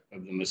brickwork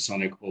of the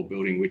Masonic Hall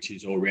building, which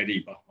is already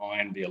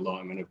behind the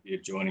alignment of the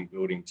adjoining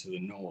building to the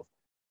north.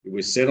 It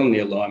was set on the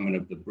alignment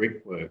of the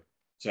brickwork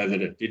so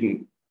that it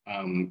didn't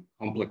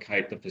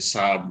complicate the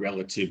facade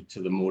relative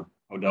to the more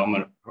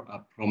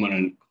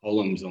prominent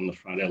columns on the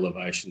front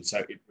elevation. So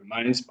it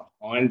remains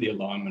behind the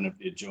alignment of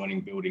the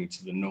adjoining building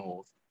to the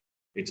north.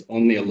 It's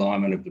on the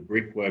alignment of the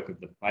brickwork of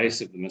the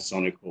face of the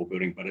Masonic Hall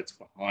building, but it's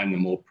behind the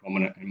more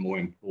prominent and more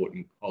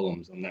important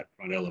columns on that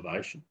front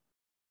elevation.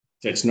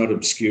 So it's not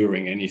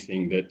obscuring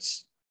anything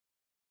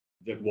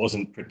that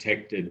wasn't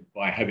protected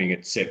by having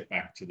it set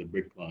back to the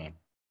brick line.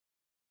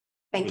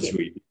 Thank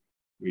you.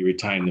 We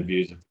retain the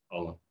views of the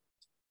column.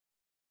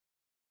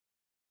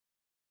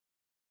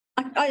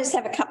 I just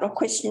have a couple of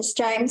questions,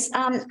 James.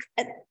 I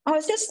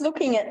was just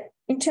looking at,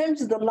 in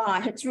terms of the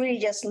light, it's really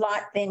just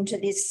light then to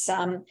this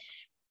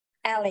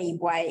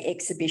alleyway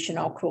exhibition,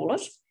 I'll call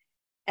it,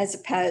 as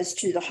opposed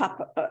to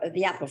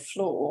the upper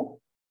floor.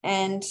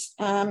 And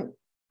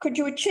could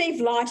you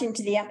achieve light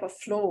into the upper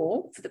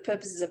floor for the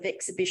purposes of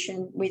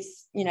exhibition with,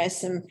 you know,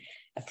 some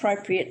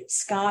appropriate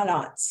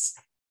skylights?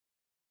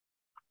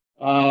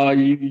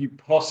 You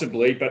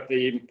possibly, but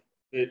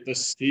the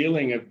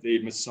ceiling of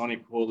the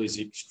Masonic Hall is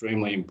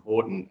extremely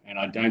important, and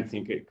I don't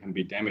think it can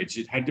be damaged.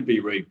 It had to be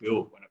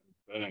rebuilt when it was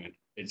burned.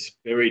 It's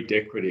very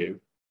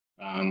decorative.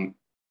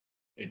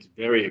 It's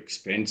very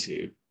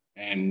expensive,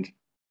 and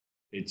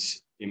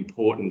it's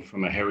important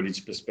from a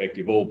heritage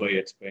perspective, albeit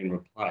it's been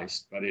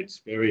replaced, but it's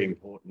very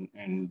important,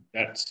 and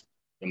that's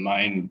the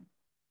main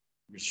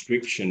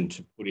restriction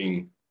to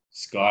putting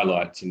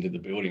skylights into the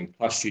building.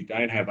 Plus, you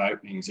don't have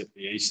openings at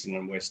the eastern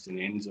and western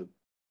ends of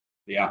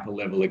the upper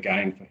level,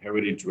 again, for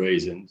heritage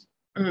reasons.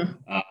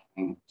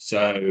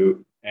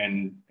 So,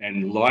 and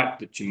light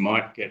that you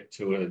might get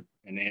to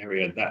an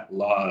area that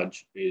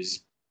large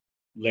is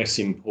less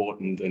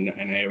important than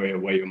an area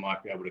where you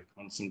might be able to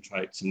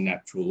concentrate some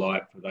natural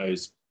light for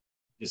those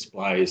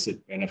displays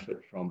that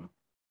benefit from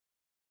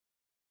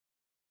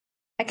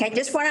it. Okay,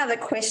 just one other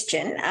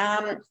question.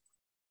 I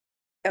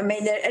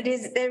mean,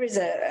 there is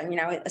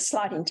a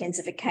slight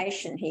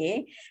intensification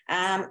here.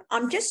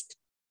 I'm just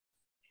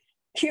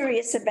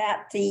curious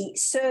about the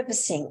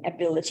servicing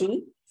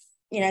ability,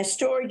 you know,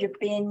 storage of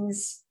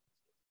bins,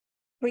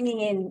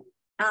 bringing in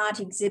art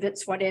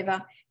exhibits,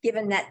 whatever,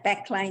 given that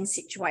back lane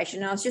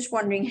situation. I was just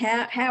wondering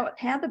how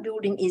the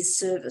building is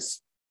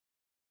serviced.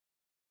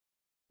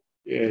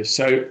 Yeah,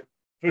 so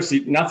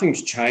firstly,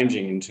 nothing's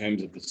changing in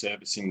terms of the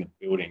servicing of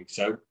the building.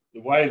 So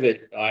the way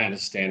that I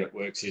understand it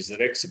works is that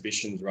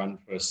exhibitions run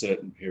for a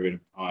certain period of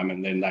time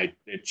and then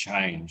they're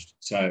changed.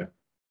 So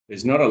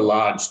there's not a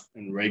large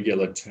and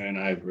regular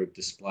turnover of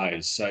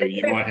displays. So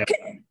you might have...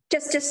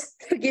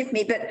 Just forgive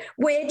me, but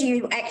where do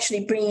you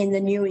actually bring in the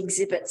new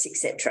exhibits,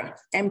 etc.,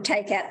 and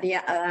take out the...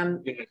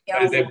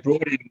 So they're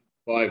brought in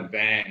by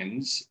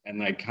vans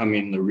and they come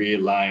in the rear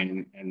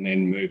lane and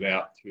then move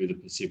out through the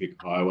Pacific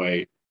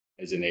Highway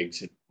as an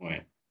exit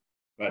point.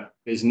 But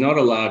there's not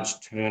a large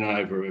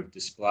turnover of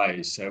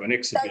displays. So an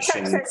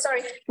exhibition... So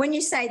sorry, when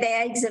you say they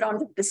exit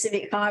onto the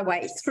Pacific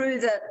Highway, through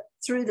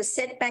the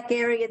setback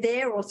area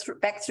there or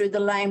back through the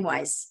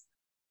laneways?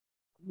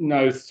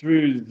 No,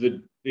 through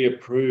the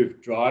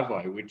approved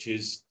driveway, which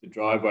is the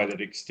driveway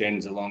that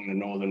extends along the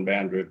northern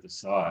boundary of the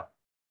site.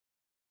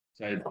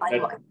 So the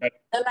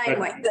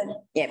laneway,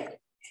 yeah.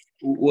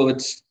 Well,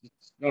 it's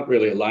not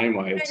really a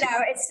laneway.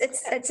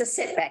 It's a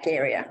setback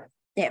area.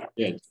 Yeah.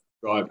 Yeah, it's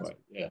a driveway.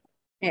 Yeah.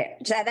 Yeah.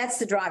 So that's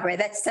the driveway.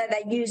 So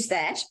they use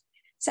that.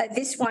 So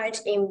this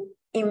won't be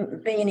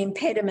an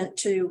impediment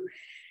to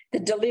the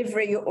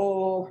delivery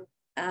or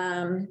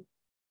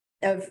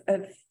of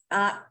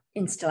art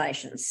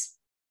installations.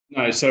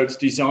 No, so it's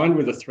designed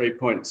with a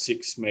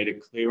 3.6 metre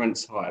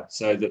clearance height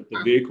so that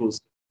the vehicles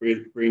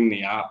bring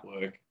the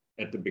artwork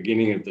at the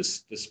beginning of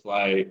this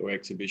display or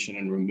exhibition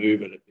and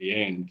remove it at the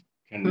end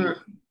can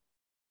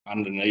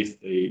underneath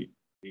the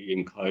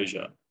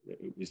enclosure.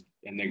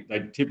 And they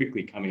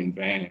typically come in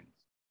vans.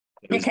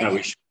 There's no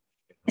issue.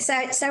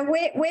 So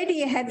where do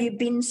you have your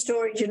bin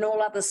storage and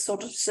all other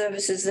sort of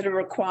services that are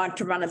required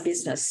to run a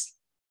business?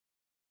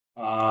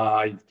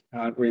 I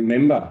can't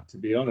remember, to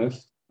be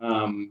honest.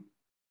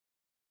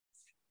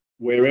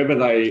 Wherever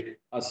they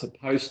are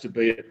supposed to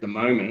be at the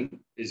moment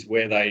is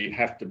where they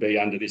have to be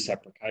under this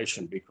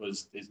application,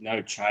 because there's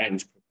no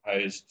change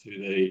proposed to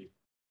the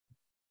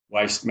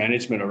waste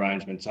management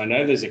arrangements. I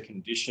know there's a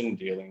condition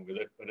dealing with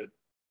it, but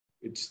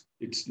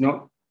it's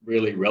not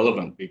really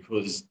relevant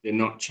because they're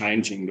not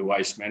changing the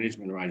waste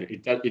management arrangement.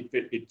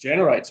 It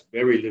generates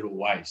very little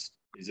waste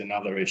is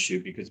another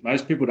issue, because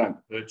most people don't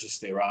purchase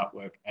their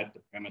artwork at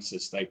the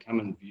premises. They come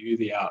and view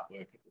the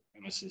artwork at the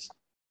premises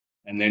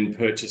and then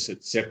purchase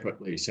it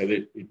separately, so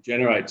that it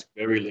generates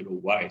very little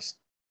waste.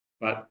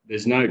 But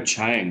there's no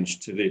change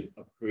to the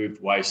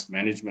approved waste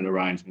management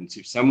arrangements.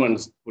 If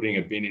someone's putting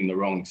a bin in the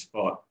wrong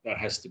spot, that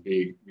has to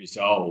be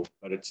resolved,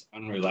 but it's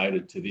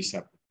unrelated to this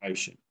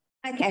application.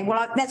 Okay,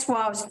 well, that's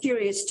why I was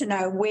curious to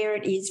know where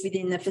it is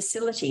within the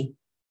facility.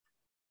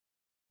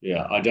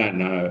 Yeah, I don't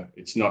know.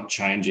 It's not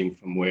changing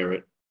from where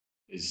it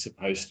is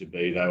supposed to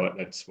be, though.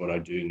 That's what I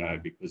do know,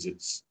 because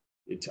it's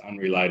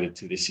unrelated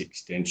to this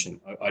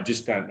extension. I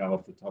just don't know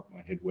off the top of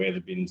my head where the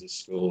bins are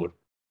stored.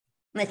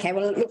 Okay,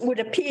 well, it would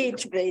appear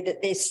to be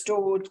that they're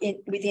stored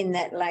within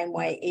that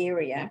laneway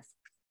area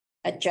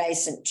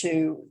adjacent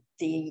to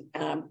the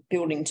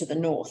building to the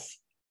north.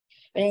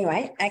 But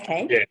anyway,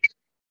 okay. Yeah.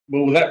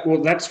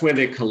 Well, that's where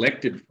they're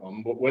collected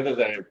from. But whether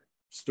they're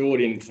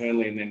stored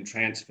internally and then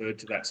transferred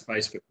to that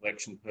space for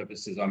collection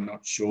purposes, I'm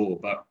not sure.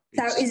 But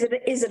so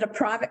is it a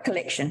private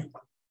collection?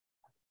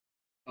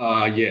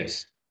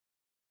 Yes.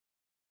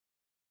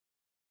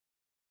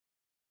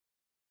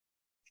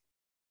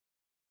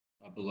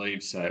 I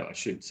believe so. I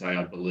should say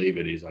I believe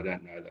it is. I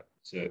don't know that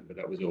for certain, but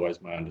that was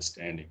always my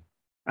understanding.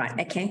 Right.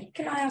 Okay.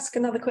 Can I ask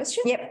another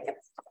question? Yep.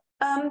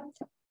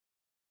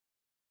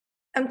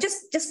 I'm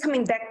just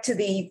coming back to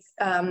the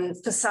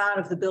facade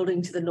of the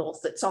building to the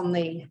north that's on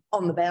the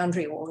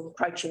boundary or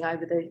encroaching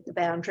over the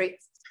boundary.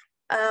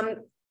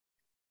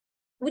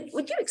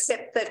 Would you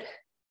accept that?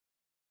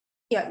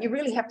 Yeah, you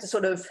really have to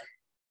sort of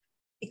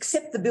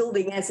accept the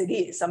building as it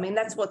is. I mean,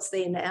 that's what's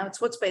there now. It's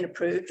what's been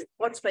approved,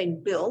 what's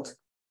been built,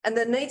 and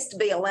there needs to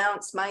be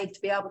allowance made to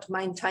be able to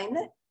maintain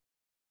that.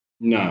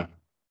 No,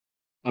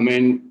 I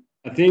mean,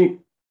 I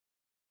think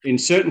in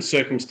certain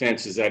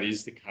circumstances that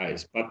is the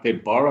case, but they're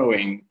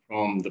borrowing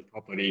from the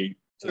property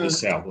to the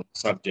south, the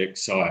subject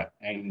site.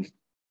 And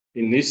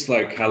in this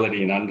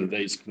locality and under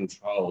these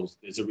controls,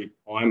 there's a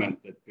requirement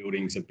that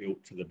buildings are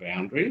built to the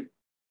boundary.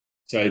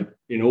 So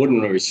in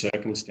ordinary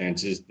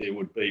circumstances, there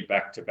would be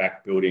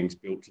back-to-back buildings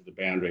built to the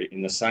boundary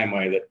in the same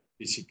way that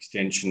this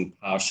extension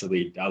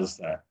partially does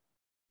that.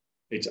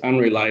 It's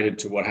unrelated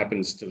to what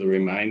happens to the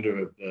remainder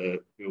of the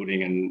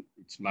building and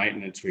its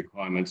maintenance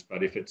requirements,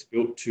 but if it's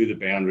built to the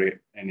boundary,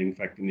 and in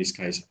fact, in this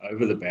case,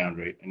 over the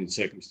boundary, and in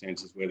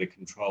circumstances where the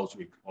controls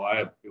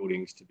require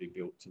buildings to be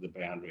built to the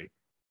boundary,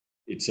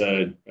 it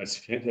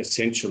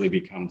essentially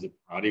becomes a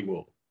party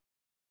wall.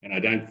 And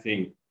I don't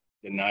think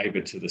the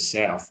neighbour to the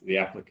south, the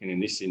applicant in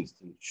this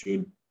instance,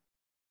 should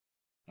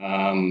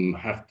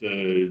have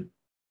to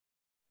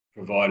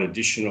provide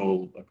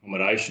additional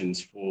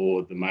accommodations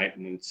for the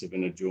maintenance of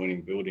an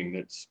adjoining building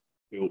that's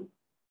built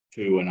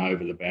to and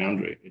over the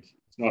boundary. It's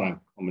not a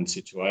common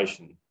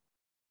situation.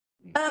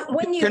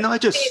 Can I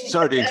just,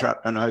 sorry to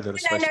interrupt, I know that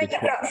it's supposed to be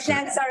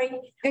no,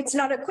 sorry, it's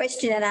not a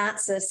question and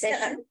answer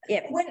session.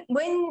 Yeah.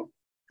 When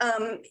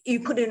you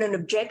put in an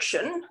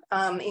objection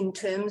in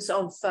terms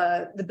of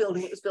the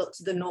building that was built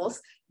to the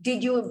north,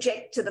 did you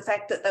object to the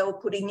fact that they were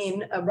putting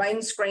in a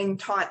rain screen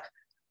type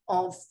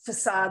of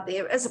facade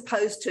there, as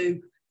opposed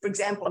to, for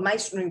example, a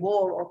masonry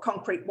wall or a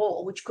concrete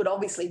wall, which could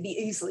obviously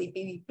easily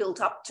be built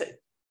up to?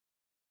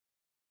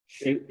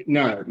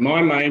 No,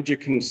 my major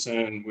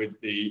concern with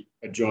the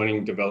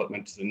adjoining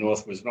development to the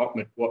north was not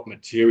what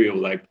material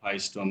they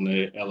placed on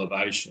the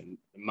elevation.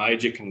 The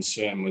major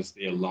concern was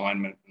the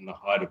alignment and the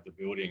height of the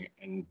building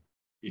and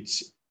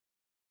its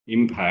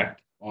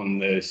impact on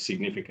the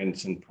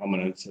significance and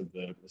prominence of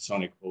the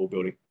Masonic Hall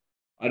building.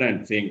 I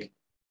don't think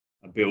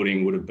a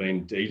building would have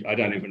been I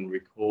don't even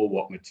recall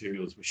what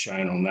materials were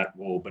shown on that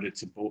wall, but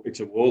it's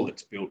a wall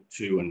that's built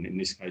to, and in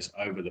this case,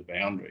 over the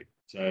boundary.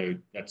 So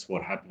that's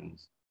what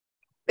happens.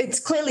 It's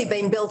clearly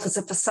been built as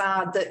a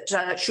facade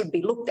that should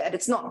be looked at.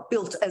 It's not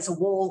built as a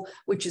wall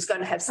which is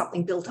going to have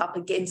something built up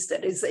against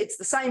it. It's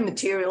the same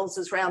materials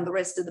as around the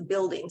rest of the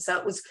building. So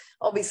it was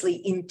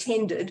obviously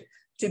intended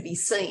to be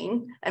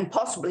seen and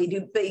possibly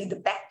to be the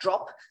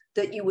backdrop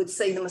that you would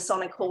see the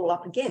Masonic Hall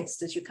up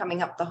against as you're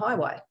coming up the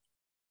highway.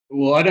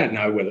 Well, I don't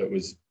know whether it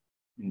was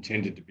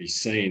intended to be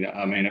seen.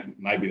 I mean,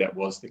 maybe that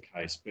was the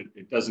case, but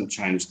it doesn't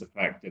change the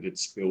fact that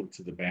it's built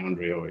to the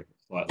boundary or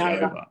slightly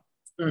over.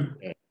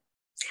 Yeah.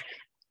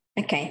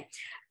 Okay.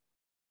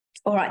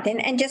 All right then.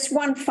 And just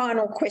one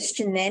final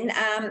question then.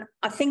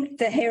 I think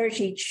the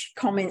heritage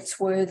comments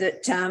were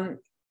that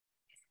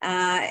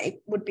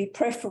it would be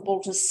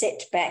preferable to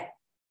set back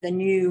the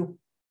new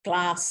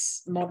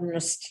glass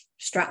modernist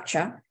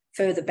structure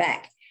further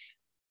back.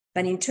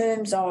 But in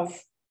terms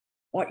of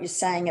what you're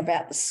saying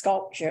about the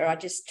sculpture, I'm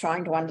just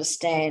trying to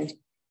understand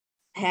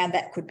how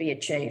that could be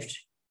achieved.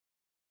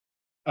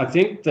 I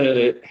think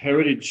the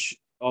heritage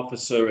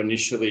officer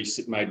initially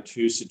made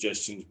two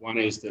suggestions. One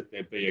is that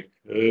there be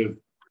a curved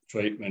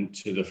treatment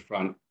to the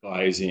front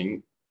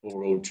glazing,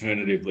 or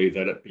alternatively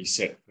that it be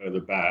set further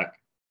back.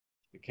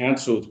 The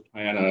council's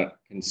planner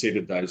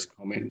considered those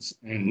comments,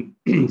 and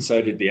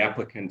so did the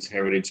applicant's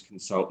heritage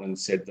consultant, and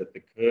said that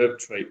the curved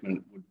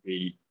treatment would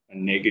be a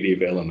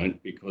negative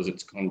element because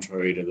it's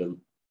contrary to the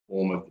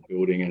form of the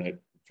building and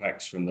it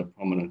detracts from the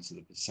prominence of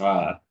the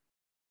facade.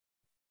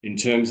 In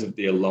terms of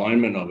the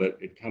alignment of it,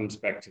 it comes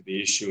back to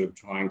the issue of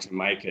trying to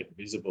make it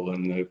visible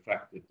and the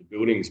fact that the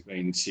building's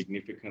been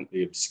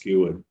significantly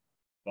obscured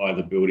by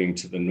the building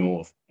to the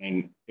north.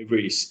 And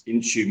every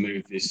inch you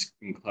move this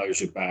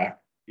enclosure back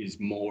is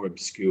more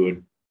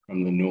obscured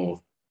from the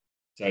north.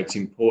 So it's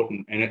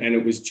important. And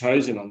it was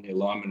chosen on the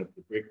alignment of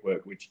the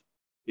brickwork, which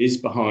is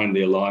behind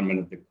the alignment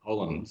of the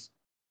columns.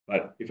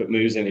 But if it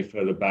moves any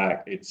further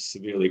back, it's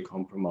severely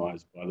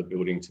compromised by the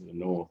building to the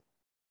north,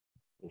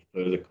 or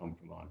further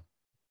compromised.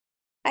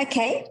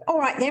 Okay, all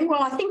right then.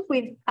 Well, I think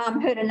we've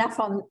heard enough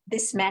on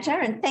this matter,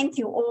 and thank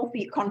you all for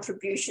your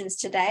contributions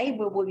today.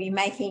 We will be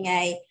making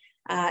a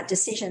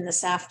decision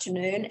this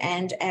afternoon,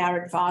 and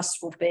our advice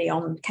will be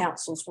on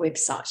Council's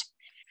website.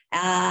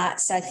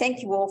 So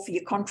thank you all for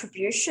your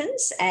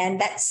contributions,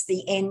 and that's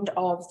the end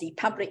of the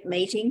public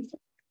meeting,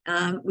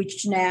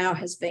 which now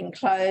has been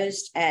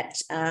closed at